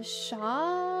to the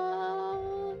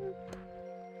shop.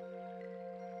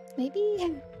 Maybe?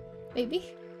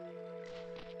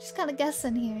 Just kind of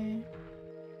guessing here.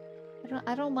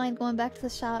 I don't mind going back to the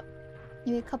shop.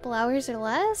 Maybe a couple hours or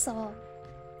less. Oh,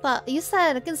 but you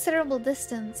said a considerable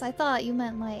distance. I thought you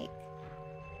meant like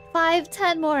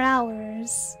 5-10 more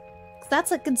hours.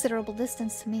 That's a considerable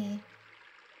distance to me.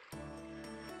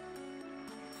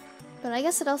 But I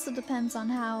guess it also depends on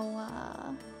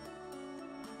how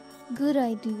good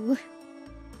I do.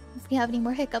 If we have any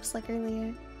more hiccups like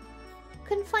earlier.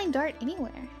 Couldn't find Dart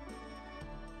anywhere.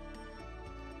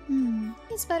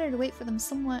 It's better to wait for them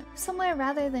somewhere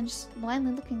rather than just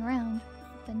blindly looking around.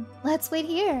 Then let's wait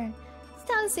here. This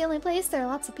town is the only place there are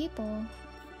lots of people.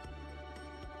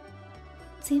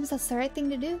 Seems that's the right thing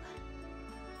to do.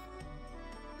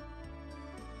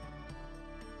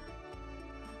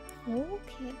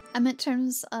 Okay. I meant in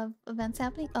terms of events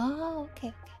happening. Oh,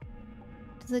 okay.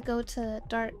 Does it go to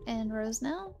Dart and Rose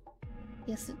now?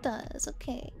 Yes, it does.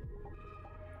 Okay.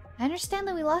 I understand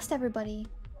that we lost everybody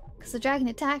because the dragon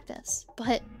attacked us,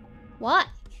 but why?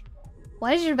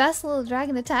 Why did your best little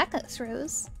dragon attack us,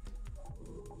 Rose?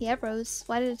 Yeah, Rose.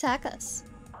 Why did it attack us?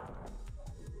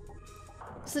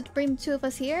 Was it to bring the two of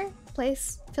us here? A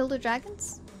place filled with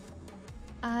dragons?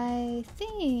 I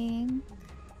think...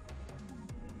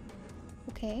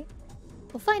 Okay.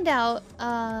 We'll find out,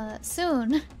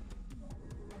 soon.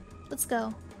 Let's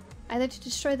go. Either to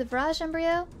destroy the Virage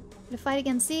embryo, or to fight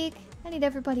against Zeke. I need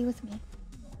everybody with me.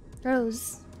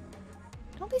 Rose.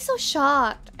 Don't be so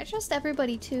shocked. I trust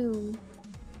everybody too.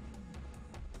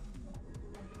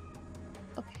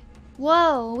 Okay.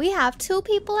 Whoa, we have 2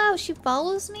 people out. She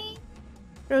follows me?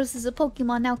 Rose is a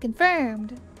Pokemon now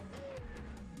confirmed.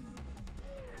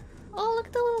 Oh, look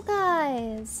at the little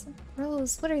guys.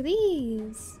 Rose, what are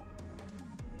these?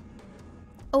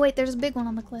 Oh wait, there's a big one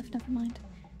on the cliff. Never mind.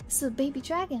 This is a baby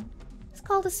dragon. It's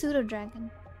called a pseudo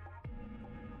dragon.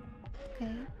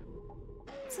 Okay.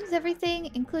 Seems everything,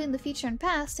 including the future and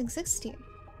past, exists here.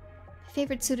 My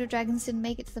favorite pseudo dragons didn't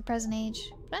make it to the present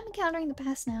age, but I'm encountering the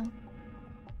past now.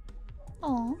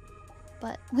 Aw.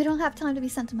 But we don't have time to be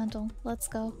sentimental. Let's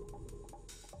go.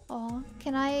 Aw.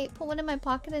 Can I put one in my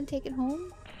pocket and take it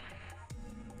home?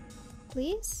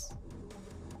 Please?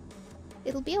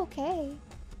 It'll be okay.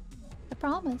 I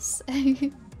promise.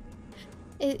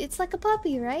 It's like a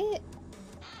puppy, right?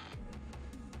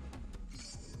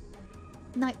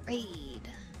 Night raid.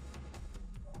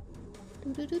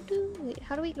 Wait,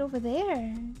 how do we get over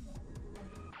there?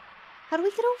 How do we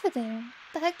get over there?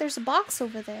 The heck, there's a box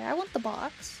over there. I want the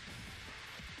box.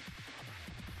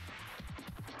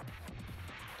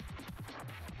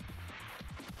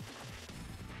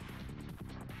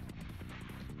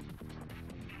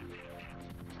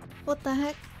 What the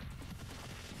heck?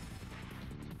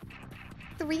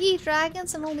 3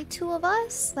 dragons and only 2 of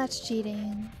us? That's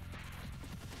cheating.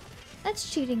 That's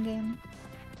cheating game.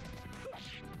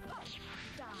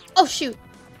 Oh shoot!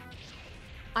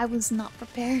 I was not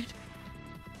prepared.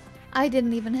 I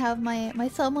didn't even have my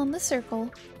thumb on the circle.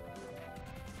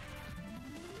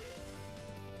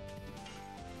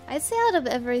 I'd say out of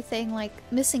everything, like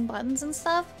missing buttons and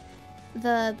stuff,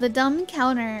 the dumb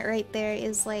counter right there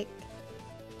is like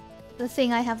the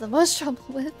thing I have the most trouble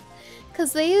with.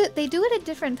 Cause they do it at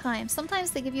different times.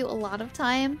 Sometimes they give you a lot of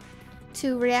time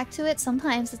to react to it.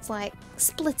 Sometimes it's like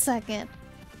split second.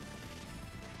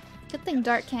 Good thing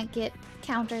Dart can't get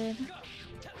countered.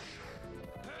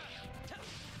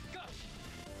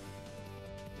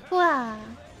 Wow.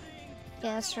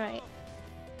 Yeah, that's right.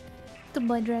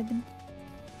 Goodbye, dragon.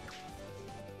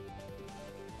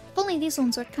 If only these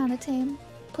ones were kind of tame.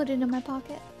 Put it in my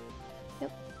pocket.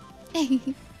 Yep.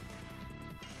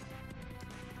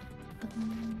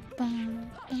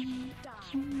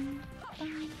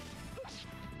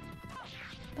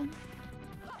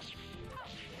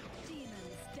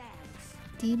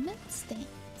 Demon's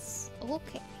Dance.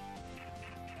 Okay.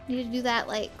 Need to do that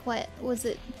like, what was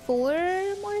it, 4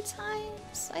 more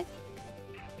times? I think.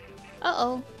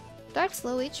 Uh-oh. Dart's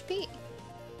low HP.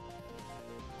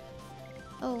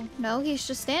 Oh, no, he's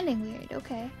just standing weird.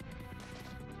 Okay.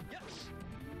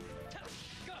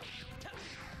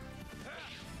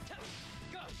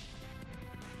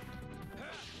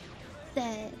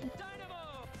 Dead.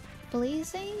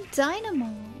 Blazing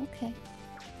Dynamo. Okay.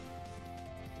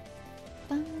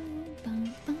 Bum,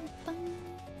 bum, bum, bum,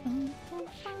 bum, bum, bum.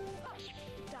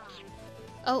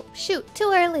 Oh, shoot.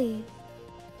 Too early.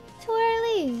 Too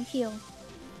early. Heal.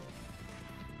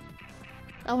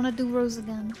 I want to do Rose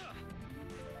again.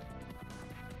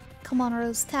 Come on,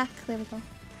 Rose. Tack. There we go.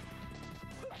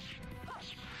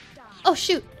 Oh,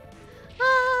 shoot.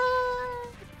 Ah!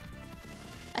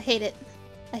 I hate it.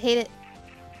 I hate it.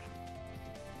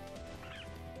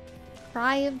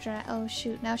 Cry of Oh,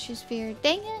 shoot. Now she's feared.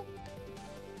 Dang it.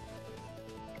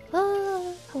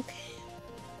 Oh, okay.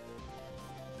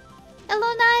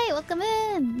 Hello, Night. Welcome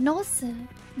in. No sip.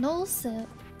 No sip.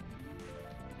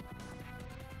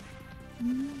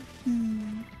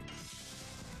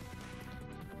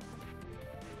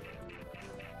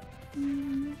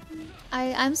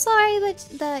 I'm sorry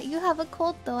that you have a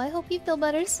cold though. I hope you feel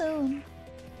better soon.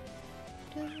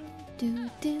 Do.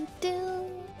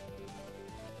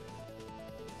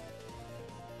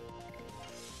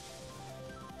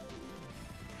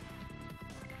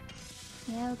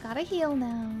 Yeah, we gotta heal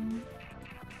now.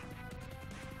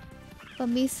 But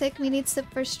me sick, me need sip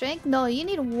for strength? No, you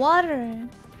need water.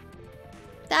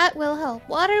 That will help.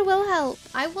 Water will help.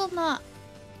 I will not.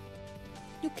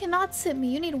 You cannot sip me.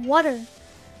 You need water.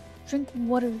 Drink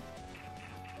water.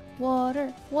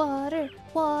 Water. Water.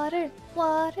 Water.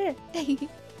 Water.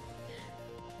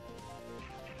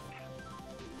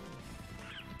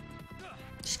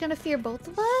 She's gonna fear both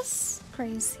of us?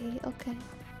 Crazy. Okay.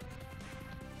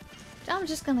 I'm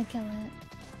just gonna kill it.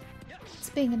 It's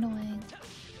being annoying.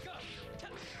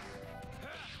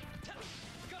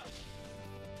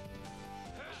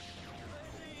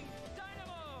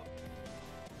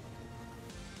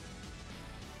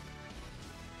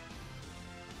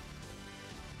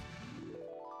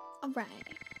 Alright.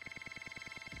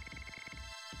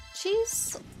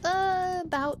 She's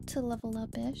about to level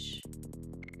up-ish.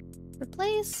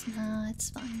 Replace? Nah, it's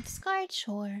fine. Discard?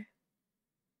 Sure.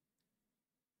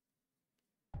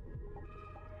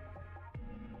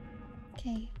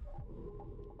 Okay.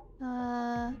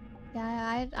 Yeah,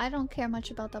 I don't care much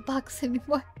about the box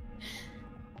anymore.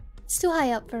 It's too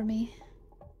high up for me.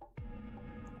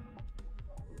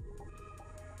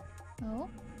 Oh.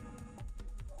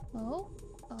 Oh.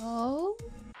 Oh.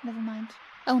 Never mind.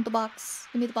 I want the box.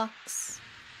 Give me the box.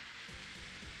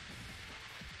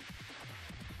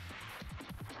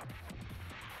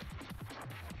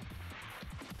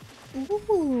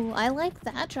 Ooh, I like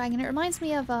that dragon. It reminds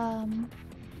me of I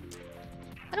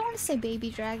don't want to say baby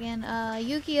dragon.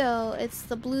 Yu-Gi-Oh! It's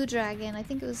the blue dragon. I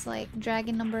think it was like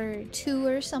dragon number 2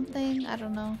 or something. I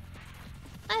don't know.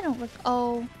 I don't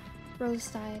oh, Rose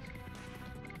died.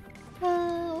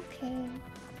 Oh, okay.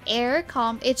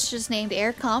 It's just named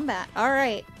Air Combat.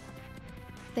 Alright.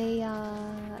 They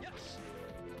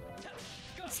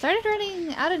started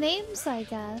running out of names, I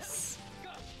guess,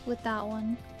 with that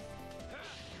one.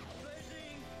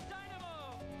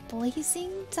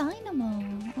 Blazing Dynamo.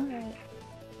 Alright.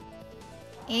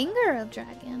 Anger of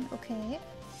Dragon. Okay. I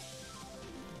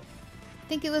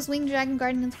think it was Winged Dragon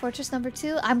Guardian in Fortress number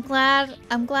 2. I'm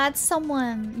glad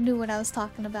someone knew what I was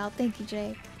talking about. Thank you,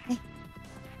 Jake.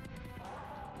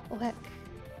 Oh heck.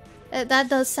 That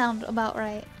does sound about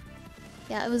right.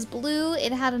 Yeah, it was blue.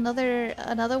 It had another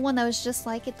one that was just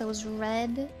like it that was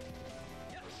red.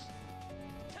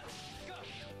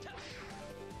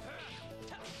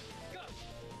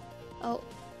 Oh,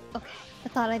 okay. I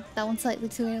thought I did that one slightly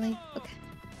too early. Okay.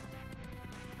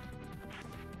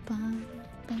 Bum,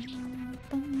 bum,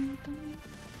 bum.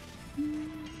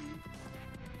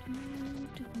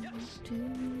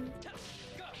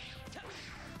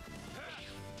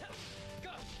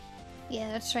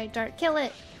 Yeah, that's right, Dart. Kill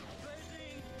it!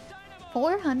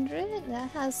 400? That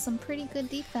has some pretty good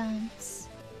defense.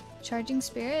 Charging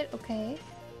Spirit? Okay.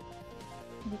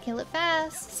 We kill it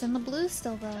fast. It's in the blue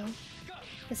still, though.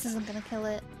 This isn't gonna kill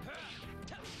it.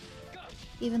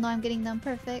 Even though I'm getting them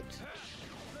perfect.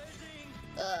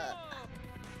 I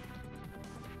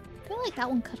feel like that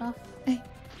one cut off.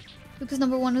 Because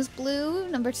number 1 was blue,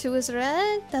 number 2 is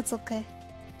red. That's okay.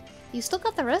 You still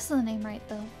got the rest of the name right,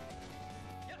 though.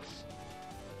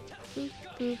 Boop,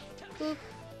 boop, boop.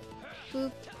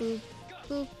 Boop, boop,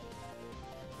 boop.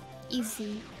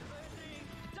 Easy.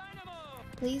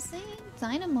 Blazing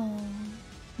Dynamo.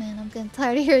 Man, I'm getting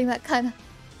tired of hearing that kind of...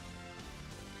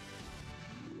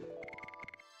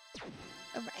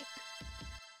 Alright.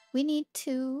 We need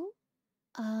 2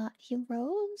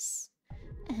 heroes.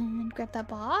 And grab that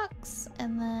box.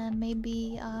 And then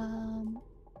maybe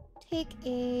take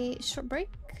a short break.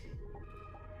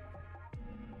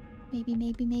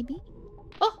 Maybe.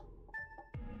 Oh!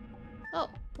 Oh,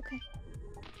 okay.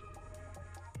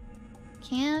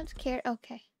 Can't care.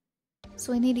 Okay.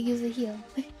 So we need to use a heal.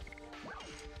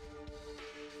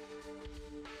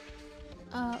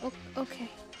 Okay.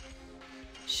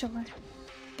 Sure.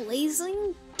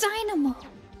 Blazing Dynamo!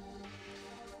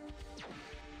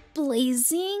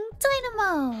 Blazing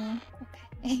Dynamo!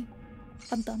 Okay.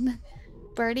 I'm done.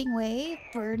 Burning Wave.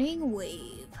 Burning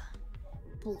Wave.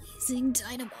 Blazing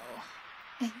Dynamo.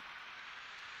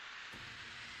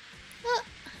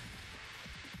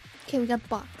 Okay, we got the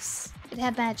box. It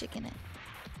had magic in it.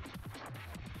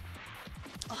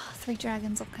 Oh, 3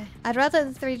 dragons, okay. I'd rather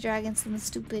the 3 dragons than the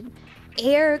stupid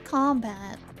air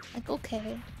combat. Like,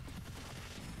 okay.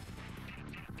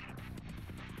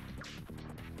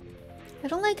 I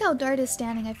don't like how Dart is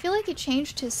standing. I feel like he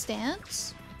changed his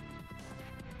stance.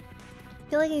 I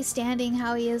feel like he's standing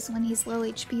how he is when he's low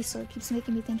HP, so it keeps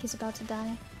making me think he's about to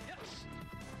die.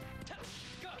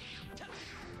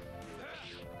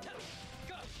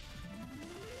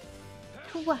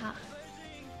 Wow.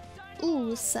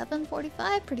 Ooh,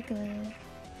 745, pretty good.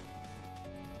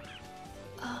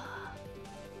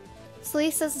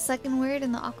 Slee says the second word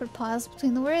and the awkward pause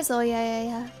between the words. Oh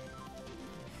yeah.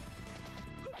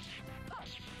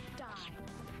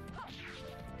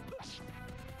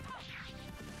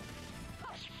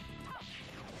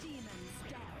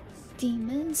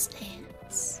 Demon's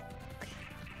Dance. Okay.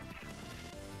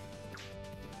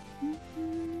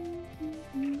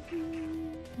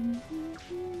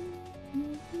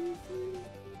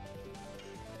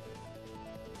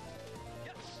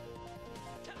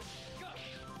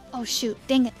 Oh shoot,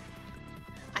 dang it.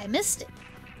 I missed it.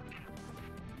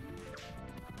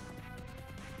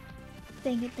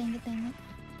 Dang it.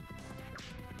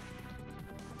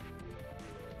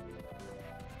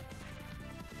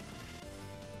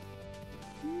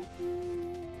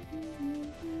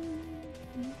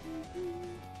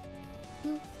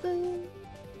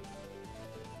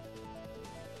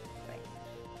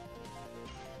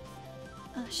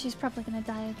 Oh, she's probably gonna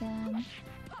die again.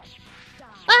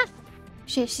 Ah!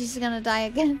 Shit, she's gonna die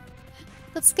again.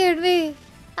 That scared me.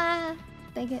 Ah,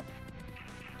 dang it.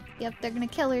 Yep, they're gonna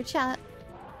kill her, chat.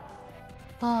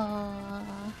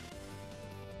 Ah,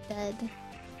 dead.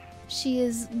 She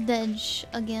is dead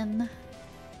again.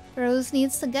 Rose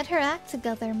needs to get her act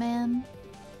together, man.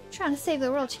 Trying to save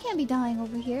the world. She can't be dying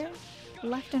over here.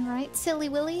 Left and right. Silly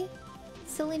Willy.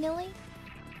 Silly Nilly.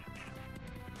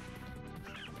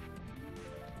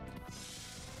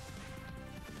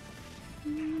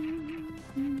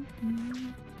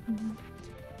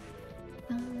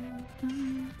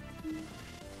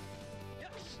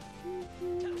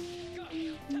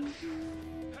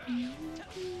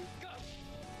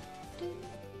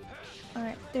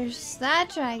 Alright, there's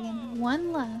that dragon.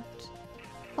 1 left.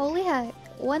 Holy heck,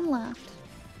 1 left.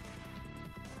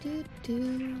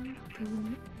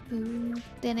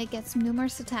 Then it gets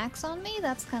numerous attacks on me?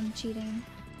 That's kind of cheating.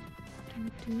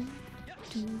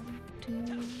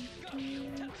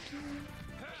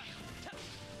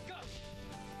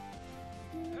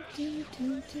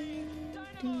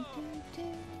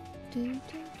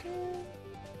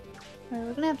 Alright,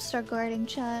 we're gonna have to start guarding,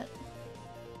 chat.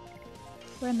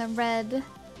 We're in the red.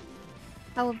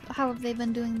 How have they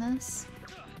been doing this?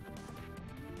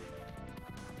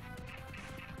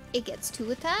 It gets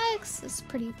 2 attacks. It's a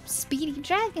pretty speedy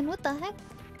dragon. What the heck?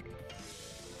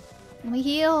 Let me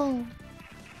heal.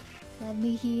 Let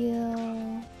me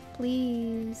heal.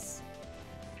 Please.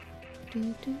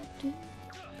 Boop, boop, boop.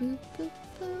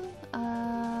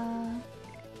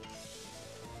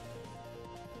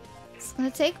 It's gonna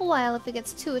take a while if it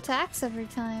gets 2 attacks every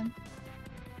time.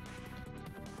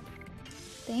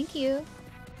 Thank you.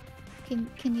 Can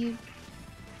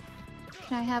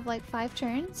I have like 5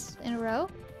 turns in a row?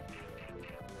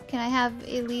 Can I have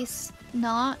at least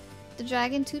not the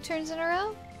dragon 2 turns in a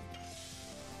row?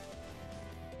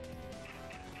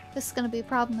 This is gonna be a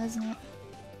problem, isn't it?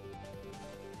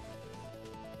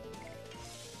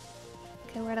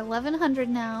 Okay, we're at 1100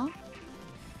 now.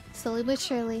 Slowly but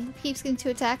surely. Keeps getting 2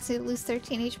 attacks, so you lose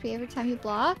 13 HP every time you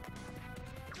block.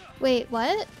 Wait,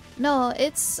 what? No,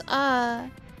 it's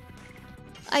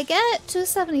I get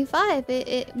 275.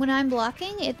 When I'm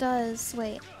blocking, it does.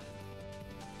 Wait.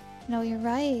 No, you're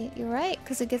right. You're right,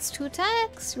 because it gets 2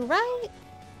 attacks. You're right.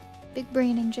 Big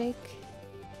braining, Jake.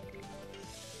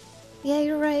 Yeah,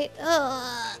 you're right.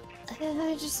 Ugh.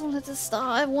 I just wanted to stop.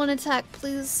 I have 1 attack,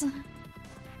 please.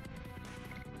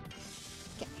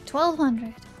 Okay,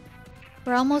 1200.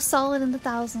 We're almost solid in the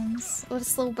thousands. What a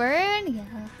slow burn?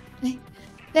 Yeah.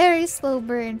 Very slow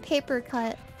burn. Paper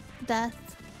cut.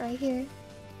 Death. Right here.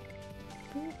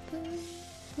 Boop, boop,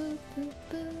 boop, boop,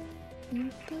 boop,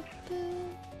 boop, boop,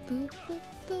 boop, boop, boop,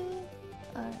 boop.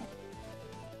 Alright.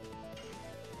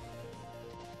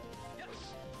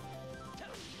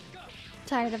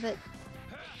 Tired of it.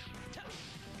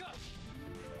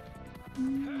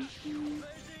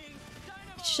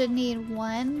 Should need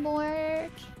 1 more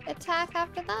attack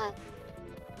after that.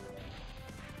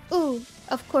 Ooh,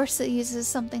 of course it uses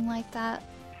something like that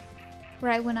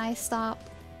right when I stop.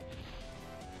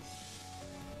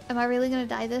 Am I really gonna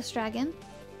die this dragon?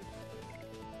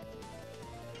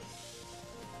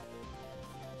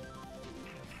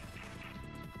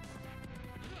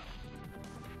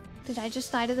 Did I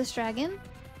just die to this dragon?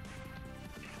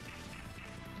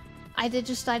 I did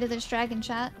just die to this dragon,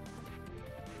 chat.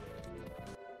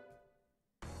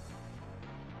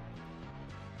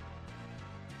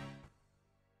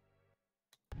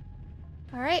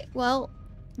 Alright, well,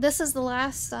 this is the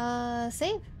last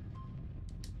save.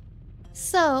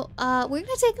 So, we're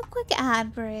gonna take a quick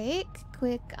ad break.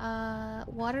 Quick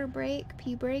water break,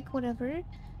 pee break, whatever.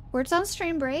 Words on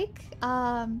stream break.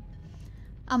 I'm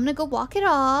gonna go walk it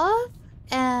off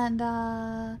and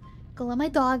go let my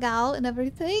dog out and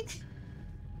everything.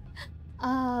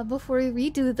 Before we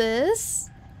redo this.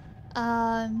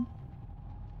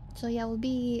 So yeah, we'll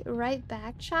be right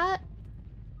back, chat.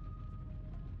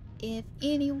 If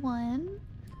anyone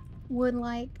would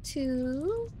like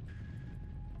to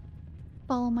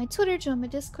follow my Twitter, join my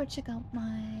Discord, check out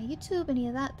my YouTube, any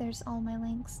of that, there's all my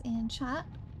links in chat.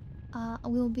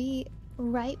 We'll be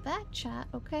right back, chat,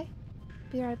 okay?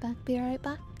 Be right back, be right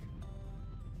back.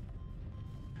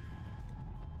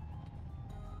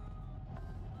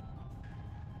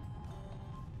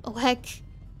 Oh heck.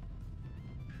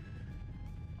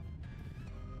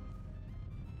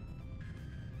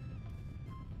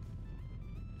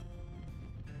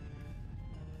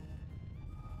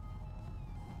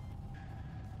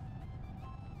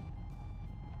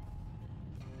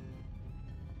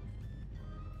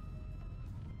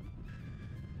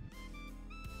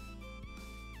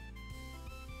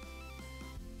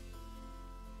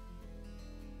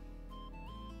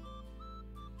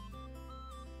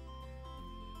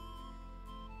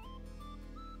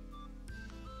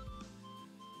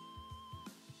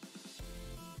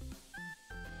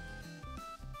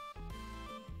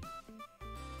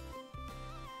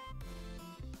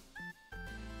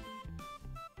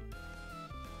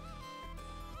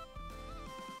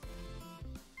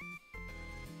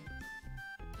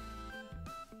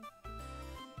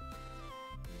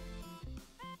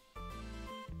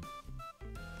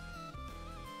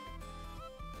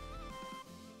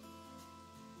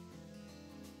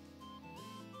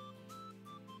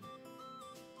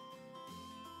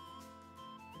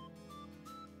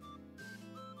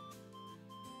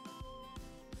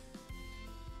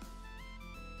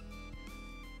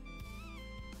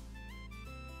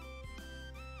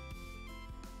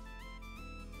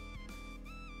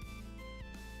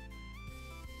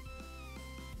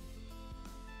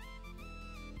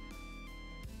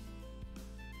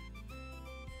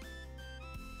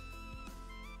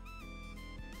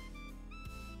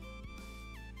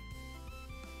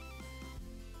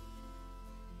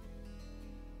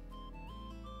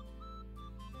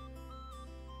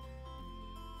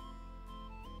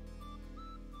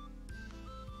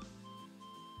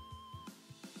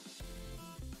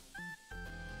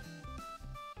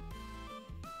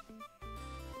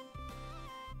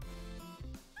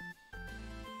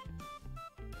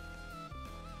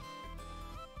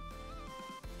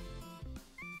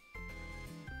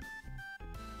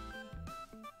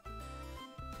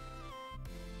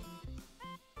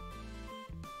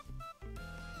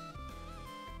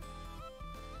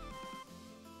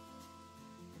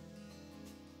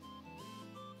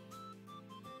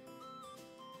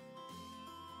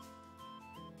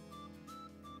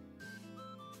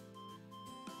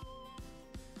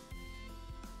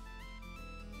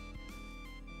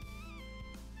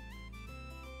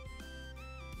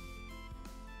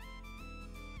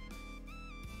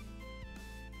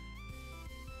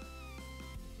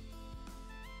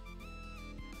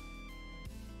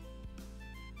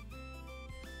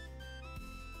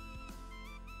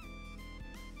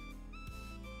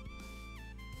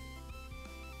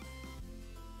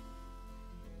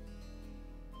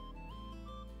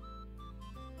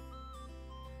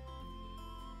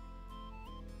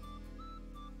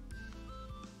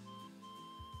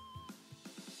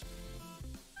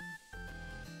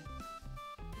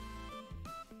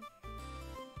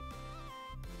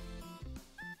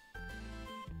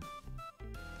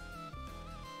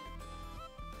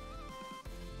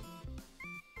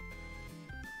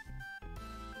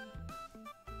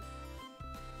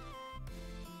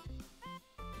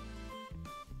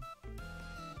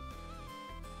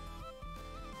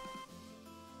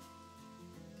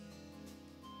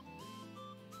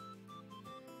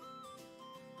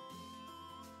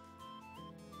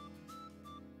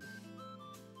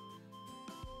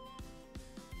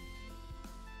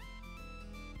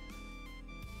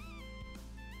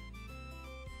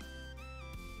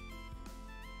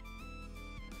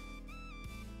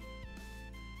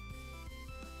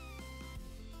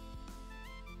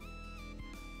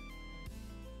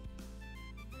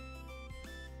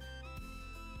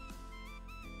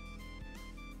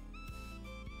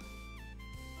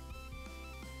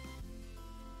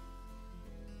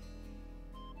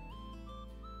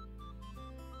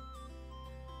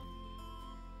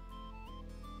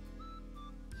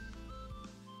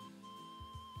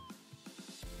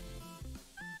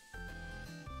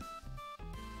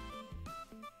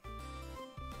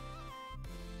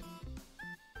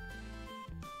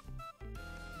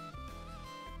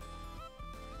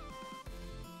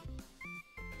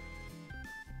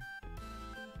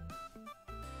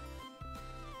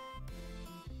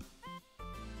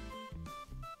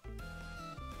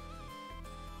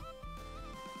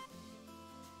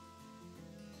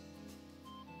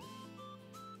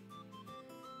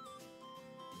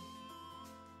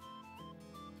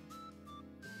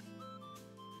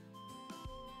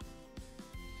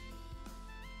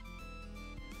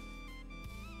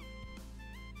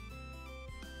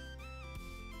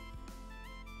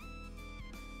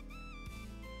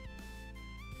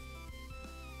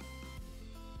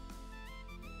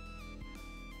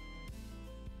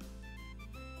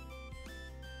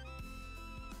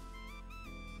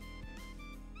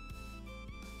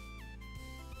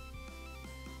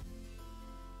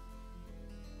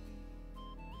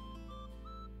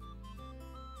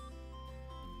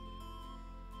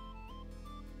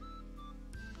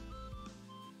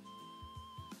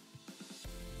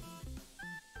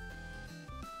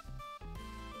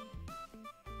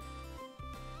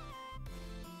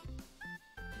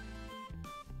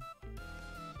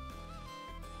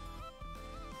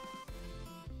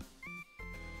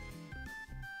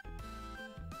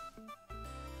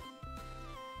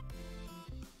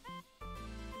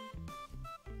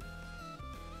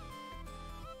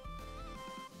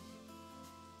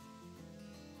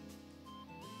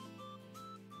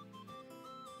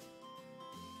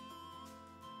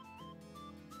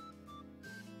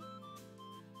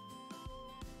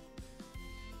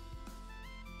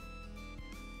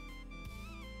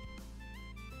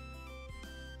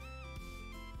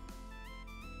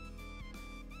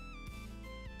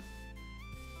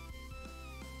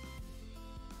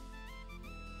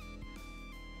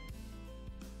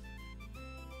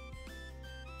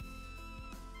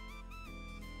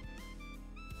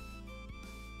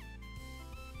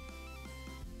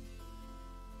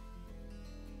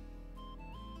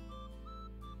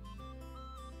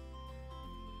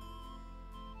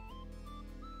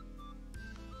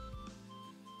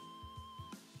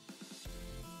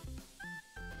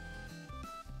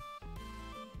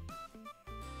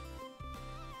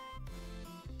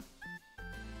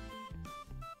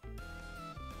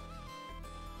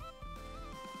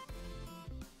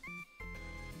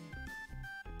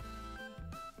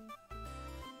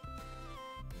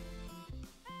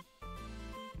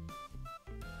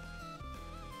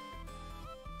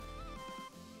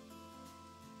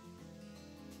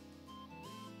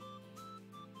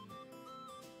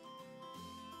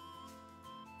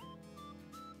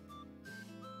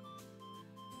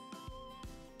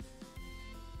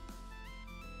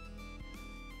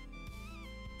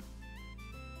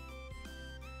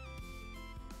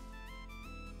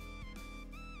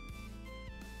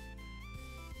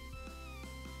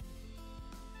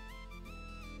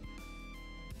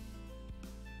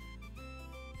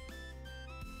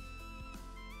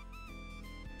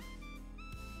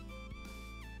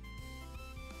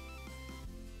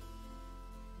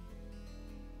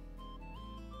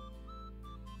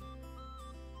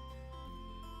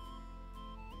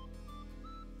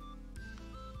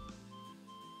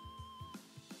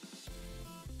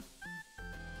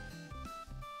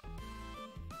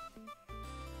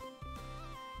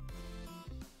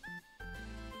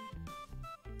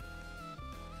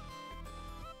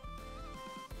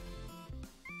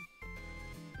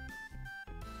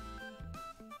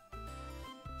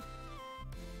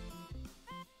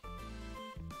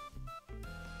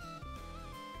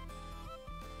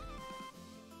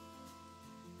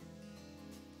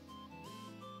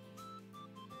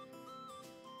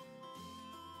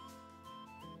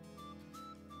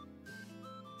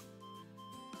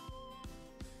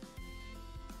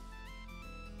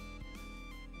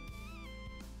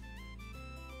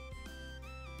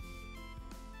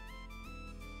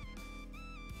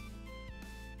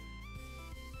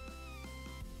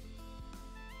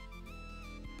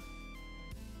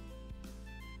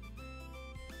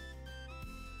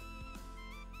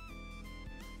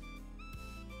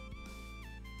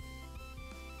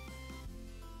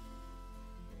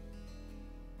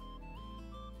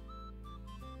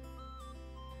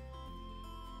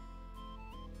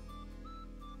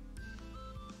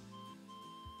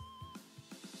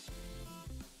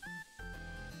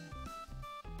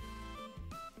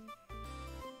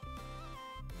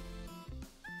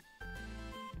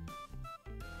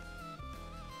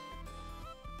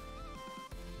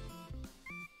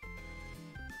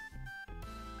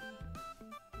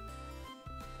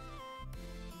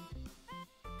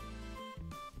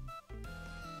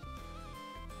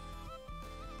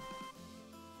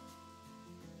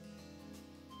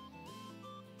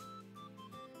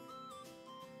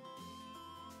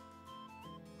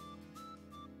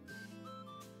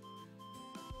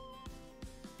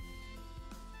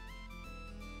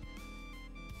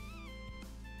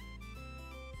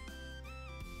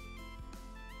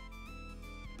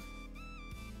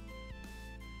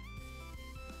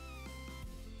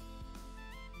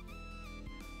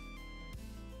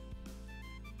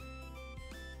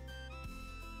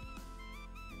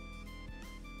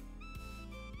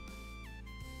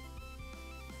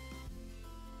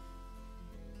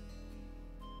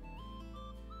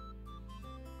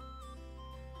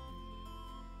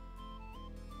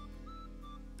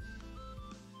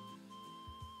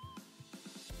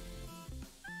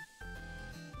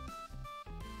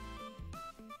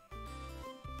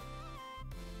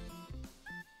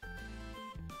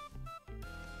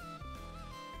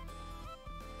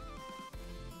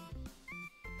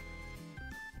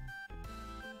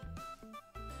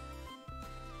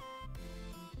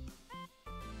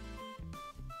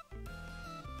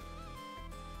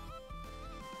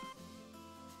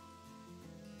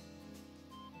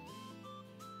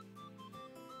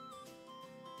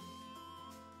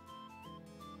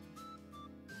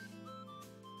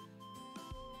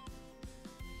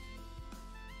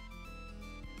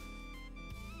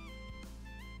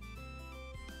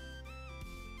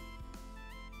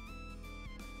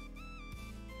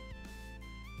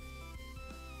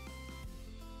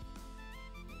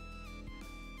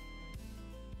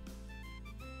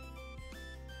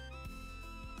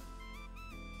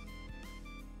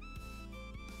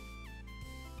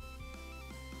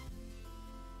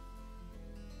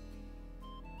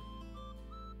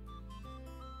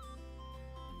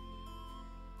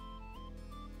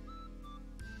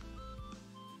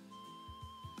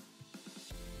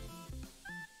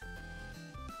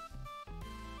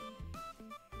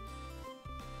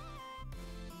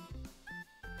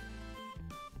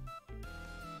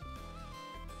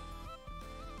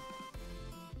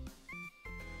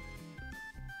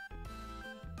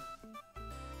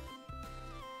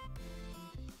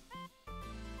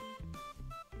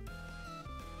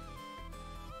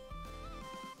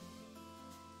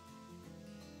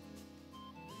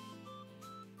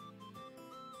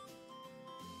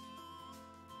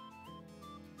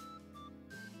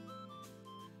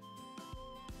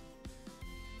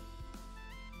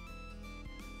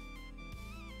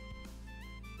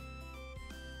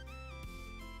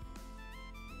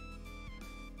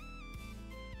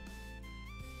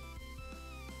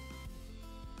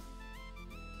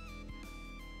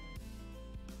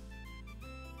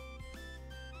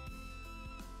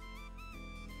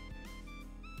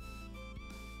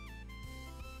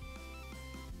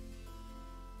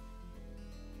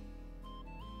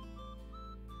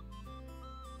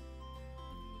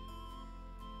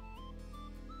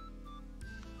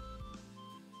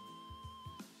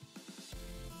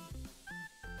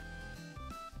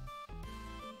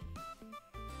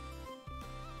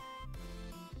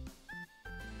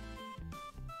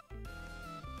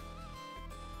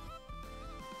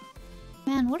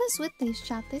 Man, what is with these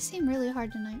chat? They seem really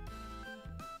hard tonight.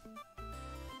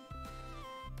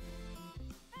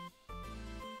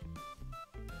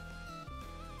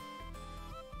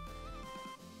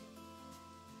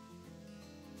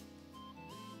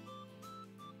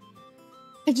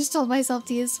 I just told myself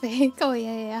to use fake. Oh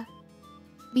yeah.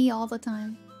 Me all the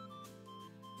time.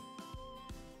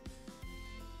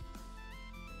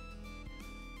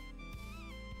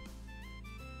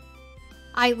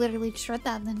 I literally just read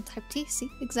that and then typed T. See?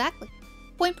 Exactly.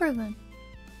 Point proven.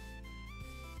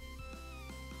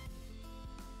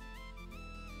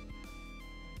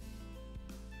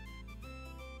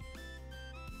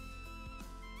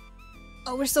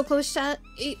 Oh, we're so close, chat.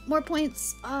 8 more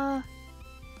points. I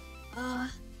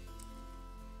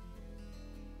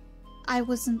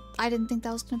didn't think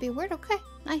that was gonna be a word. Okay,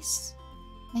 nice.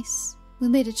 Nice. We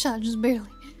made it, chat, just barely.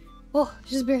 Oh,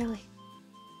 just barely.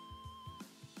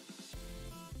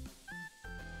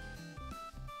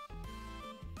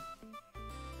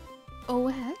 Oh,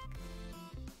 heck.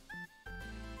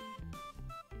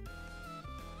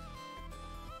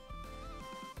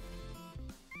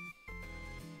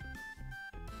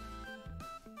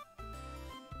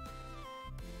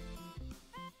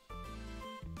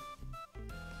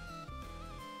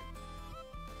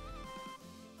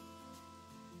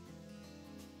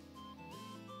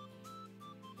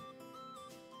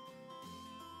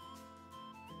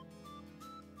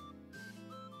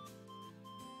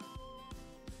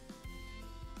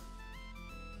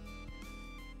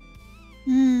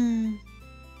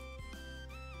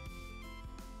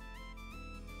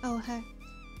 Oh, heck.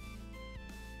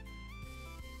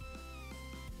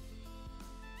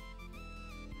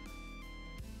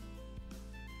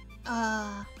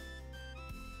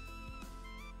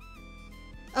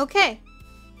 Okay.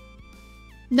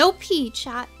 No P,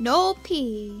 chat. No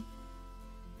P.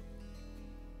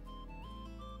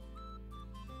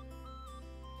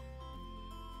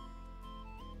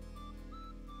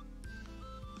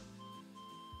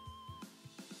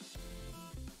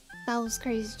 That was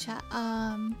crazy, chat.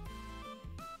 I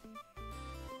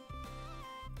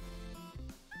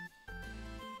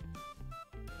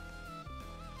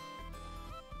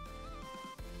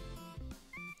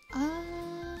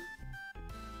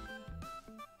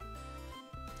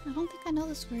don't think I know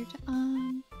this word.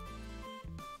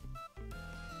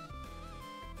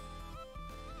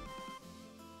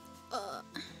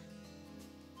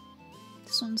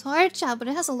 This one's hard, chat, but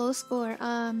it has a low score.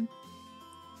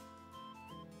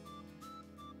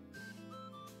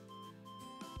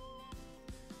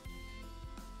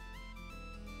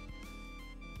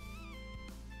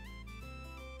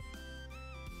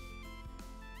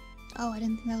 Oh, I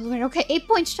didn't think that was weird. Okay, 8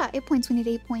 points, chat. 8 points. We need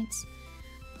 8 points.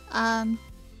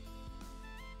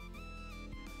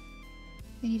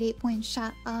 We need 8 points,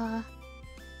 chat.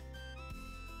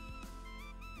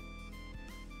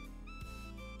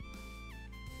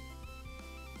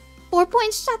 4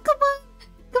 points, chat. Come on.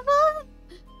 Come on.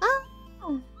 Ah.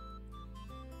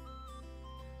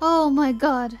 Oh my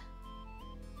god.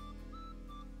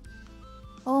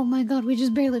 Oh my god, we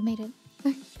just barely made it.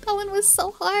 That one was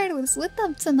so hard. I was with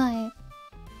them tonight.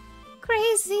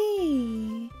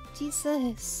 Crazy.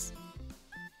 Jesus.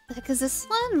 The heck is this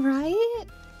one, right?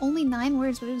 Only 9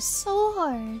 words, but it was so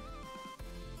hard.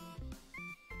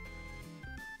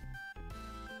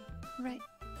 Right.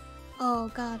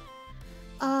 Oh god.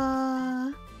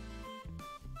 Oh,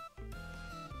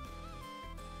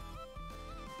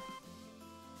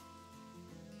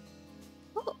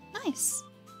 nice.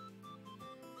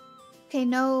 Okay,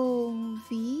 no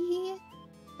V?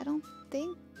 I don't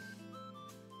think.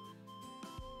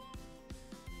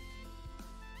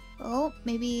 Oh,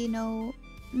 maybe no.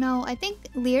 No, I think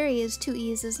Leary is 2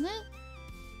 E's, isn't it?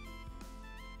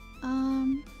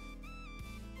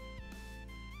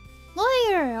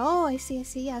 Lawyer! Oh, I see, I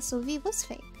see. Yeah, so V was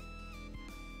fake.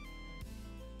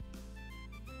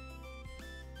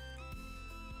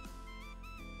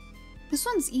 This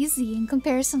one's easy in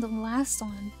comparison to the last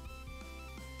one.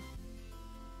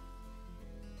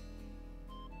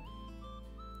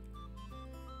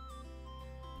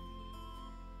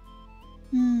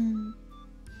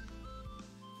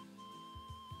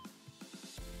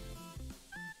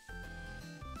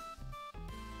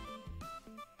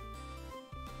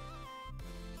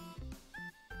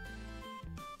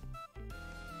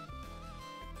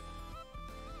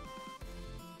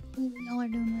 Ooh, y'all are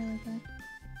doing really good.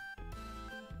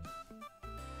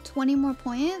 20 more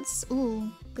points?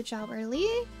 Ooh, good job early.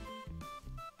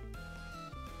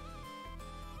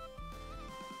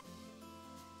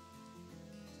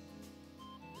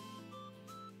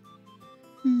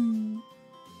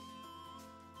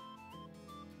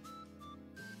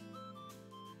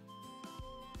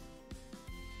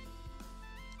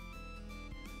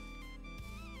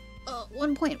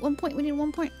 1 point, 1 point. We need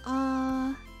 1 point.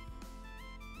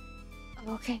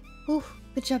 Okay. Ooh,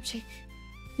 good job, Jake.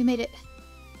 We made it.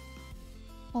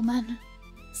 Oh man,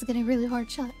 this is getting a really hard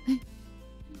shot.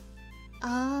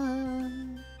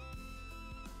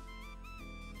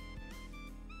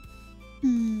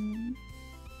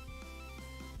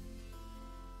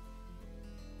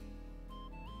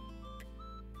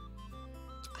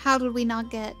 How did we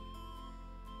not get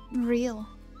real?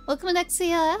 Welcome,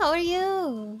 Alexia. How are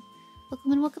you?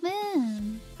 Welcome in, welcome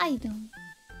in. How you doing?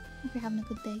 Hope you're having a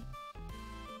good day.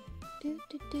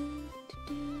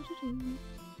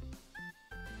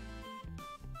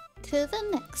 To the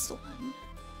next one.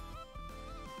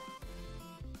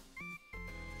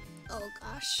 Oh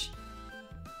gosh.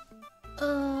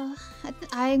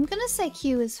 I'm gonna say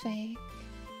Q is fake.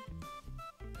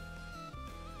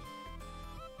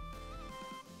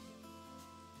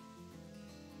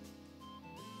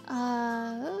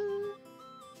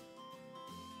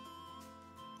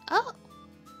 Oh!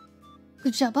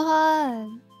 Good job,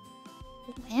 Hog!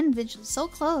 Land vigil, so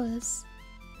close.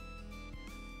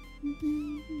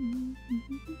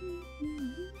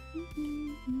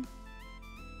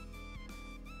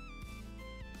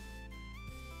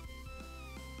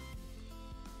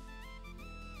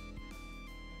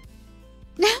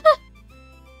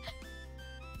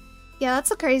 Yeah,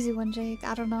 that's a crazy one, Jake.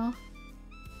 I don't know.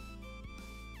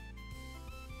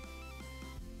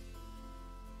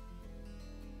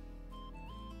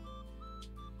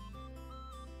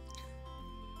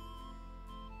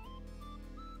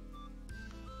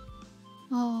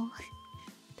 Oh.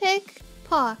 Pick,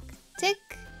 pock, tick,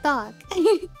 tock.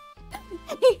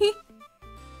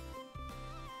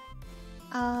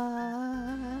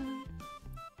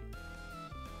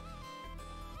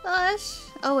 Gosh.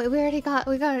 Oh wait, we already got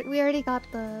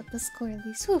the score at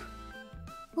least. Whew.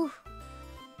 Whew.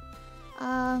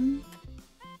 I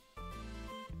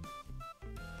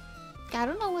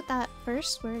don't know what that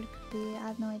first word could be. I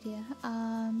have no idea.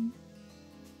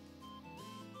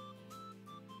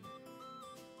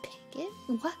 Pick it?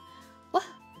 What? What?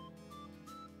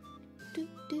 Do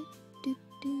do do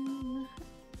do.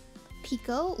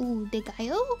 Pico? Ooh, de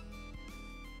gallo?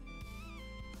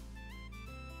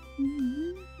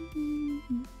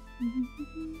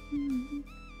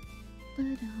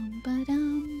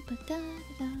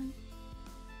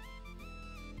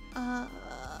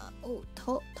 Oh,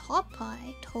 top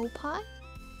pie? Toe pie?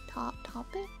 Top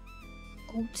it?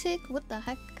 Otic? What the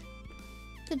heck?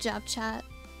 Good job, chat.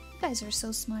 You guys are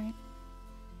so smart.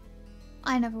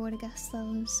 I never would have guessed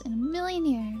those in a million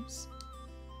years.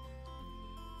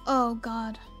 Oh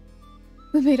god.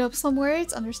 We made up some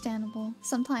words? Understandable.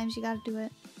 Sometimes you gotta do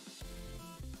it.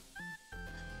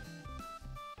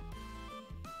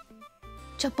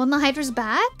 Jump on the Hydra's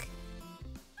back?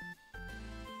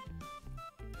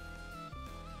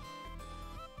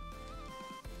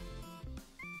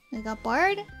 We got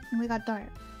Bard, and we got Dart.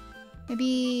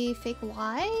 Maybe fake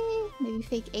Y? Maybe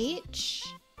fake H?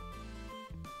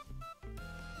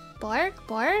 Bark?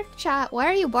 Bark? Chat, why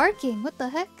are you barking? What the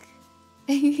heck?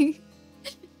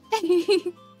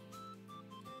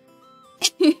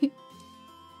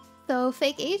 So,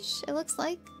 fake H, it looks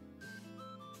like.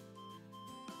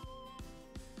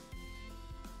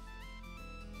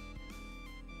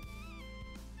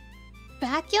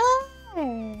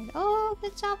 Backyard! Oh,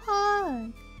 good job,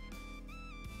 Hog!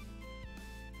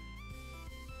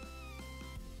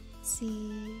 Let's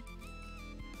see.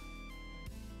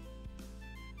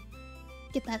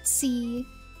 Get that C.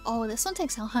 Oh, this one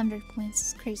takes 100 points.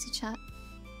 It's crazy, chat.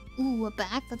 Ooh, a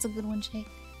back? That's a good one, Jake.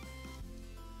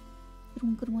 Good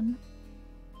one, good one.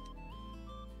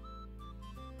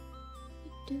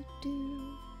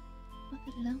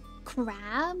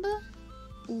 Crab?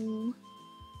 Ooh.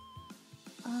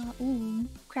 Ooh.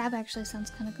 Crab actually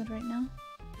sounds kind of good right now.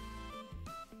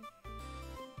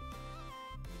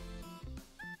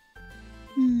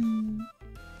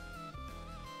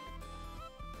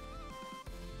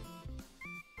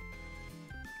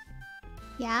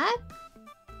 Yak?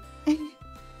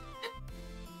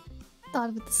 Thought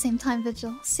of it at the same time,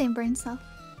 Vigil. Same brain cell.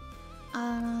 Hey,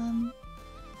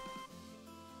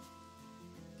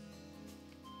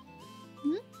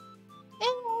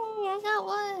 I got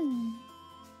one!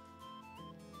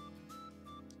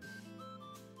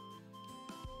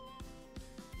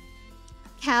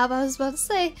 Cab, I was about to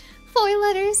say. 4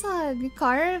 letters, Hug.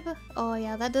 Carb? Oh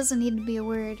yeah, that doesn't need to be a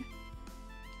word.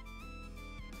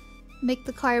 Make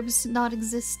the carbs not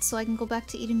exist so I can go back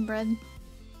to eating bread.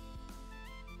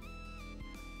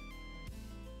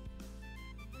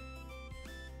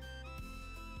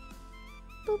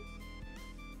 Boop.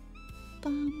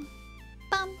 Bum.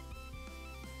 Bum.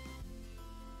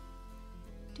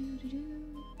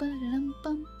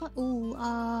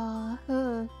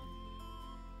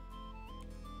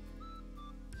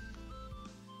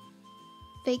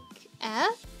 Fake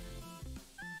F?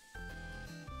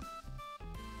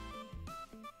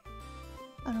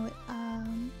 Oh no, wait,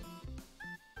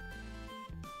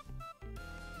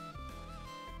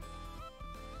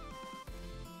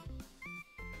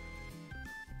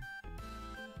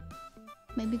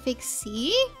 maybe fake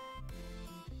C?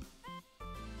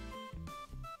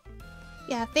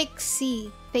 Yeah, fake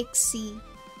C. Fake C.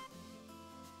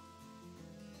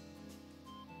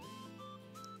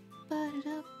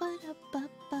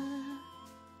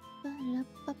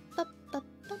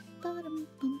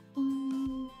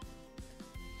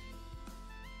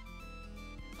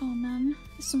 Oh man,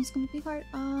 this one's gonna be hard.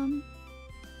 Oh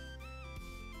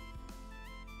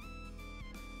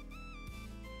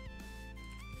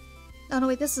no,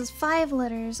 wait, this is 5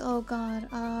 letters. Oh god.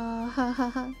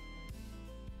 Hahaha.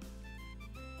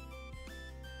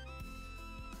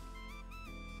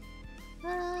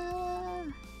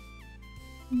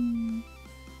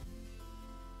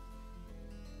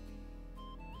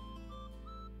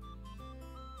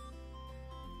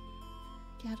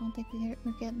 Yeah, I don't think we're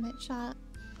getting it shot.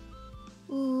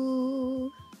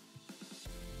 Ooh.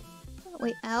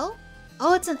 Wait, L?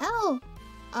 Oh, it's an L!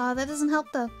 That doesn't help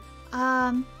though.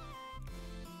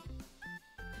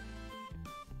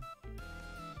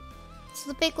 So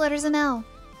the fake letter's an L.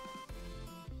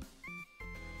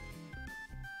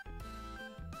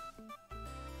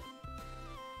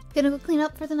 Gonna go clean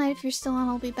up for the night. If you're still on,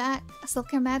 I'll be back.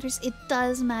 Self-care matters. It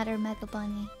does matter, Mega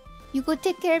Bunny. You go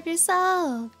take care of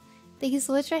yourself. Thank you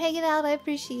so much for hanging out. I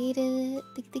appreciate it.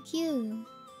 Thank you.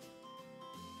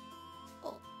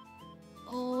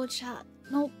 Oh, chat.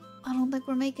 Nope. I don't think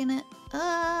we're making it.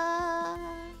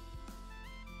 Darn.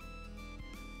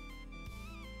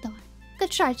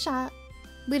 Good try, chat.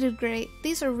 We did great.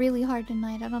 These are really hard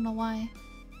tonight. I don't know why.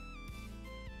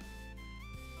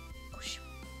 Oh, shoot.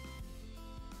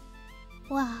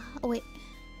 Wow. Oh, wait.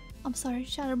 I'm sorry.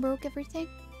 Shadow broke everything.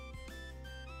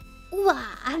 Wow.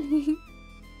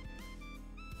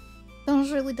 That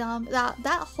was really dumb.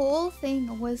 That whole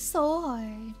thing was so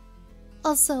hard.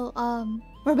 Also,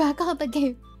 we're back on the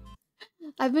game.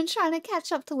 I've been trying to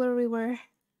catch up to where we were.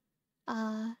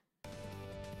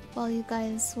 While you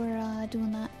guys were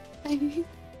doing that.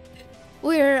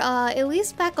 We're at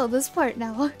least back on this part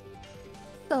now.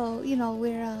 So, you know,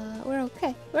 we're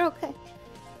okay. We're okay.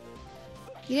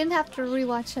 You didn't have to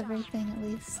rewatch everything at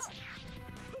least.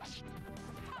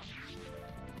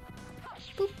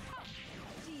 Boop.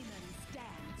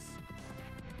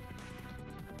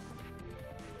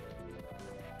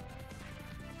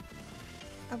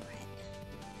 Alright.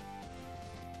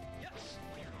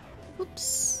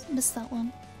 Oops, missed that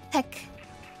one. Heck.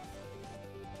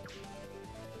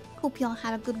 Hope y'all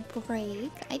had a good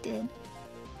break. I did.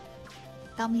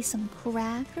 Got me some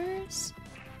crackers.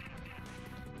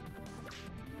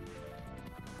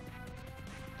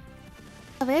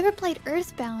 Have I ever played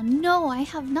Earthbound? No, I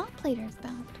have not played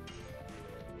Earthbound.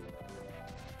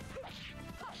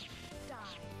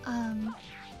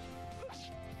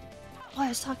 Oh, I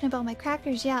was talking about my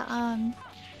crackers. Yeah,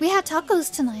 we had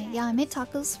tacos tonight. Yeah, I made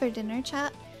tacos for dinner,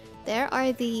 chat. There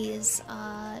are these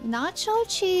nacho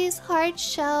cheese hard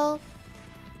shell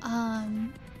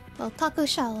well, taco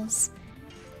shells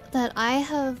that I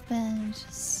have been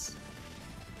just...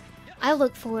 I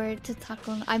look forward to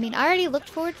taco... I mean, I already looked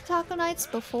forward to taco nights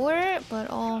before, but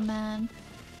oh man.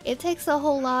 It takes a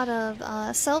whole lot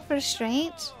of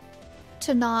self-restraint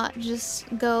to not just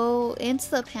go into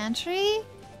the pantry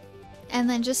and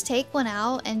then just take one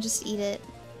out and just eat it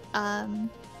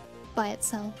by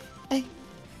itself.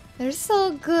 They're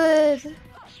so good.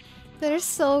 They're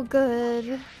so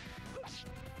good.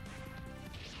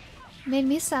 Made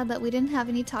me sad that we didn't have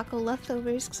any taco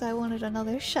leftovers because I wanted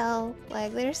another shell.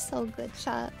 Like, they're so good,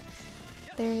 chat.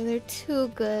 They're too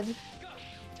good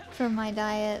for my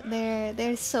diet.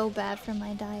 They're so bad for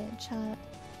my diet, chat.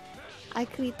 I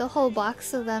could eat the whole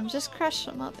box of them, just crush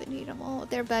them up and eat them all.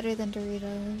 They're better than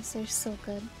Doritos. They're so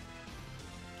good.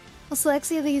 Also,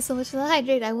 Lexia, thank you so much for the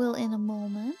hydrate. I will in a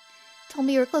moment. Told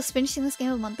me you were close to finishing this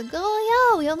game a month ago.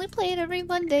 Yeah, we only play it every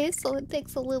Monday, so it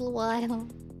takes a little while.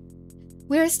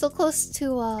 We're still close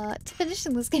to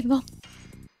finishing this game though.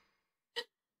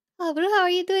 Oh, bro, how are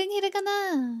you doing,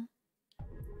 Hiragana?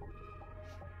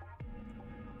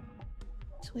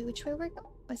 So wait, which way we're going?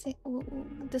 I say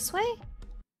this way?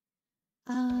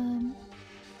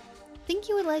 Think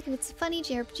you would like it. It's a funny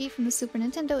JRPG from the Super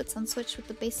Nintendo. It's on Switch with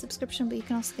the base subscription, but you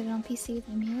can also get it on PC with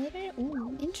an emulator.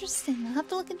 Ooh, interesting. I'll have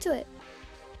to look into it.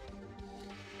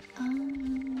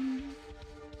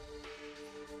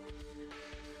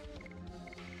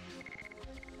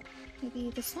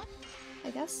 Maybe this one, I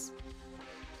guess.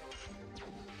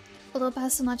 Although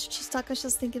pasta nacho cheese tacos,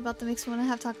 just thinking about that makes me want to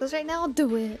have tacos right now. I'll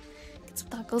do it. Get some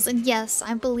tacos. And yes,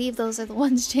 I believe those are the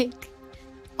ones, Jake.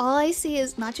 All I see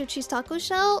is nacho cheese taco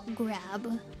shell,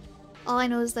 grab. All I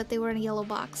know is that they were in a yellow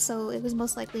box, so it was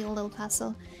most likely a little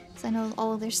Paso. Because I know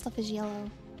all of their stuff is yellow.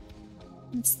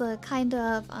 It's the kind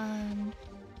of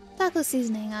taco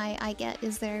seasoning I get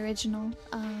is their original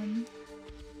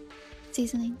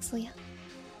seasoning, so yeah.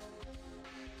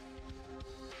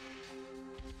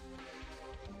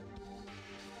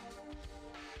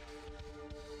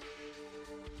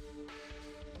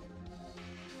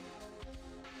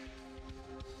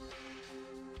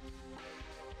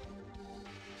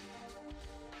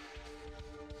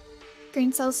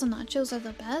 Green salsa nachos are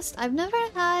the best. I've never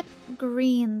had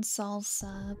green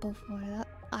salsa before.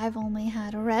 I've only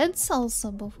had red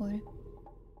salsa before.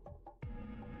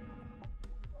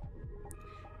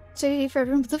 JD for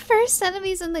everyone. The first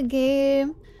enemies in the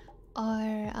game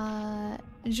are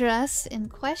dressed in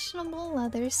questionable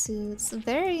leather suits.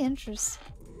 Very interesting.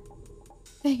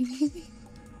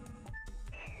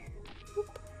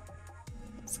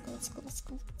 Let's go, let's go, let's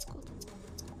go, let's go, let's go.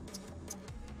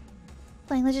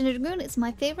 Playing Legend of Dragoon is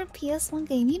my favorite PS1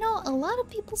 game. You know, a lot of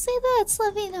people say that,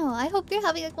 Slavino. I hope you're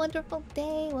having a wonderful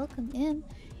day. Welcome in.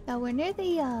 Yeah, we're near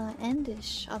the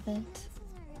endish of it.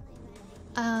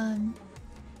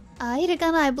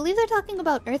 Hiragana, I believe they're talking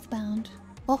about Earthbound.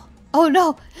 Oh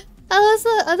no! Oh,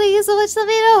 thank you so much,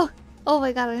 Slavino! Oh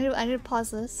my god, I need to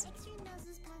pause this.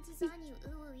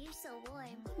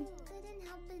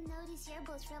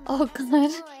 Oh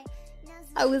god.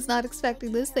 I was not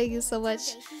expecting this. Thank you so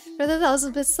much for the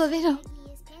 1,000 bits, Slavino.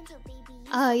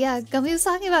 Yeah, Gummy was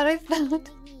talking about Earthbound.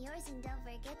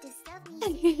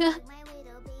 Yeah.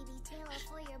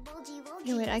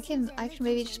 Okay, wait, I can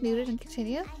maybe just mute it and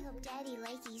continue.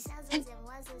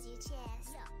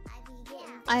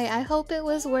 I hope it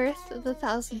was worth the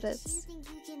 1,000 bits.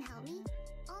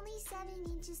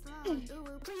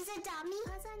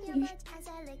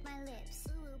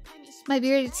 My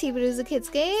bearded tea, but it was a kid's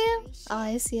game? Oh,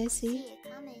 I see, I see.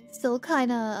 Still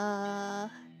kinda,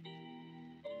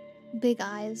 big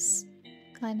eyes.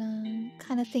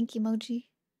 Kinda think emoji.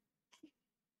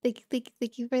 Thank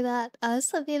you for that.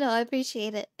 Slavino, I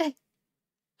appreciate it.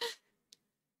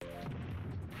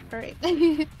 Alright.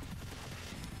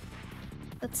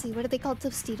 Let's see, what are they called?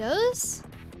 Tostitos?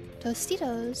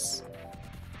 Tostitos.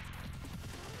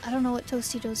 I don't know what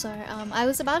Tostitos are. I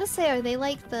was about to say, are they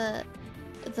like the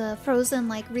frozen,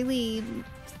 like really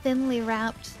thinly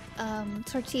wrapped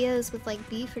tortillas with like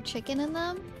beef or chicken in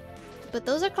them? But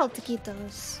those are called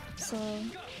taquitos. So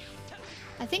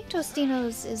I think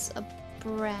Tostinos is a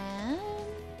brand.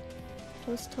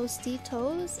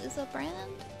 Tostitos is a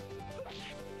brand.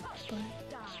 But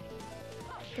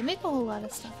they make a whole lot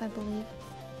of stuff, I believe.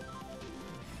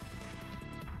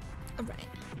 Alright.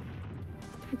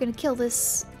 We're gonna kill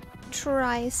this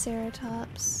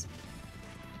Triceratops.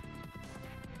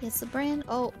 It's a brand.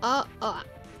 Oh,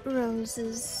 Rose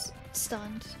is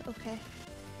stunned. Okay.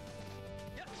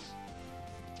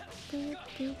 Boop,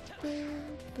 boop, boop,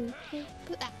 boop, boop,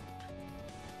 boop. Ah.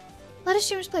 A lot of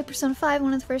streamers play Persona 5.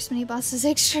 One of the first mini bosses is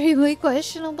extremely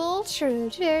questionable. True,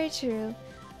 very true.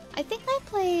 I think I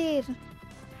played...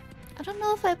 I don't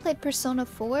know if I played Persona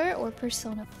 4 or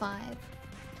Persona 5.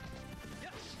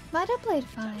 Might have played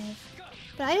 5.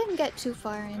 But I didn't get too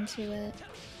far into it.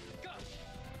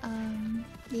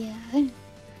 Yeah.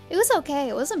 It was okay,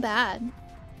 it wasn't bad.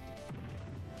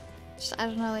 Just, I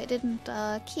don't know, it didn't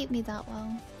keep me that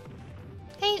well.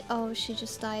 Hey, oh, she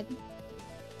just died.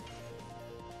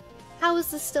 How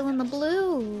is this still in the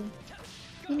blue?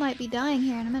 You might be dying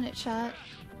here in a minute, chat.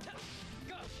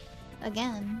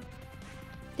 Again.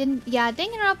 Yeah,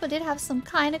 Danganronpa did have some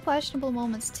kind of questionable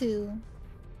moments too.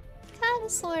 Kinda,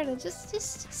 sorta,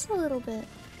 just a little bit.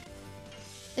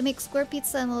 They make square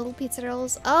pizza and little pizza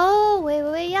rolls. Oh,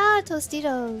 wait, yeah,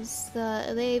 Tostitos.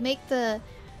 They make the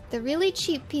really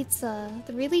cheap pizza,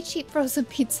 the really cheap frozen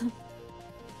pizza.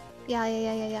 Yeah.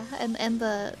 And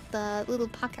the little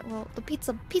pocket roll, the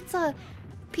pizza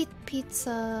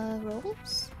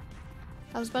rolls.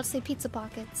 I was about to say pizza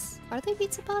pockets. Are they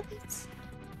pizza pockets?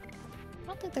 I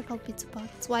don't think they're called pizza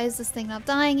pockets. Why is this thing not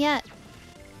dying yet?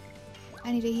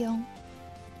 I need to heal.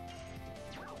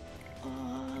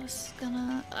 Oh, it's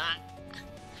gonna... Ah.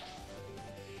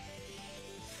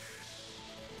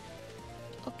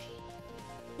 Okay.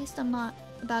 At least I'm not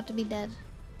about to be dead.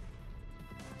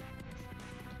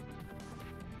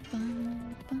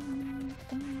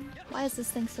 Why is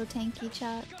this thing so tanky,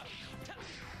 chat?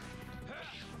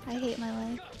 I hate my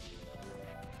life.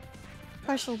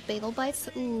 Partial bagel bites?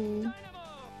 Ooh.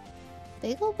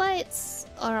 Bagel bites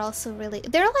are also really...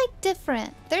 They're like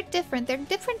different. They're different. They're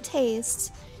different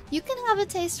tastes. You can have a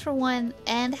taste for one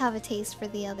and have a taste for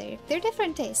the other. They're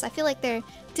different tastes. I feel like they're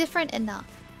different enough.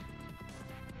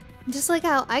 Just like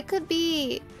how I could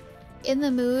be in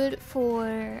the mood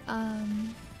for...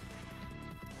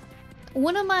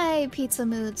 One of my pizza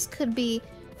moods could be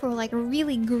for like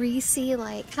really greasy,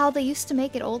 like how they used to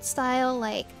make it old style,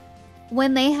 like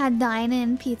when they had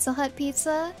dine-in Pizza Hut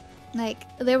pizza.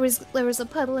 Like there was a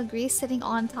puddle of grease sitting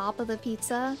on top of the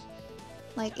pizza.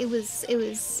 Like it was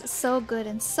so good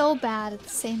and so bad at the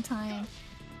same time.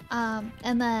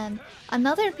 And then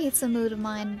another pizza mood of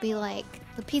mine would be like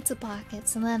the pizza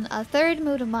pockets, and then a third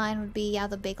mood of mine would be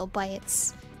the bagel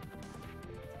bites.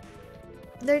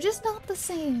 They're just not the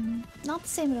same. Not the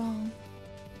same at all.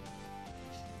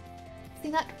 See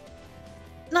that?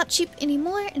 Not cheap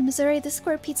anymore. In Missouri, the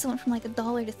square pizza went from like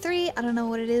 $1 to $3. I don't know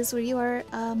what it is where you are,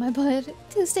 my bud.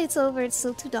 2 states over, it's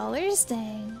still $2.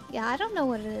 Dang. Yeah, I don't know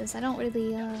what it is. I don't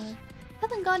really,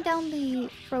 haven't gone down the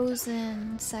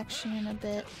frozen section in a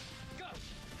bit.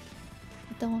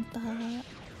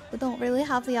 We don't really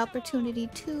have the opportunity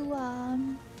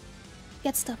to,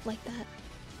 get stuff like that.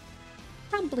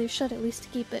 Probably should at least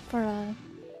keep it for a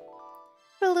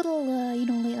little, you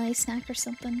know, late night snack or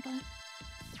something, but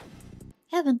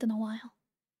haven't in a while.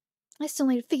 I still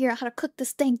need to figure out how to cook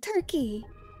this dang turkey.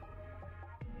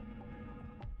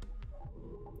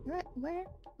 Where?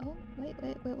 Oh, wait,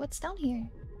 what's down here?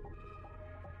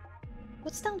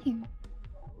 What's down here?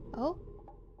 Oh?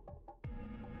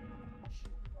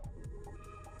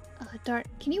 Dart,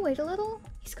 can you wait a little?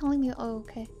 He's calling me. Oh,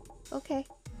 okay. Okay.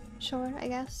 Sure, I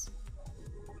guess.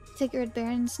 Take Red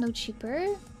Baron's no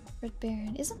cheaper. Red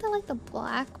Baron. Isn't that like the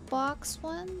black box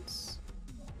ones?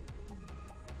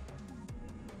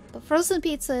 But frozen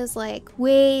pizza is like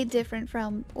way different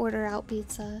from order out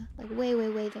pizza. Like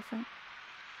way different.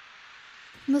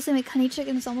 Mostly make honey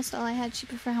chicken is almost all I had,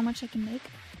 cheaper for how much I can make.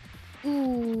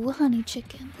 Ooh, honey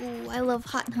chicken. Ooh, I love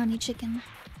hot honey chicken.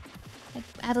 Like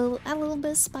add a little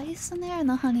bit of spice in there and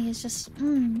the honey is just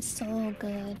so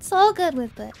good. So good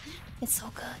with it. It's so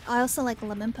good. I also like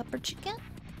lemon pepper chicken.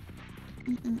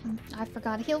 I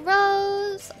forgot to heal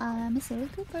Rose. I'm a silly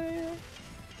Cooper.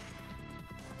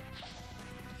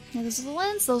 Yeah, those are the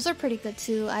ones. Those are pretty good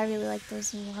too. I really like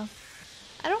those as well.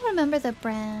 I don't remember the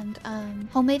brand.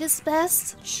 Homemade is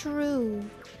best. True.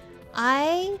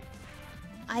 I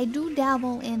do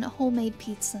dabble in homemade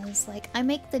pizzas. Like I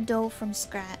make the dough from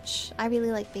scratch. I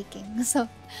really like baking, so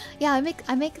yeah. I make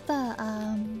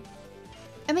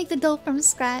the dough from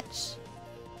scratch,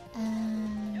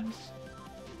 and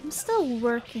I'm still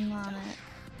working on it.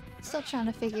 Still trying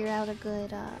to figure out a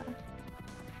good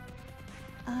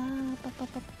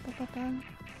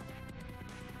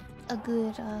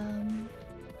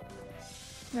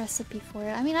recipe for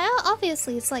it. I mean,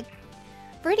 obviously it's like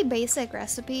pretty basic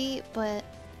recipe, but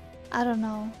I don't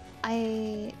know.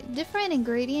 Different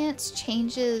ingredients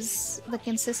changes the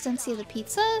consistency of the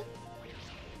pizza,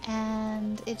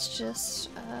 and it's just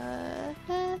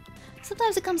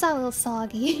sometimes it comes out a little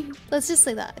soggy. Let's just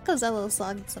say that it comes out a little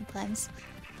soggy sometimes.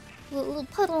 A little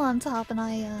puddle on top, and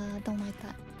I don't like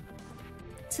that.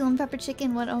 Lemon pepper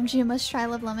chicken. What OMG must try?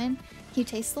 Love lemon. Can you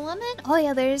taste the lemon? Oh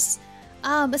yeah, there's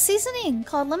a seasoning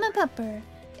called lemon pepper.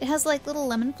 It has like little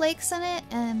lemon flakes in it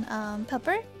and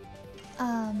pepper.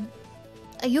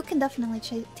 You can definitely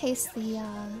taste the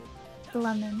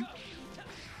lemon,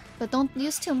 but don't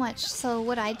use too much. So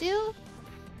what I do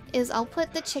is I'll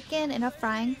put the chicken in a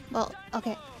frying. Well,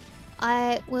 okay.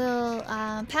 I will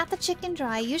pat the chicken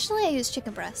dry. Usually I use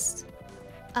chicken breast.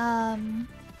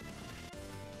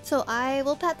 So I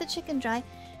will pat the chicken dry,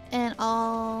 and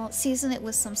I'll season it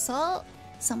with some salt,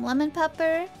 some lemon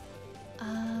pepper.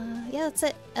 Yeah, that's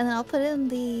it. And then I'll put it in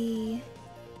the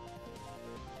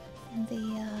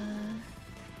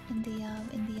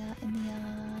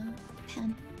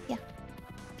pan. Yeah.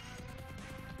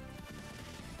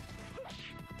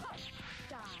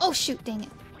 Oh shoot! Dang it.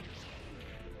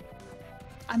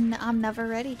 I'm never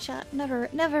ready, chat. Never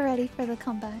ready for the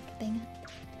comeback. Dang it.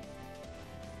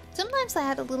 Sometimes I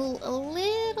add a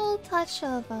little touch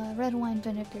of red wine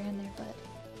vinegar in there, but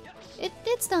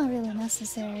it's not really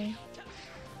necessary.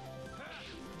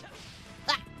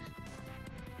 Ah!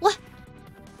 What?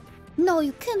 No,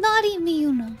 you cannot eat me,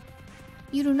 Yuna.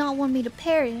 You do not want me to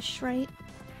perish, right?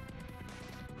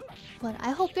 But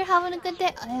I hope you're having a good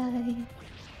day.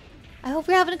 I hope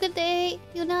you're having a good day,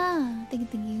 Yuna.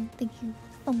 Thank you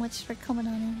so much for coming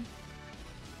on in.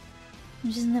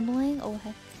 I'm just nibbling. Oh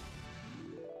heck.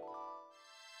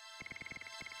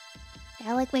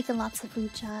 Yeah, I like making lots of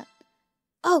food, chat.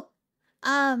 Oh,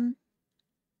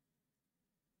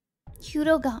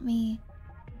 Hiro got me.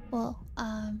 Well,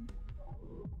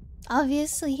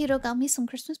 obviously Hiro got me some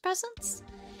Christmas presents,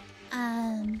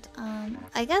 and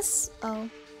I guess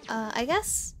I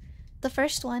guess the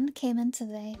first one came in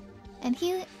today, and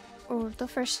or the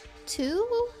first two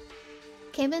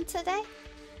came in today,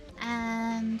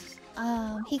 and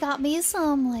he got me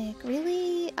some like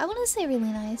really, I want to say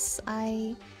really nice.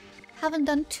 I haven't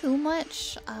done too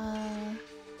much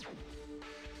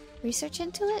research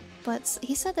into it, but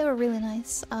he said they were really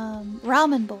nice.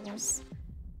 Ramen bowls,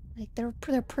 like they're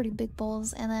pretty big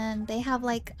bowls, and then they have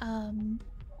like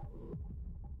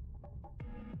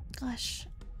gosh,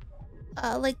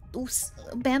 like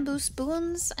bamboo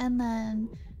spoons and then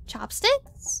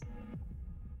chopsticks.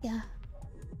 Yeah.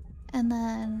 And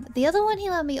then the other one he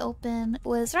let me open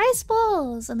was rice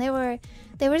bowls, and they were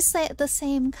the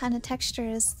same kind of texture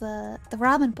as the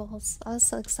ramen bowls. I was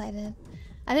so excited.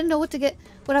 I didn't know what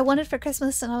I wanted for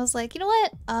Christmas, and I was like, you know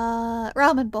what?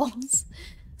 Ramen bowls.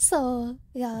 So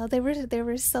yeah, they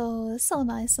were so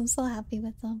nice. I'm so happy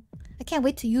with them. I can't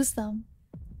wait to use them.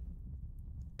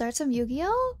 There's some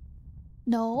Yu-Gi-Oh?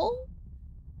 No?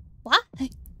 What?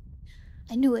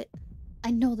 I knew it.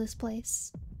 I know this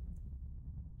place.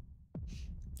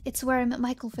 It's where I met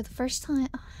Michael for the first time.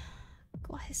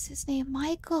 Why is his name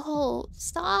Michael?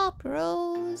 Stop,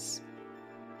 Rose.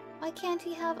 Why can't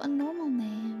he have a normal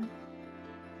name?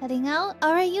 Heading out?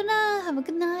 Alright, Yuna, have a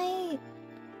good night.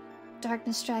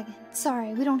 Darkness Dragon.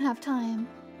 Sorry, we don't have time.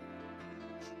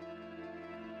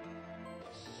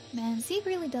 Man, Zeke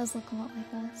really does look a lot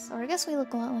like us. Or I guess we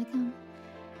look a lot like him.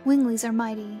 Winglies are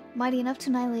mighty. Mighty enough to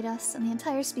annihilate us and the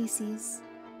entire species.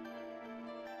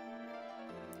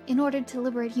 In order to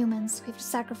liberate humans, we have to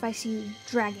sacrifice you,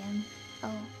 Dragon.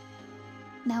 Oh.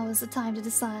 Now is the time to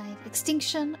decide.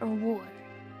 Extinction or war?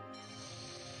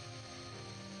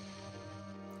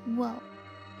 Well,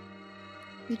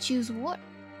 we choose war.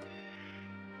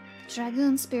 The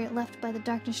Dragoon spirit left by the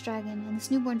Darkness Dragon, and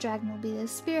this newborn dragon will be the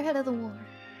spearhead of the war.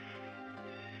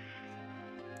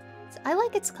 I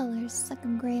like its colors. It's like a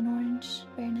gray and orange.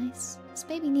 Very nice. This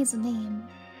baby needs a name.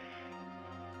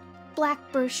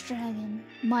 Blackburst Dragon.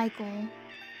 Michael.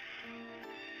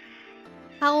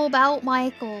 How about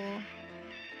Michael?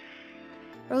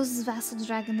 Rose's vassal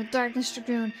dragon, the Darkness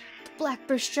Dragoon, the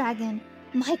Blackburst Dragon.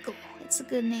 Michael. It's a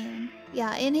good name.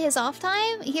 Yeah, in his off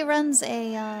time, he runs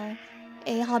a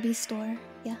hobby store.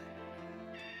 Yeah.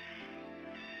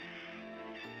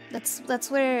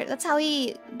 That's how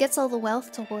he gets all the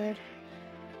wealth to hoard.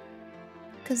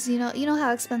 Cause you know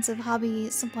how expensive hobby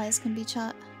supplies can be,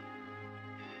 chat.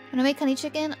 When I make honey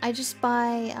chicken, I just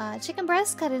buy chicken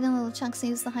breast, cut it in little chunks,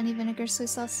 and use the honey, vinegar, soy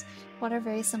sauce, water.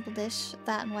 Very simple dish.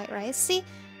 That and white rice. See,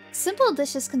 simple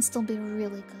dishes can still be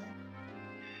really good.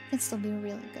 Can still be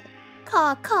really good.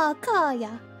 Ka,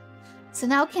 yeah. So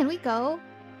now can we go?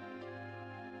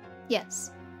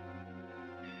 Yes.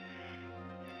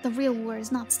 The real war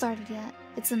is not started yet.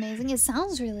 It's amazing. It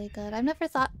sounds really good. I've never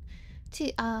thought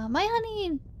to my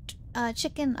honey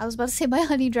chicken. I was about to say my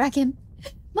honey dragon.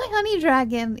 My honey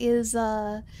dragon is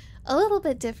a little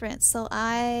bit different. So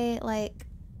I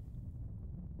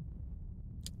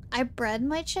bread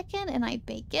my chicken and I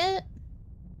bake it.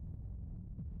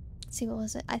 Let's see, what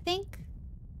was it? I think.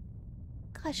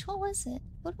 Gosh, what was it?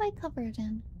 What did I cover it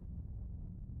in?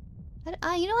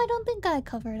 I don't think I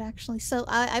covered actually. So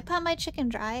I pat my chicken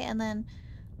dry and then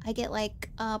I get like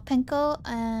panko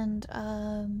and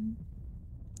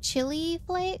chili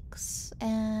flakes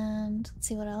and let's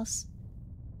see what else.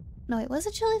 No, wait, was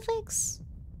it chili flakes?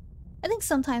 I think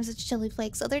sometimes it's chili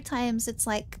flakes. Other times it's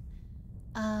like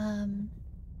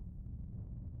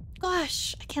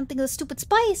gosh, I can't think of the stupid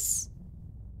spice.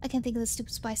 I can't think of the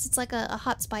stupid spice. It's like a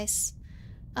hot spice.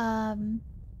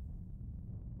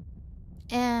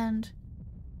 And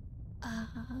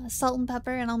salt and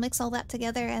pepper, and I'll mix all that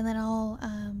together, and then I'll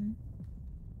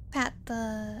pat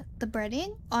the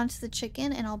breading onto the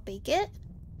chicken, and I'll bake it,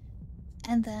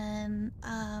 and then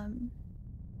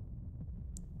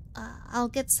I'll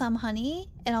get some honey,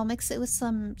 and I'll mix it with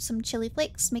some chili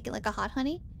flakes, make it like a hot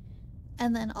honey,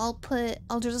 and then I'll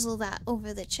drizzle that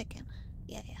over the chicken.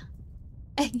 Yeah.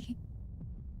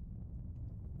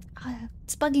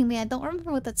 It's bugging me. I don't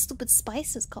remember what that stupid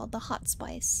spice is called. The hot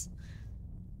spice.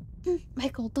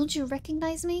 Michael, don't you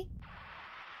recognize me?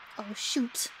 Oh,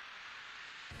 shoot.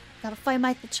 Gotta find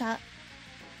Michael, chat.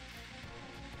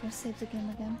 Gotta save the game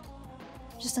again.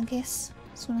 Just in case.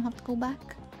 So we don't have to go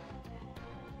back.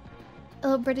 I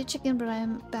love breaded chicken, but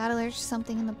I'm bad allergic to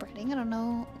something in the breading. I don't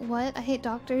know what. I hate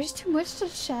doctors too much to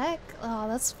check. Oh,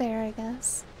 that's fair, I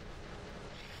guess.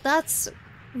 That's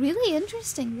really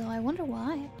interesting, though. I wonder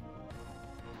why.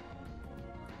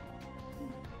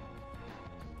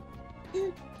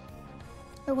 Oh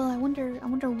well, I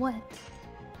wonder what.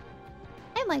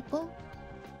 Hey, Michael.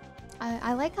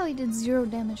 I like how he did 0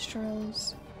 damage to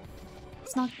Rose.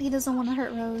 It's not he doesn't want to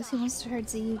hurt Rose. He wants to hurt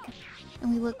Zeeg,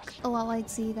 and we look a lot like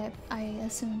Zeeg. I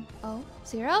assume. Oh,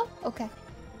 0? Okay.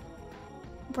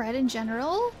 Bread in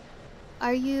general.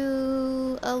 Are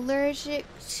you allergic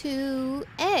to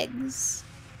eggs?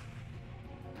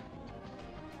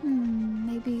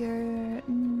 Maybe you're.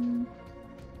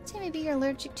 Say maybe you're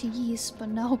allergic to yeast, but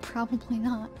no, probably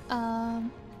not. I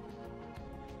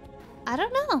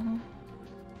don't know.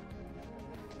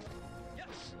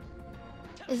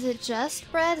 Is it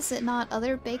just bread? Is it not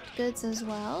other baked goods as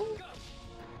well?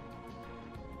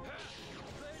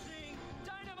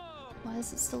 Why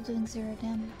is it still doing 0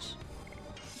 damage?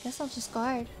 I guess I'll just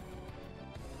guard.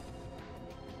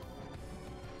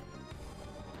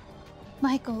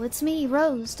 Michael, it's me,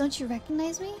 Rose. Don't you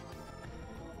recognize me?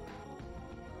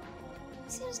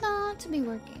 Seems not to be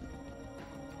working.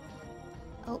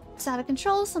 Oh, it's out of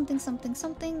control. Something, something,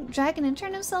 something. Dragon and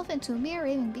turned himself into a mere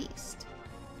raving beast.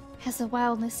 Has a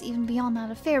wildness even beyond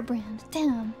that of Fairbrand.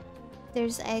 Damn.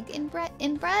 There's egg in bread.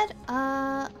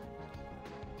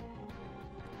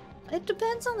 It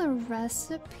depends on the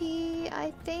recipe,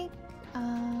 I think. Let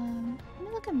me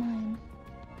look at mine.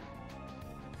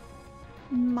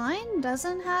 Mine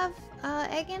doesn't have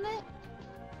egg in it.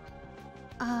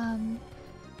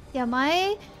 Yeah,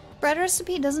 my bread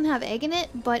recipe doesn't have egg in it,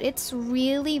 but it's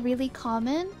really, really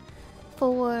common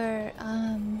for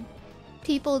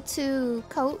people to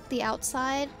coat the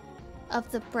outside of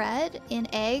the bread in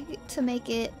egg to make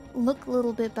it look a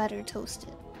little bit better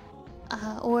toasted.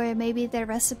 Or maybe their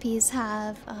recipes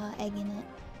have egg in it.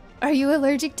 Are you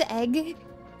allergic to egg?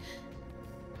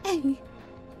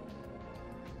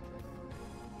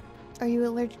 Are you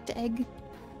allergic to egg?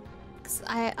 'Cause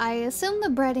I assume the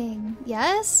breading.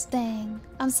 Yes? Dang.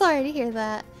 I'm sorry to hear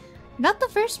that. Not the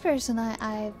first person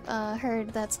I've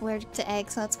heard that's allergic to egg,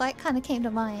 so that's why it kind of came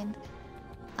to mind.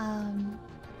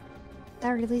 That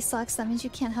really sucks. That means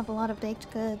you can't have a lot of baked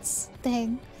goods.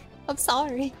 Dang. I'm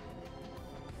sorry.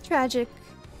 Tragic.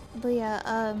 But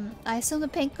yeah, I assume the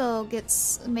panko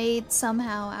gets made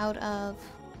somehow out of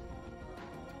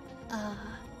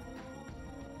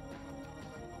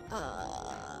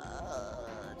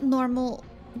normal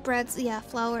breads. Yeah,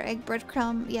 flour, egg,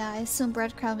 breadcrumb. Yeah, I assume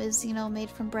breadcrumb is, you know, made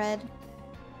from bread.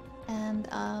 And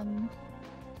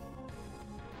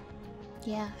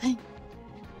yeah.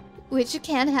 Which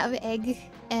can have egg,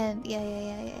 and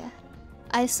yeah.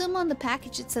 I assume on the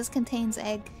package it says contains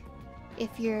egg.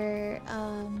 If you're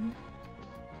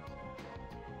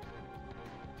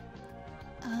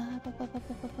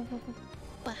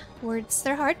words,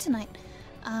 they're hard tonight.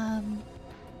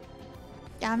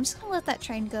 Yeah, I'm just gonna let that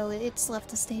train go. It's left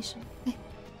the station.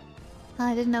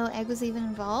 I didn't know egg was even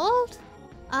involved.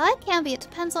 It can be. It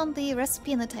depends on the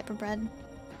recipe and the type of bread.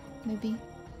 Maybe.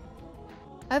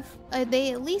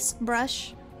 They at least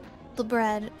brush the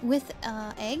bread with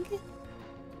egg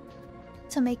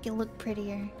to make it look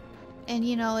prettier. And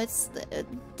you know, it's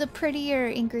the prettier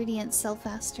ingredients sell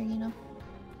faster, you know.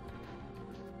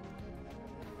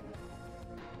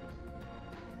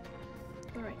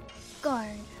 Alright.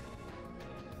 Guard.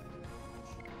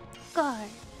 Guard.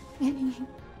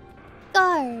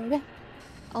 Guard!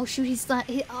 Oh shoot, he's not.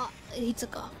 He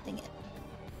took off. Dang it.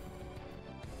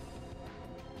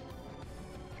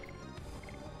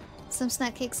 Some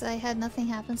snack cakes I had nothing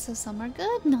happen, so some are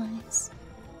good. Nice.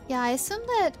 Yeah, I assume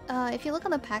that if you look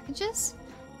on the packages,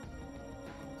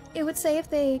 it would say if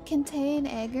they contain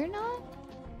egg or not.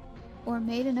 Or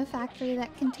made in a factory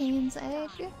that contains egg.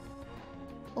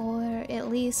 Or at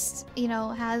least, you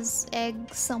know, has egg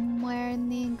somewhere in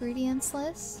the ingredients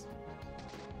list.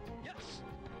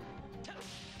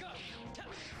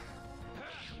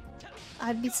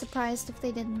 I'd be surprised if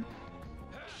they didn't.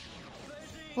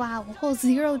 Wow, a whole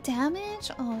 0 damage?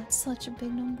 Oh, that's such a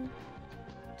big number.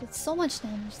 Did so much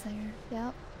damage there.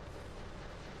 Yep.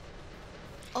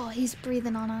 Oh, he's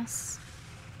breathing on us.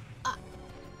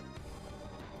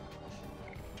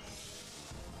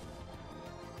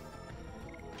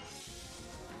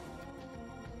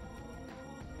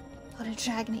 What a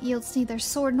dragon, it yields neither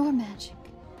sword nor magic.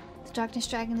 The Darkness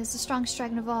Dragon is the strongest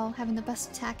dragon of all, having the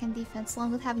best attack and defense,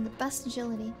 along with having the best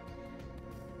agility.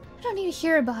 I don't need to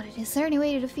hear about it. Is there any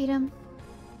way to defeat him?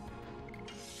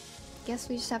 Guess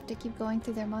we just have to keep going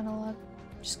through their monologue.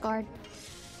 Just guard.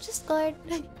 Just guard.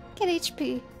 Get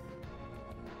HP.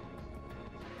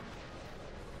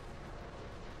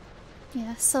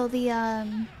 Yeah, so the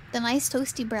nice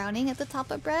toasty browning at the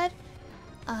top of bread,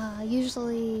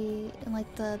 usually,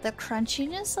 like, the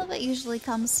crunchiness of it usually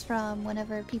comes from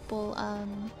whenever people,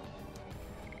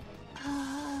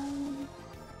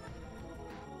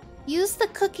 Use the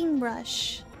cooking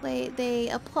brush. They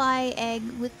apply egg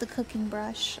with the cooking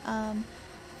brush.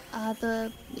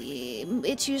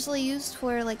 It's usually used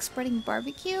for like spreading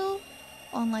barbecue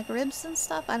on like ribs and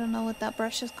stuff. I don't know what that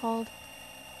brush is called.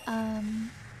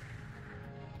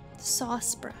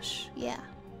 Sauce brush. Yeah.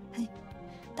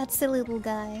 That silly little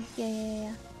guy.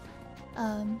 Yeah.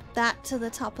 That to the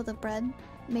top of the bread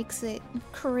makes it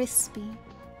crispy.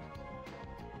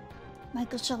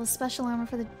 Michael Shell is special armor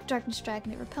for the Darkness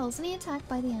Dragon. It repels any attack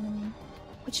by the enemy.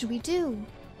 What should we do?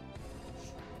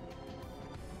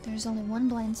 There's only one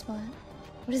blind spot.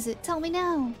 What is it? Tell me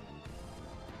now!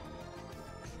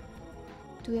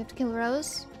 Do we have to kill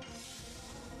Rose?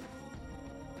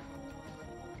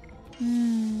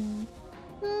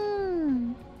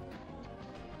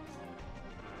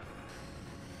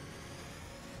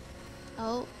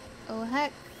 Oh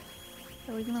heck.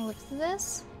 Are we gonna live through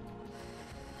this?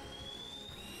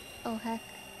 Oh heck.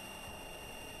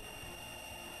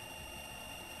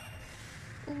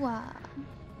 Wow.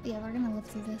 Yeah, we're gonna live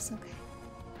through this, okay.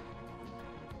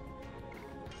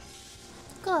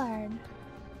 Guard.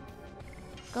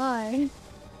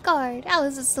 Guard. How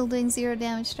is it still doing 0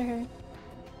 damage to her?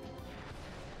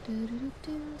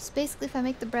 So basically, if I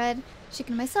make the bread,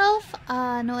 chicken myself,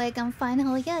 no egg, I'm fine.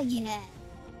 Hell yeah.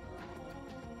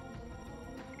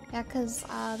 Yeah, because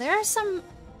there are some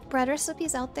bread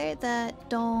recipes out there that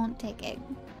don't take egg.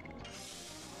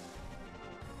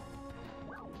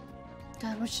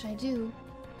 God, what should I do?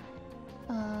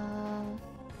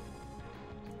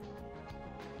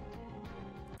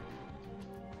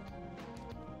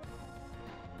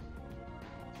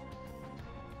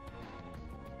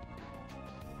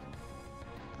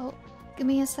 Oh, give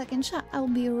me a second shot. I'll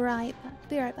be right back.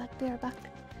 Be right back.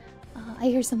 I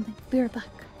hear something. Be right back.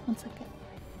 1 second.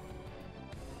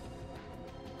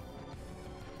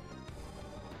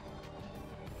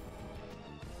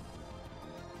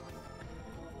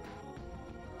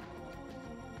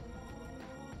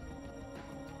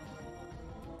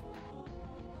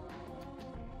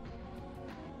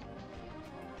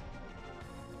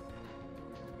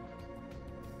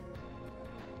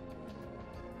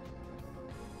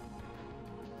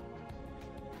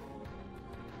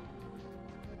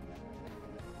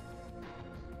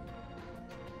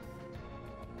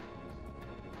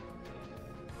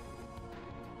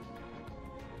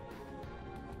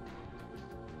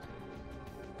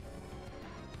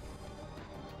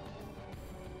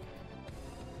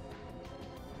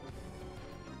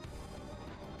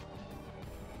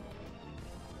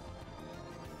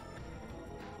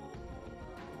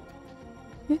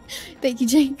 Thank you,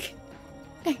 Jake.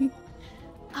 Did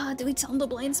we tell him the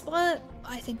blind spot?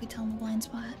 I think we tell him the blind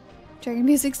spot. Dragon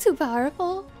music's too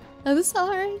powerful. I'm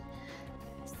sorry.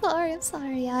 I'm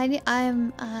sorry.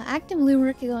 I'm actively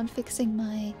working on fixing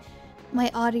my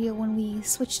audio when we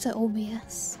switch to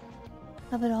OBS.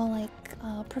 Have it all like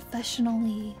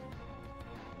professionally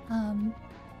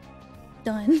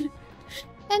done.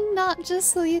 And not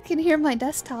just so you can hear my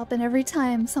desktop and every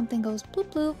time something goes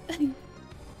bloop bloop.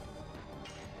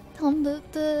 Tell him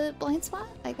the blind spot,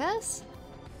 I guess.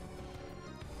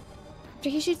 After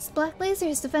he shoots black laser,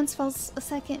 his defense falls a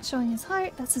second, showing his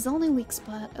heart. That's his only weak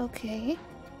spot. Okay.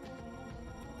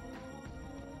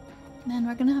 Man,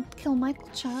 we're gonna have to kill Michael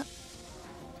Chop.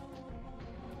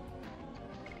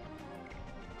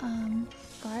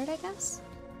 Guard, I guess?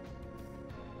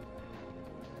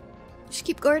 Just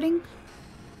keep guarding.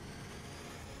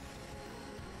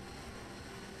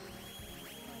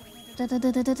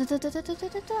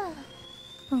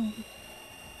 Oh.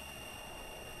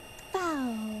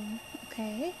 Bow.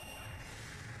 Okay.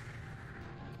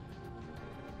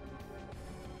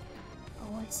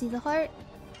 Oh, I see the heart.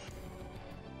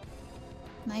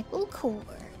 Michael Core.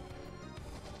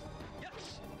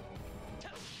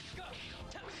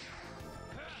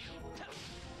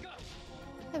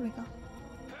 There we go.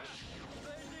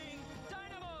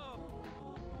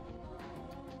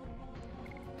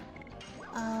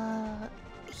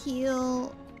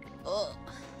 Heal. Oh.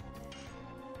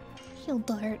 Heal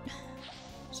Dart.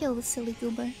 Heal the silly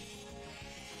goober.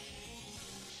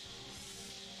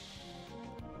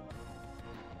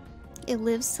 It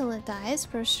lives till it dies.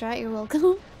 Pro strat, you're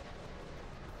welcome.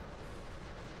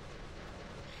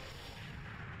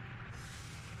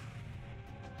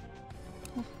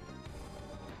 Oh.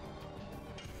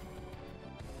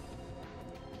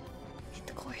 Hit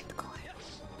the core, hit the core.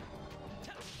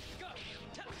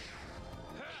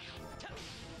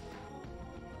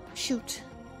 Shoot.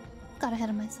 Got ahead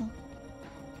of myself.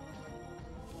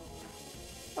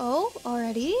 Oh,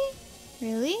 already?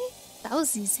 Really? That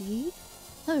was easy.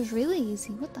 That was really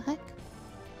easy. What the heck?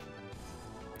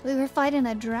 We were fighting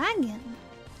a dragon.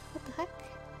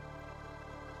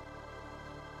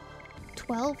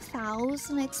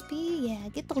 12,000 XP? Yeah,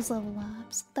 get those level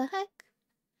ups. What the heck?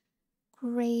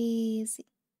 Crazy.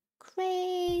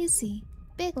 Crazy.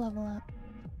 Big level up.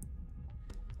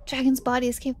 Dragon's body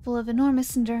is capable of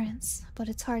enormous endurance, but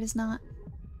its heart is not.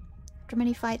 After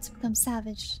many fights, it becomes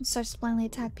savage and starts to blindly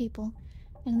attack people.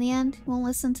 And in the end, it won't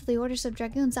listen to the orders of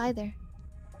Dragoons either.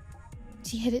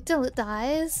 Do you hit it till it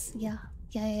dies? Yeah.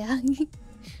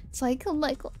 So I killed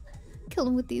Michael. Kill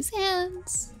him with these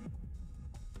hands.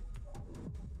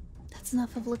 That's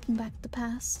enough of looking back at the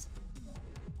past.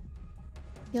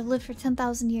 You'll live for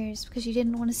 10,000 years because you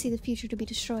didn't want to see the future to be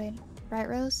destroyed. Right,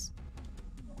 Rose?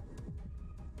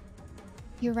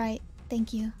 You're right.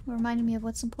 Thank you. It reminded me of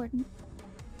what's important.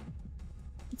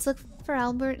 Let's look for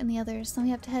Albert and the others. Then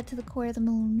we have to head to the core of the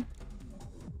moon.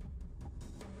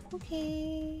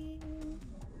 Okay.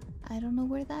 I don't know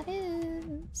where that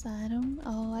is.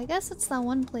 Oh, I guess it's that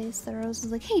one place that Rose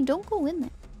is like, hey, don't go in there.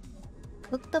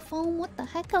 Cook the foam? What the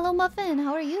heck? Hello, Muffin.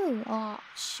 How are you? Oh,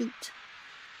 shoot.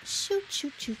 Shoot.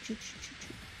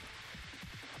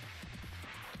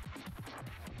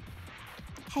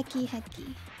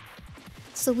 Hecky.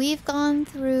 So we've gone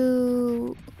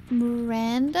through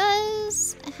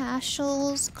Miranda's,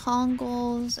 Hashel's,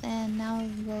 Congol's, and now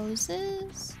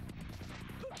Rose's.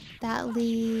 That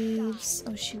leaves...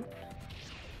 Oh, shoot.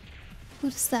 Who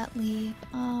does that leave?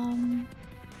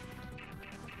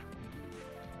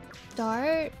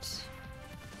 Dart,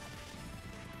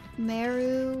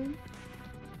 Meru,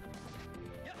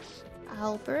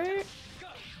 Albert.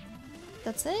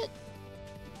 That's it?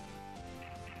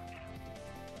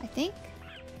 I think?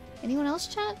 Anyone else,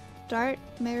 chat? Dart,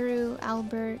 Meru,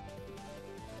 Albert.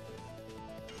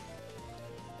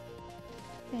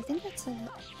 Yeah, I think that's it.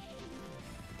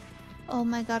 Oh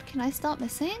my god, can I stop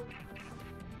missing?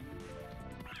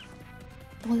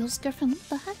 Boyle's girlfriend, what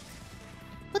the heck?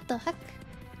 What the heck?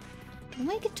 Don't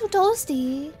make it too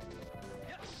toasty.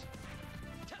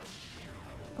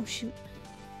 Oh shoot.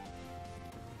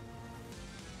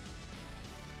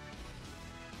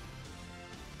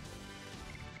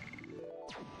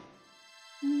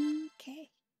 Okay.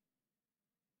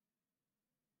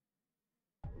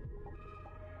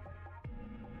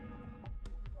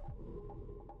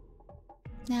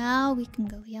 Now we can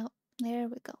go. Yep, there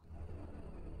we go.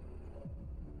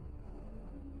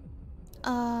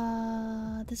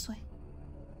 This way.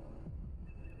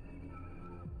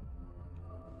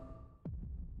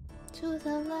 To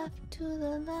the left, to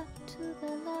the left, to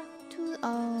the left,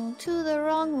 to the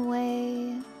wrong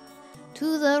way.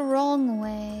 To the wrong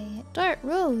way. Dart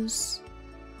Rose.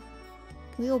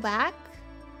 Can we go back?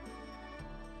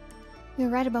 We were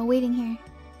right about waiting here.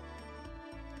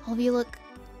 All of you look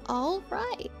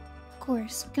alright. Of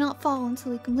course, we cannot fall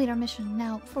until we complete our mission.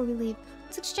 Now, before we leave,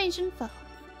 let's exchange info.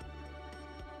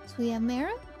 So we have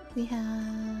Mara, we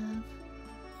have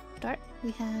Dart,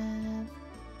 we have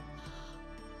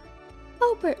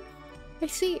Albert. I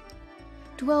see.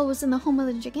 Duel was in the home of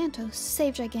the Gigantos.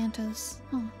 Save Gigantos.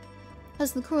 Huh.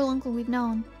 That's the cruel uncle we've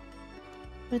known.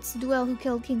 But it's the Duel who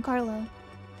killed King Carlo.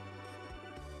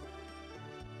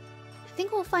 I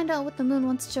think we'll find out what the moon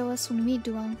wants to show us when we meet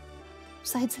Duel.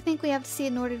 Besides, I think we have to see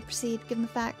it in order to proceed, given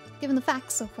the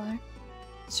facts so far.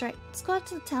 That's right. Let's go out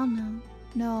to the town now.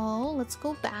 No, let's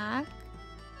go back.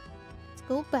 Let's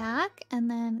go back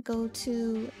and then go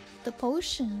to the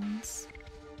potions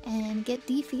and get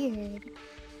de-feared.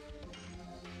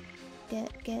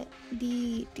 Get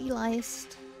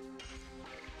de-liced.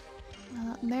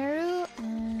 Meru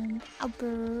and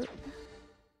Albert.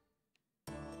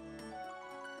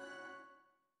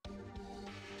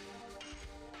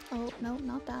 Oh, no,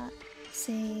 not that.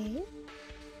 Save.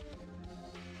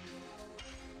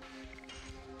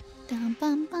 Dum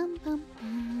bum bum bum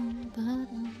bum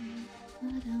ba-dum,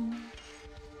 ba-dum.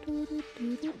 Do do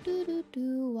do do do do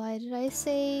do. Why did I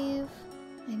save?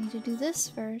 I need to do this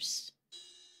first.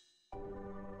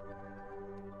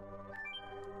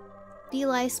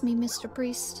 Delice me, Mr.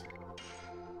 Priest.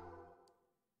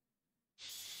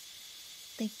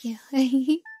 Thank you.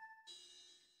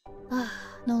 Ah,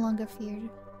 no longer feared.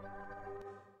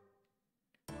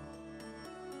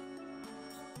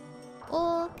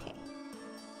 Okay.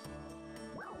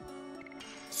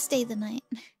 Stay the night,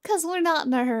 'cause we're not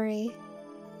in a hurry.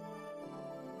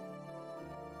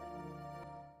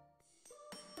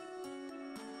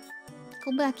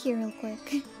 Go back here real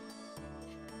quick.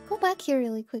 Go back here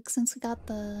really quick since we got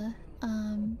the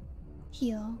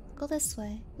heal. Go this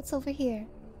way. What's over here?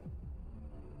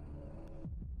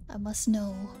 I must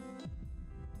know.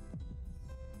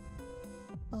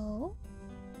 Oh?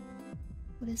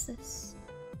 What is this?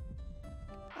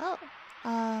 Oh.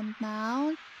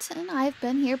 Mountain. I've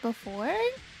been here before?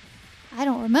 I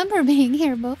don't remember being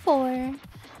here before.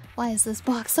 Why is this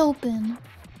box open?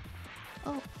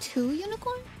 Oh, 2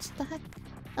 unicorns? What the heck?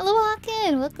 Hello,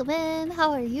 Hawken! Welcome in!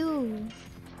 How are you?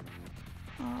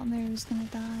 Oh, Mary's gonna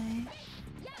die.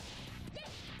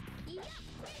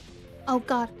 Oh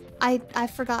god, I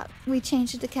forgot. We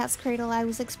changed it to Cat's Cradle. I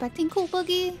was expecting Cool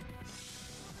Boogie.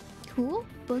 Cool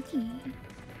Boogie.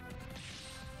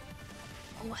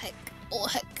 Oh heck. Oh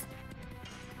heck.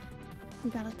 We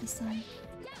got it this time.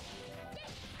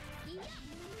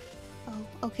 Oh,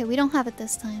 okay, we don't have it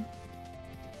this time.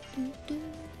 Do, do,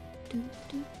 do,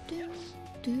 do, do,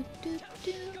 do, do,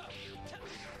 do.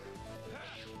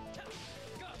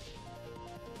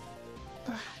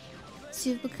 So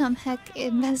you've become heck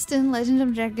invested in Legend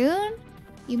of Dragoon?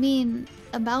 You mean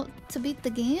about to beat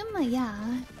the game?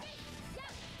 Yeah.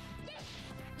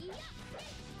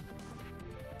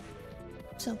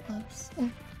 So close. Oh,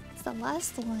 it's the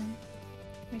last one.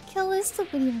 Your kill is the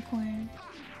unicorn.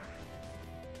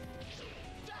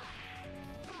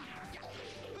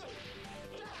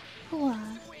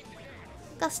 Hooah.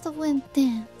 Gust of wind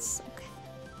dance. Okay.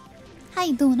 How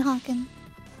you doing, Hawken?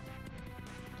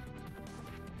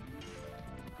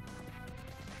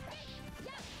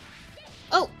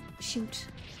 Oh, shoot.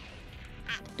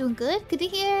 Doing good? Good to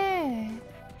hear.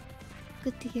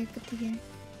 Good to hear, good to hear.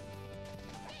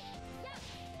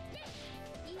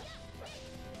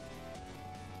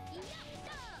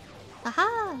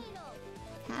 Aha!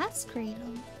 Cat's Cradle.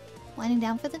 Winding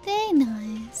down for the day?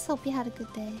 Nice. Hope you had a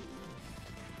good day.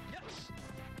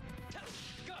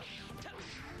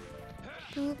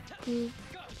 Boop, boop,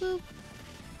 boop.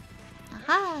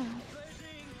 Aha!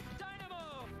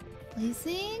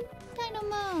 Blazing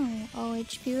Dynamo! Oh,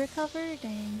 HP recover?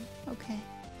 Dang. Okay.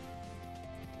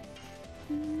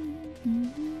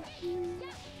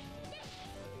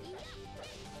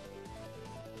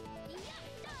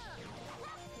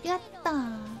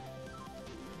 Yatta!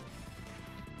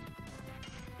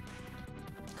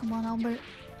 Come on, Albert.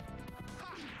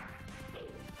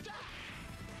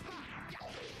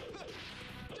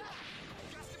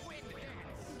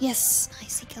 Yes!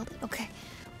 Nice, he killed it. Okay.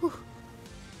 Whew.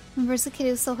 Remember as a kid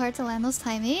it was so hard to land those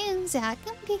timings? Yeah, it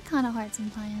can be kind of hard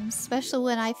sometimes. Especially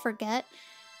when I forget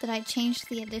that I changed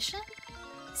the edition.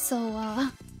 So, I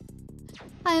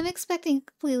am expecting a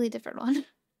completely different one.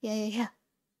 Yeah.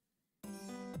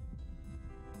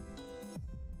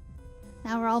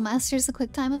 Now we're all masters of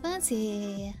quick time events?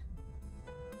 Yeah.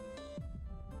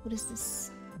 What is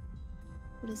this?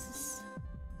 What is this?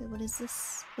 Wait, what is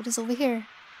this? What is over here?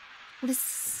 What is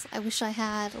this? I wish I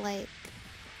had, like,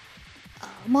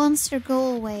 monster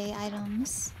go away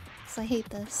items. Because I hate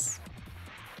this.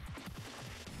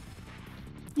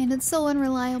 And it's so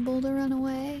unreliable to run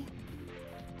away.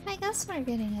 I guess we're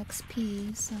getting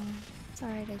XP, so it's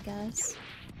alright, I guess.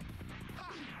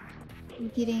 We're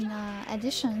getting,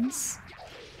 additions.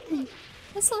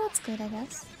 So that's good, I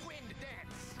guess.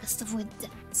 Gust of wind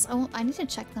dance. Oh, I need to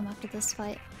check them after this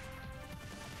fight.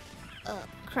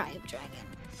 Cry of Dragon.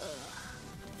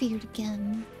 Feared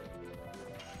again.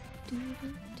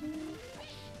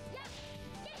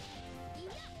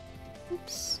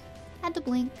 Oops. Had to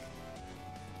blink.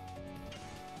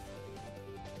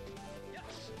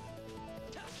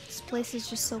 This place is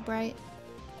just so bright.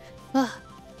 Ugh.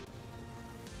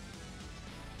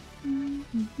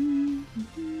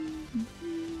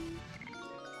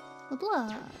 Level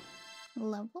up.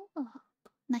 Level up.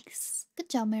 Nice. Good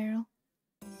job, Meryl.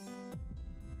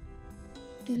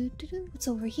 What's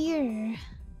over here?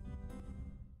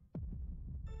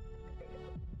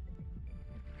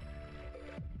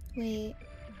 Wait.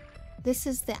 This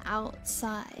is the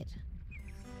outside.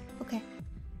 Okay.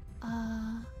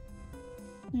 I'm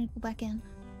gonna go back in.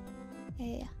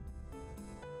 Yeah.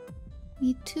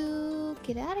 Need to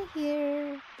get out of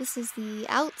here. This is the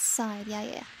outside.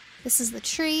 Yeah. This is the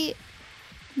tree,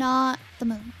 not the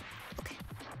moon. Okay.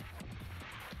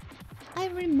 I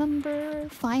remember,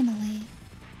 finally.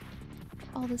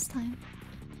 All this time.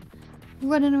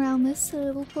 Running around this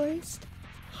little forest.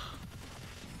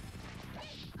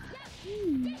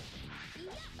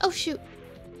 Oh shoot.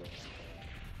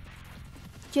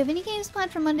 Do you have any games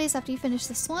planned for Mondays after you finish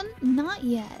this one? Not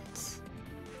yet.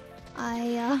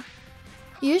 I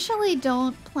usually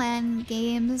don't plan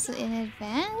games in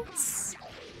advance.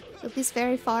 At least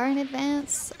very far in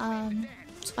advance.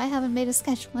 So I haven't made a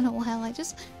schedule in a while. I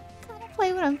just kind of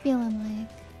play what I'm feeling like.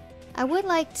 I would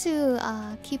like to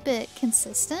keep it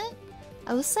consistent.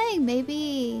 I was saying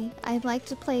maybe I'd like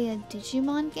to play a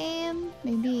Digimon game.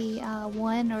 Maybe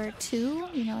 1 or 2,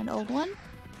 you know, an old one.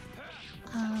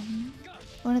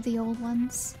 One of the old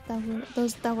ones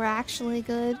that were actually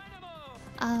good.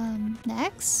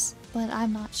 Next, but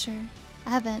I'm not sure. I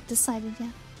haven't decided yet.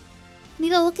 Need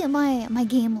to look at my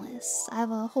game list. I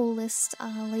have a whole list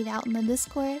laid out in the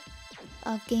Discord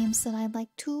of games that I'd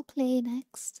like to play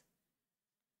next.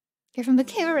 You're from the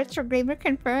Cave of Retro Gamer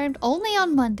confirmed only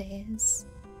on Mondays.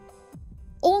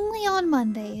 Only on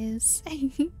Mondays.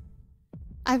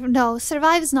 No,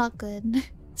 Survive is not good.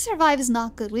 Survive is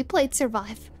not good. We played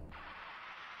Survive.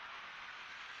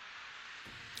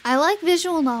 I like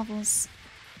visual novels.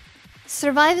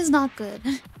 Survive is not good.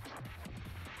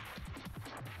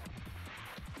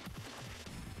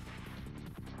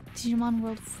 Digimon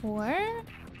World 4?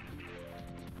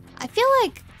 I feel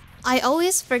like I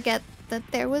always forget that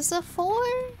there was a 4.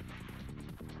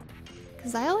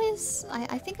 Because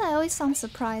I think I always sound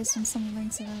surprised when someone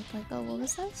brings it up. Like, oh, what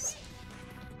was this?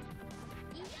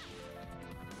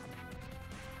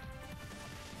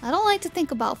 I don't like to think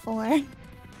about 4.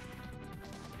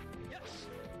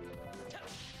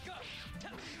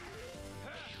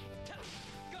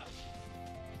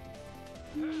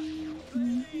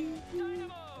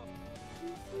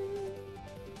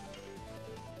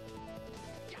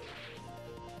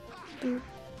 Boop.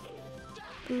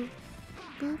 Boop.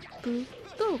 Boop. Boop.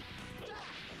 Boop.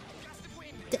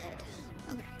 Dead.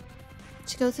 Okay.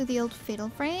 Should go through the old Fatal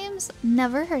Frames?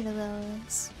 Never heard of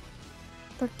those.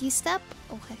 Turkey Step?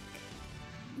 Oh heck.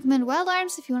 Recommend Wild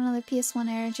Arms if you want another PS1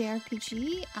 era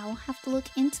JRPG. I'll have to look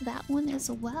into that one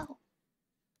as well.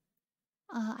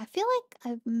 I feel like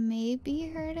I've maybe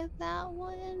heard of that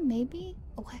one. Maybe?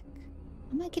 Oh heck.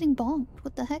 Am I getting bonked?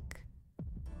 What the heck?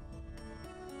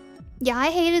 Yeah,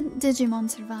 I hated Digimon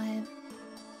Survive.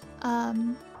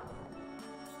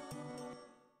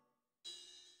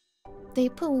 They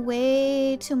put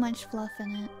way too much fluff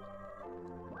in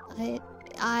it.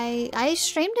 I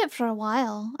streamed it for a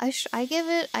while. I give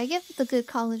it the good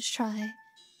college try.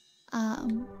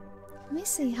 Let me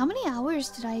see. How many hours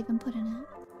did I even put in it?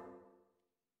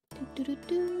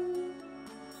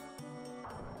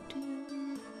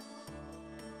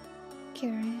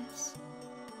 Curious.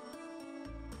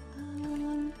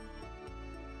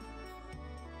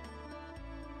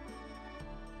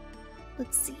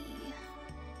 Let's see.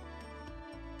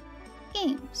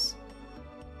 Games.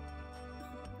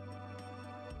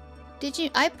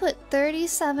 I put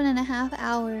 37.5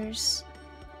 hours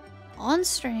on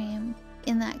stream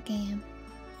in that game.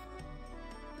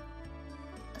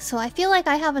 So I feel like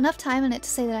I have enough time in it to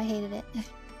say that I hated it.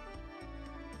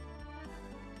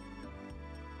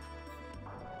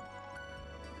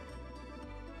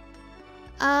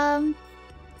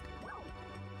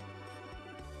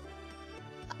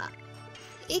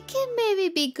 It can maybe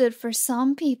be good for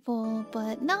some people,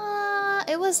 but nah,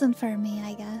 it wasn't for me,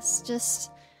 I guess. Just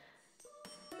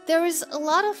there was a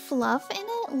lot of fluff in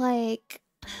it, like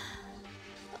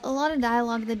a lot of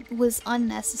dialogue that was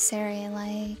unnecessary,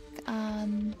 like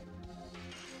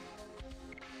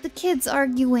the kids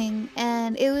arguing,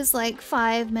 and it was like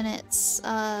 5 minutes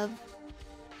of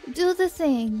do the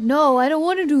thing. No, I don't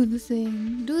want to do the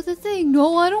thing. Do the thing.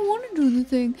 No, I don't want to do the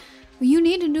thing. You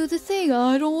need to do the thing.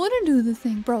 I don't want to do the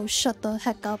thing. Bro, shut the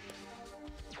heck up.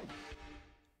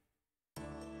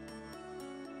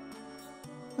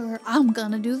 Or I'm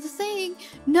gonna do the thing.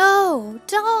 No,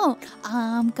 don't.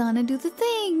 I'm gonna do the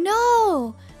thing.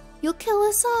 No, you'll kill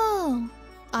us all.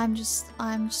 I'm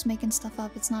just making stuff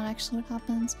up. It's not actually what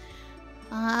happens.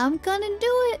 I'm gonna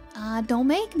do it. Don't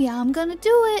make me. I'm gonna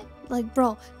do it. Like,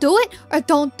 bro, do it or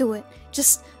don't do it.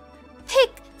 Just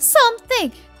pick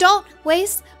something. Don't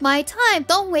waste my time.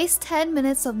 Don't waste 10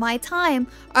 minutes of my time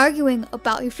arguing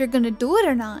about if you're gonna do it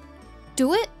or not.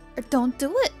 Do it or don't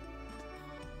do it.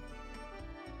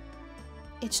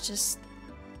 It's just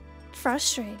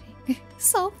frustrating.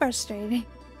 So frustrating.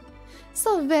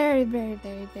 So very, very,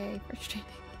 very, very frustrating.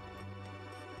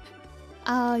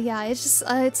 Yeah, it's just,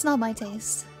 it's not my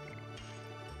taste.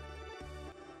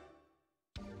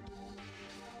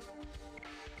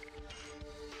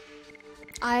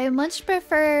 I much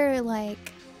prefer,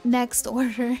 like, Next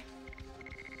Order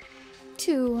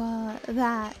to,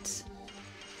 that.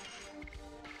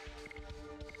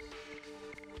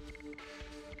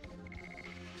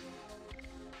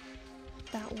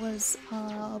 That was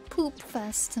a poop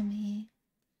fest to me.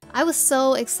 I was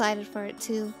so excited for it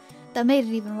too. That made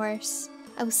it even worse.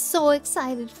 I was so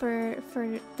excited for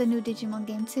the new Digimon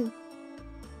game too.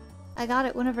 I got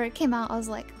it whenever it came out. I was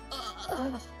like,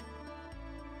 ugh.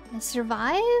 And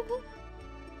survive?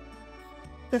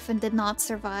 Griffin did not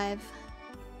survive.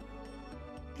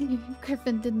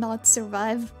 Griffin did not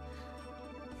survive.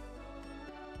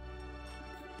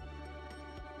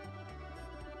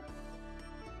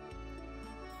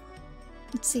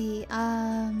 Let's see,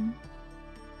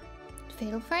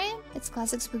 Fatal Frame? It's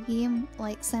classic spooky game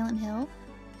like Silent Hill.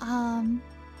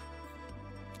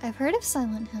 I've heard of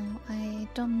Silent Hill. I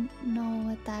don't know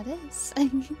what that is.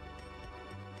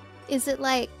 Is it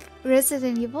like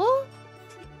Resident Evil?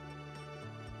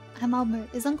 I'm Albert.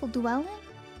 Is Uncle Dwelling?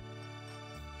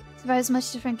 It's about as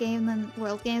much different game than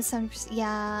World Games. 70%.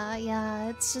 Yeah,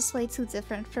 it's just way too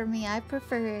different for me. I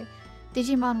prefer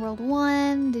Digimon World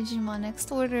 1, Digimon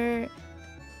Next Order,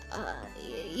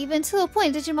 even to a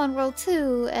point Digimon World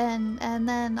 2, and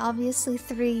then obviously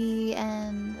 3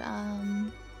 and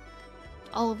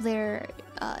all of their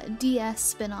DS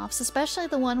spin-offs, especially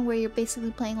the one where you're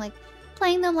basically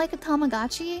playing them like a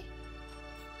Tamagotchi.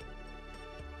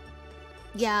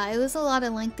 Yeah, it was a lot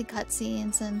of lengthy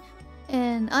cutscenes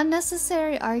and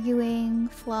unnecessary arguing,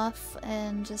 fluff,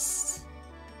 and just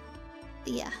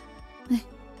yeah. it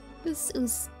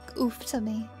was oof to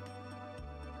me.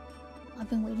 I've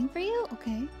been waiting for you?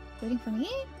 Okay. Waiting for me?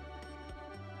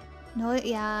 No,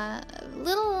 yeah.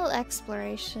 Little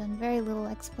exploration. Very little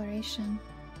exploration.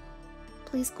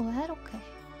 Please go ahead? Okay.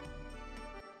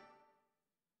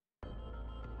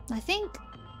 I think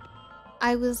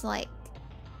I was like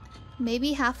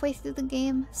maybe halfway through the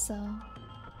game, so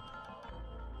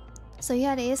you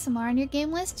had ASMR on your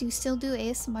game list? Do you still do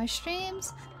ASMR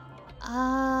streams?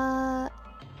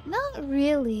 Not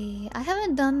really. I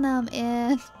haven't done them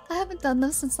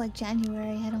since like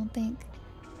January, I don't think.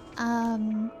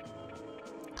 I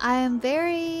am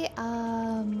very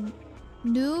noob.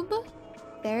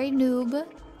 Very noob.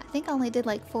 I think I only did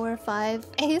like 4 or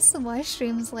 5 ASMR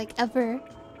streams like ever.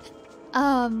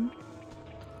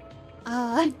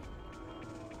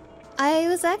 I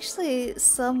was actually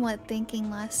somewhat thinking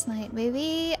last night,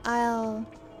 maybe I'll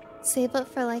save up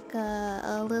for like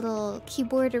a little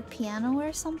keyboard or piano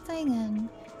or something and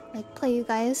like play you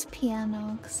guys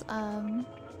piano.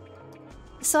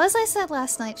 So as I said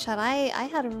last night, chat, I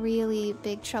had a really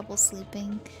big trouble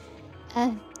sleeping.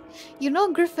 And you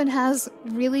know Griffin has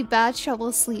really bad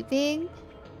trouble sleeping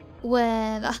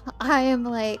when I am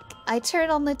like, I turn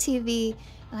on the TV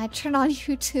and I turn on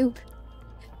YouTube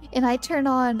and I turn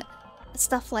on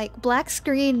stuff like black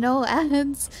screen, no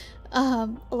ads,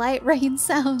 light rain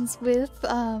sounds with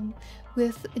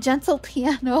gentle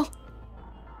piano,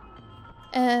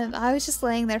 and I was just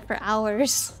laying there for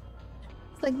hours.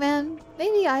 It's like, man,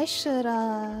 maybe I should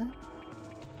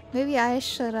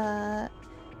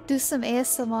do some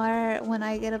ASMR when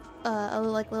I get a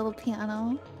like little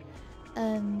piano,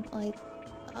 and like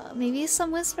maybe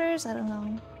some whispers. I don't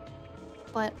know,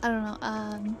 but I don't know.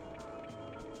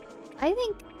 I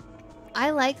think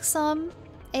I like some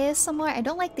ASMR. I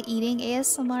don't like the eating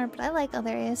ASMR, but I like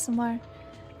other ASMR.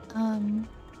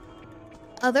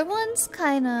 Other ones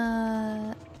kind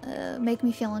of make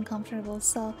me feel uncomfortable,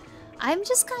 so I'm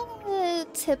just kind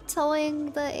of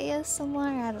tiptoeing the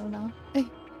ASMR. I don't know.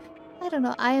 I don't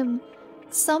know. I am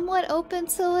somewhat open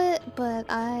to it, but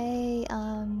I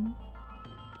am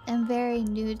very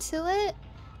new to it,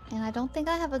 and I don't think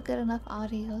I have a good enough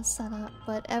audio setup.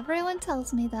 But everyone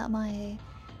tells me that my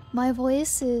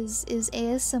voice is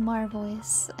ASMR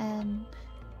voice, and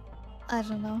I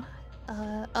don't know.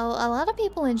 A lot of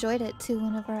people enjoyed it too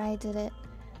whenever I did it.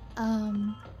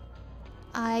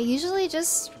 I usually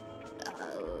just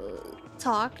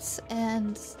talked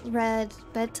and read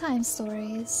bedtime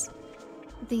stories.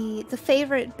 The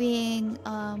favorite being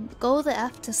go the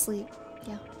F to sleep.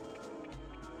 Yeah.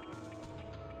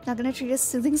 Not gonna treat a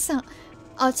soothing sound.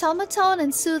 Automaton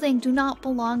and soothing do not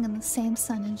belong in the same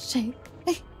sentence, Jake.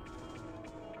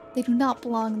 They do not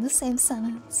belong in the same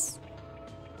sentence.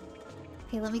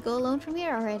 Okay, let me go alone from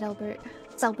here. Alright, Albert.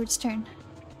 It's Albert's turn.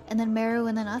 And then Meru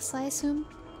and then us, I assume?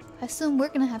 I assume we're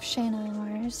gonna have Shayna in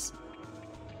ours.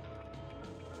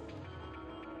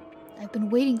 I've been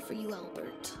waiting for you,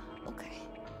 Albert. Okay.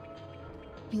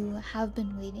 You have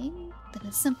been waiting? Then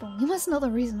it's simple. You must know the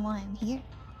reason why I'm here.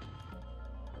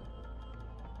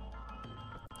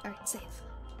 Alright, save.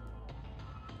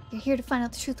 You're here to find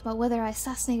out the truth about whether I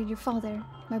assassinated your father,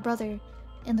 my brother,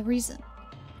 and the reason.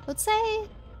 Let's say it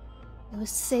was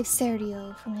to save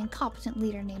Sergio from an incompetent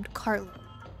leader named Carlo.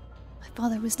 My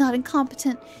father was not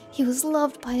incompetent. He was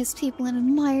loved by his people and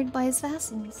admired by his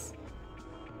vassals.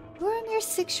 You were a mere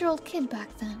 6-year-old kid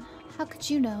back then. How could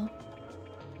you know?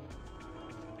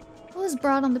 What was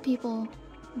brought on the people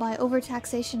by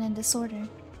overtaxation and disorder?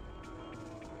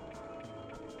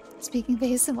 Speaking of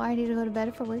ASMR, I need to go to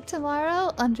bed for work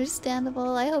tomorrow.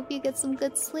 Understandable. I hope you get some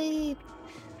good sleep.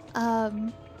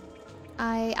 I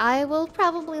will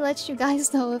probably let you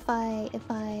guys know if I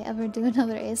ever do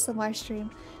another ASMR stream.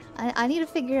 I need to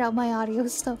figure out my audio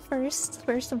stuff first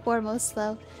and foremost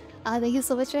though. Thank you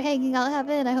so much for hanging out,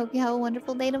 Heaven. I hope you have a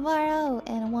wonderful day tomorrow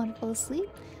and a wonderful sleep.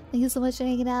 Thank you so much for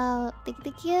hanging out.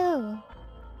 Thank you.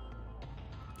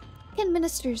 Can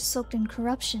ministers soaked in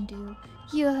corruption do?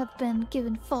 You have been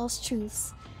given false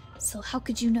truths. So how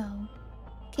could you know?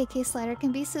 KK Slider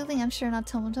can be soothing. I'm sure not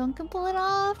Tomotone can pull it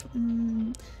off.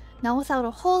 Not without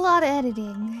a whole lot of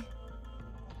editing.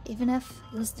 Even if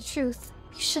it was the truth,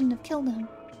 you shouldn't have killed him.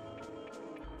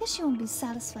 Guess you won't be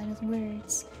satisfied with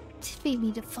words. Defeat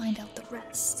me to find out the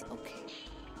rest. Okay.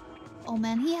 Oh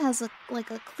man, he has like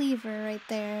a cleaver right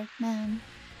there. Man,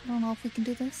 I don't know if we can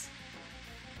do this.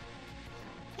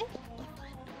 Okay, we're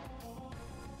fine.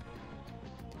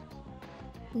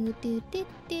 Boo doo doo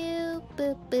doo,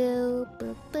 boo boo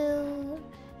boo boo.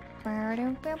 Bow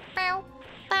doo bow bow,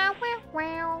 bow wow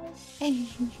wow.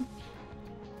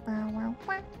 Wow wow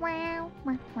wow wow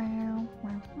wow wow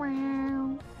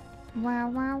wow. Wow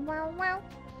wow wow wow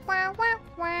wow wow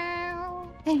wow.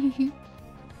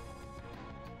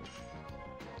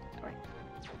 Alright.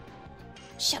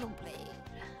 Shadow Blade.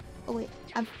 Oh wait,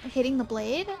 I'm hitting the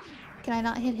blade? Can I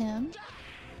not hit him?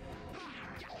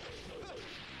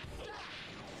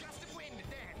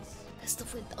 That's the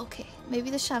wind. Okay, maybe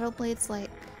the Shadow Blade's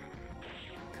like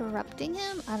corrupting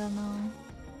him? I don't know.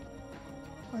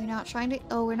 We're not trying to.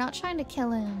 Oh, we're not trying to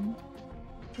kill him.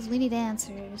 Because we need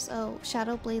answers. Oh,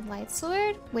 Shadow Blade Light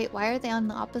Sword? Wait, why are they on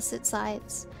the opposite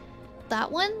sides? That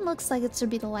one looks like it should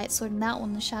be the Light Sword, and that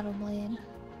one the Shadow Blade.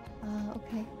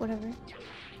 Okay, whatever.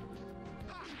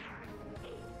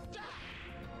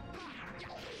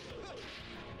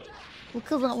 We'll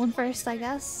kill that one first, I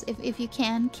guess. If you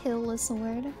can kill a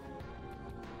sword.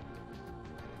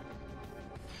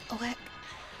 Oh heck.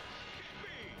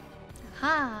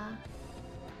 Aha!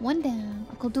 One down.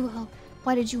 Uncle Duo.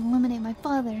 Why did you eliminate my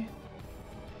father?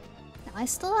 Now I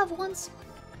still have one sword.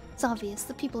 It's obvious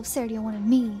the people of Serdia wanted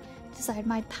me, desired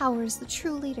my power as the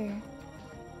true leader.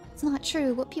 It's not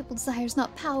true. What people desire is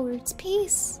not power, it's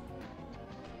peace.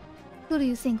 Who do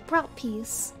you think brought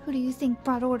peace? Who do you think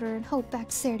brought order and hope back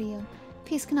to Serdia?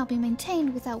 Peace cannot be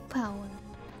maintained without power.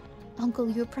 Uncle,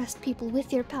 you oppressed people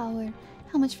with your power.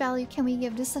 How much value can we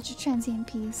give to such a transient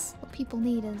peace? What people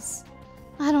need is...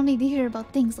 I don't need to hear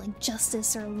about things like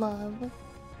justice or love.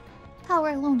 Power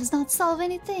alone does not solve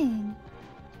anything.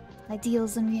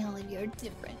 Ideals and reality are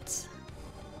different.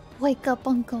 Wake up,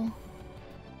 Uncle.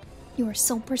 You are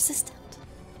so persistent.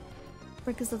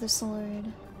 Break his other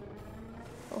sword.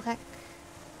 Oh heck.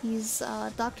 He's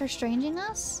Doctor Stranging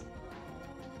us?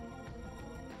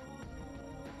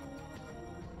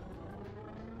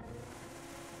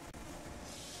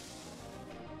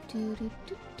 Do do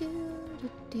do do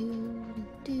do do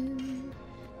do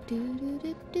do do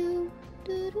do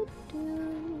do do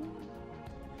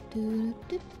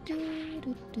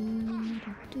do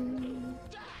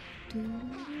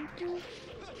do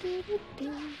do do do.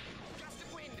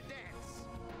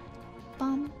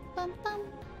 Bum bum bum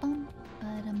bum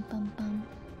ba-dum bum bum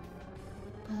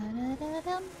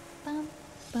ba-da-da-dum bum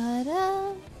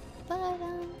ba-dum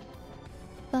ba-dum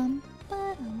bum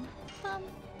ba-dum bum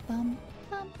bum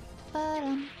bum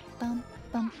ba-dum bum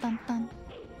bum bum bum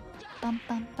bum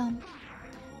bum bum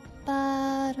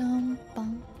ba-dum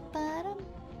bum ba-dum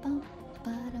bum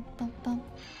ba-dum bum bum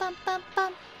bum bum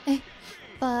bum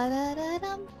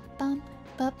ba-da-da-dum bum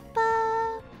ba-ba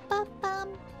ba-bum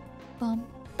bum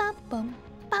ba-bum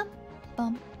bum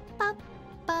bum bum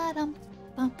ba-dum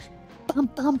bum bum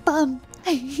bum bum.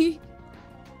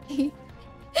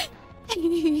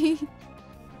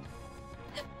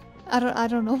 I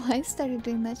don't know why I started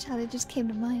doing that, chat. It just came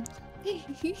to mind.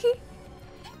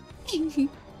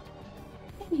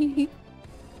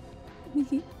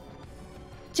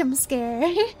 Jump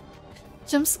scare.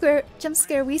 Jump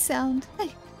scare we sound.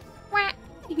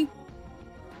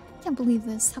 Can't believe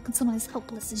this. How can someone as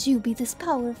helpless as you be this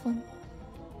powerful?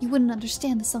 You wouldn't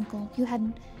understand this, Uncle. You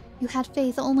had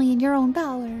faith only in your own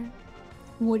power.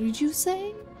 What did you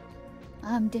say?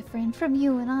 I'm different from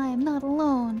you, and I am not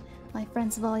alone. My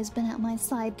friends have always been at my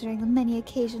side during the many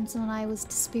occasions when I was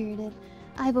dispirited.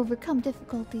 I've overcome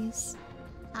difficulties.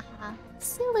 Haha,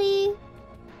 silly.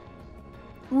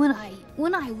 When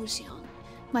I was young,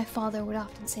 my father would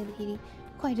often say that he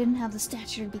quite didn't have the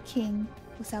stature to be king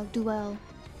without duel.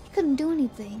 He couldn't do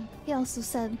anything. He also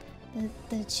said that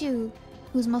it's you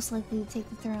who was most likely to take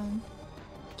the throne.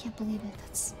 I can't believe it.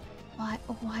 That's why.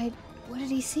 What did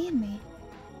he see in me?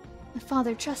 My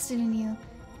father trusted in you.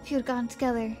 If you had gotten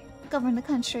together, governed the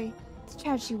country, the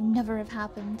tragedy would never have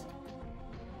happened.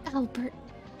 Albert,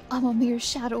 I'm a mere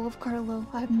shadow of Carlo.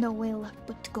 I have no way left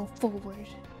but to go forward.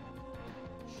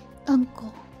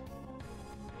 Uncle.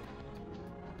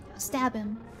 Stab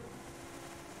him.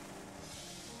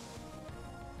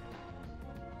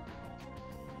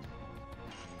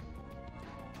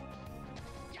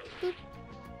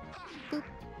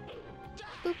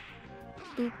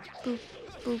 boop, boop,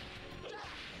 boop.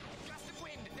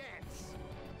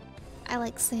 I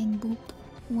like saying boop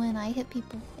when I hit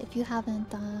people, if you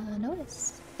haven't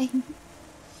noticed.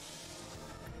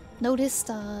 Noticed,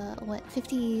 what,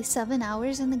 57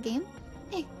 hours in the game?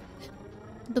 Hey,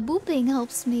 the booping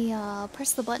helps me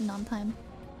press the button on time.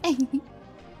 I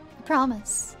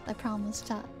promise,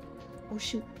 chat. Oh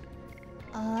shoot.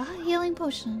 Healing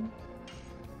potion.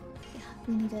 Yeah,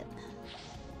 we need it.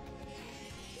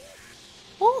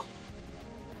 Oh!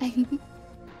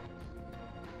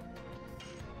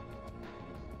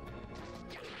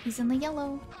 He's in the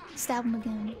yellow. Stab him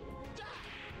again.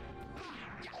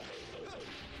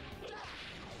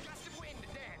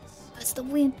 That's the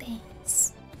wind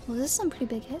dance. Well, there's some pretty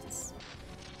big hits.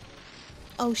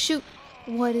 Oh shoot.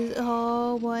 What is...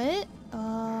 Oh, what?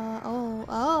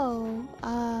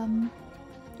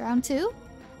 Round 2?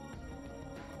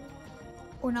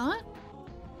 Or not?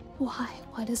 Why?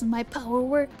 Why doesn't my power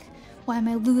work? Why am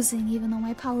I losing even though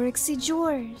my power exceeds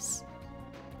yours?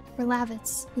 For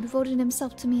Lavitz, who devoted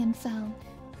himself to me and fell.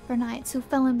 For knights who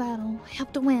fell in battle, I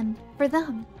have to win. For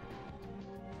them.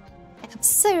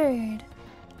 Absurd!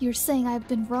 You're saying I've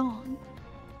been wrong.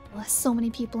 I lost so many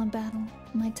people in battle,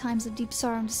 in my times of deep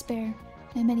sorrow and despair,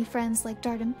 and many friends like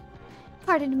Darden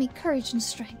imparted to me courage and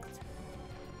strength.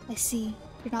 I see,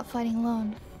 you're not fighting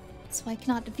alone, so I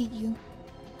cannot defeat you.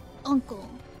 Uncle!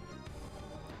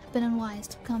 I've been unwise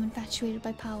to become infatuated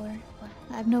by power, but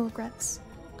I have no regrets.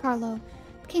 Carlo,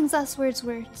 the king's last words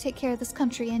were to take care of this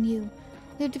country and you.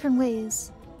 We have different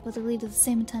ways, but they lead to the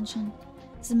same intention.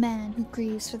 As a man who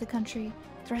grieves for the country,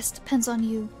 the rest depends on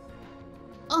you.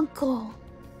 Uncle!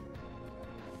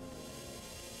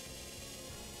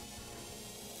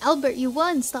 Albert, you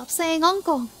won! Stop saying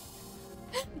uncle!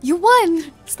 You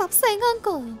won! Stop saying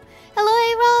uncle! Hello,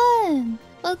 Aaron!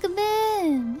 Welcome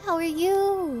in! How are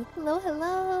you? Hello,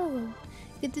 hello!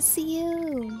 Good to see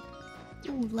you!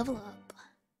 Ooh, level up.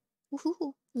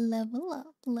 Ooh, level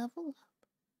up, level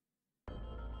up.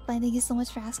 Fine, thank you so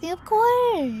much for asking. Of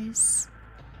course!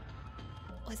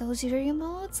 Are those your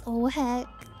emotes? Oh, heck.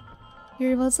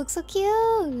 Your emotes look so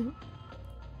cute!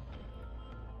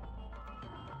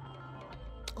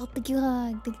 Oh, thank you,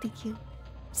 hug. Thank you.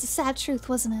 It's a sad truth,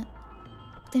 wasn't it?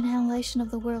 The annihilation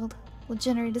of the world will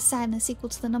generate a sadness equal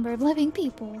to the number of living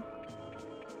people.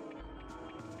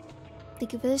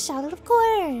 Thank you for the shout out, of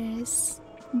course!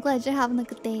 I'm glad you're having a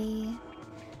good day.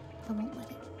 I won't let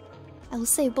it. I will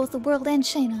save both the world and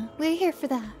Shayna. We're here for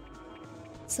that.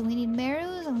 So we need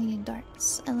marrows and we need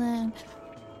darts. And then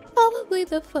probably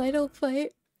the final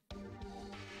fight.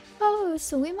 Oh,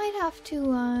 so we might have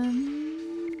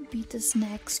to beat this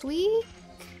next week.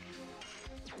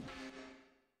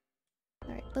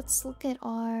 Alright, let's look at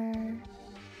our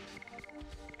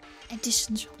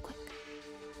additions real quick.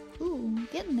 Ooh,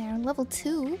 getting there. Level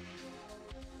 2.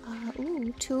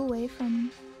 Ooh, 2 away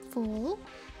from full.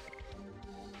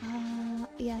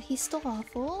 Yeah, he's still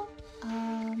awful.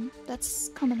 That's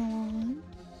coming along.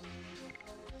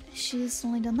 She's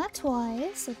only done that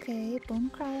twice. Okay, bone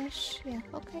crush. Yeah,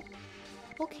 okay.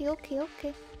 Okay.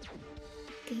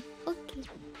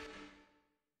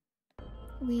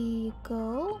 We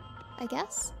go, I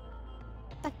guess,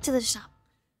 back to the shop.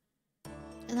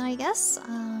 And then I guess,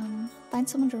 find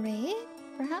someone to raid,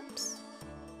 perhaps?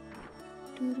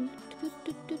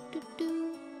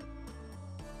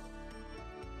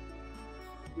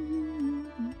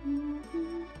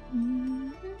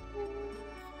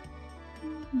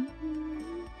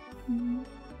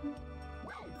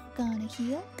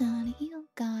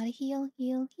 Gotta heal.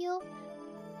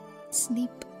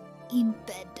 Sleep in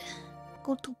bed.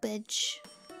 Go to bed.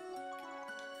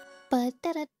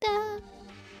 Ba-da-da-da.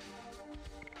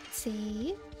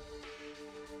 See?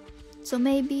 So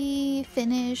maybe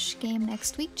finish game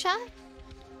next week, chat?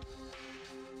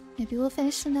 Maybe we'll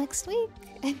finish the next week.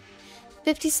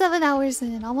 57 hours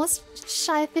in. Almost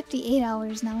shy of 58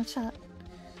 hours now, chat.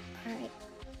 Alright.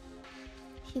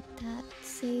 Hit that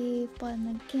save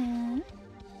button again.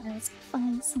 Alright, let's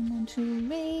find someone to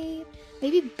raid.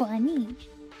 Maybe Bunny.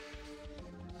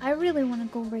 I really want to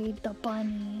go raid the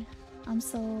bunny. I'm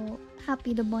so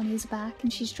happy the bunny's back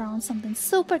and she's drawn something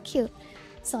super cute.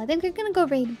 So I think we're gonna go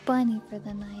raid Bunny for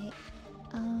the night.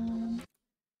 Let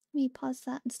me pause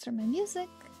that and start my music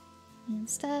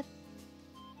instead.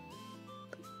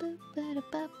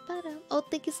 Oh,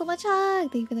 thank you so much,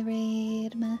 Hug! Thank you for the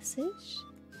raid message.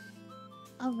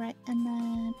 Alright, and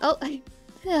then... Oh,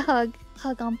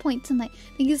 Hug on point tonight.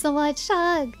 Thank you so much,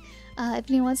 Hug! If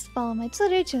anyone wants to follow my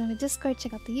Twitter, join my Discord,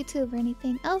 check out the YouTube or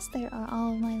anything else, there are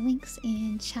all of my links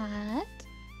in chat.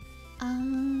 Yeah.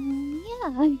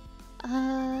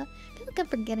 I feel like I'm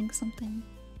forgetting something.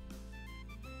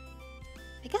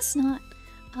 I guess not.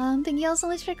 Thank you all so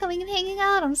much for coming and hanging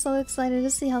out. I'm so excited to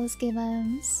see how this game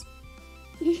ends.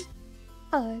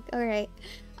 Alright.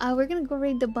 We're gonna go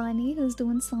raid the bunny who's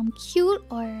doing some cute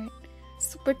art.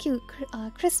 Super cute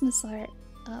Christmas art.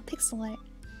 Pixel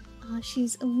art.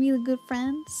 She's a really good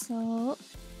friend, so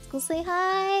let's go say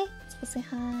hi. Let's go say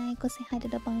hi. Go say hi to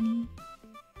the bunny.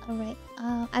 Alright.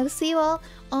 I will see you all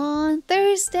on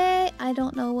Thursday. I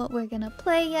don't know what we're gonna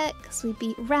play yet because we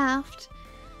beat Raft.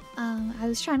 I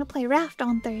was trying to play Raft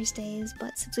on Thursdays,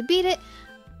 but since we beat it,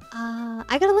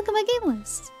 I gotta look at my game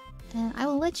list. And I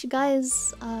will let you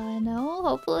guys know,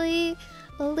 hopefully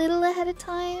a little ahead of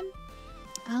time.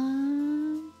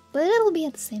 But it'll be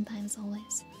at the same time as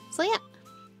always. So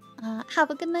yeah, have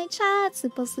a good night, chat.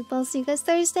 Sleep well, sleep well. See you guys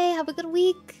Thursday. Have a good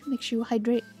week. Make sure you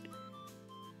hydrate.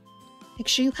 Make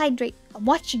sure you hydrate. I'm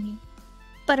watching you.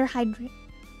 Better hydrate.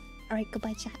 Alright,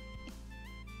 goodbye, chat.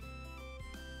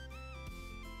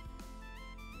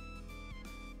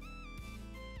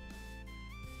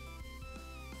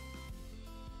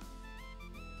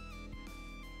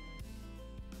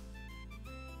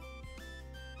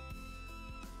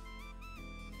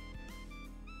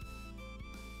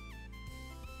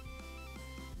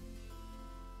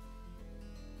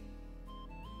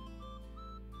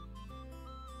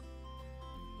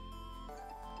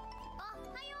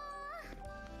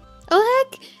 Oh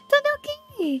heck!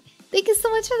 Tanuki! Thank you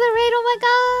so much for the raid, oh my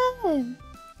god!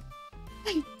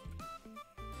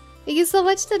 Thank you so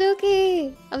much,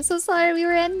 Tanuki! I'm so sorry we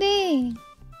were ending!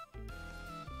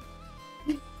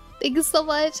 Thank you so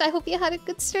much, I hope you had a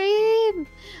good stream!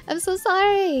 I'm so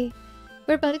sorry!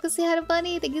 We're about to go say hi to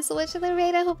Bunny, thank you so much for the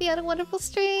raid, I hope you had a wonderful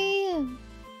stream!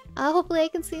 Hopefully I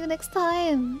can see you next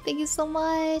time! Thank you so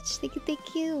much!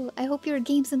 Thank you! I hope your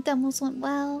games and demos went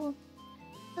well!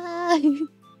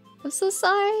 I'm so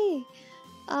sorry.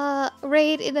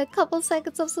 Raid in a couple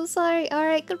seconds. I'm so sorry.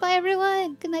 Alright, goodbye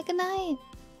everyone. Good night, good night.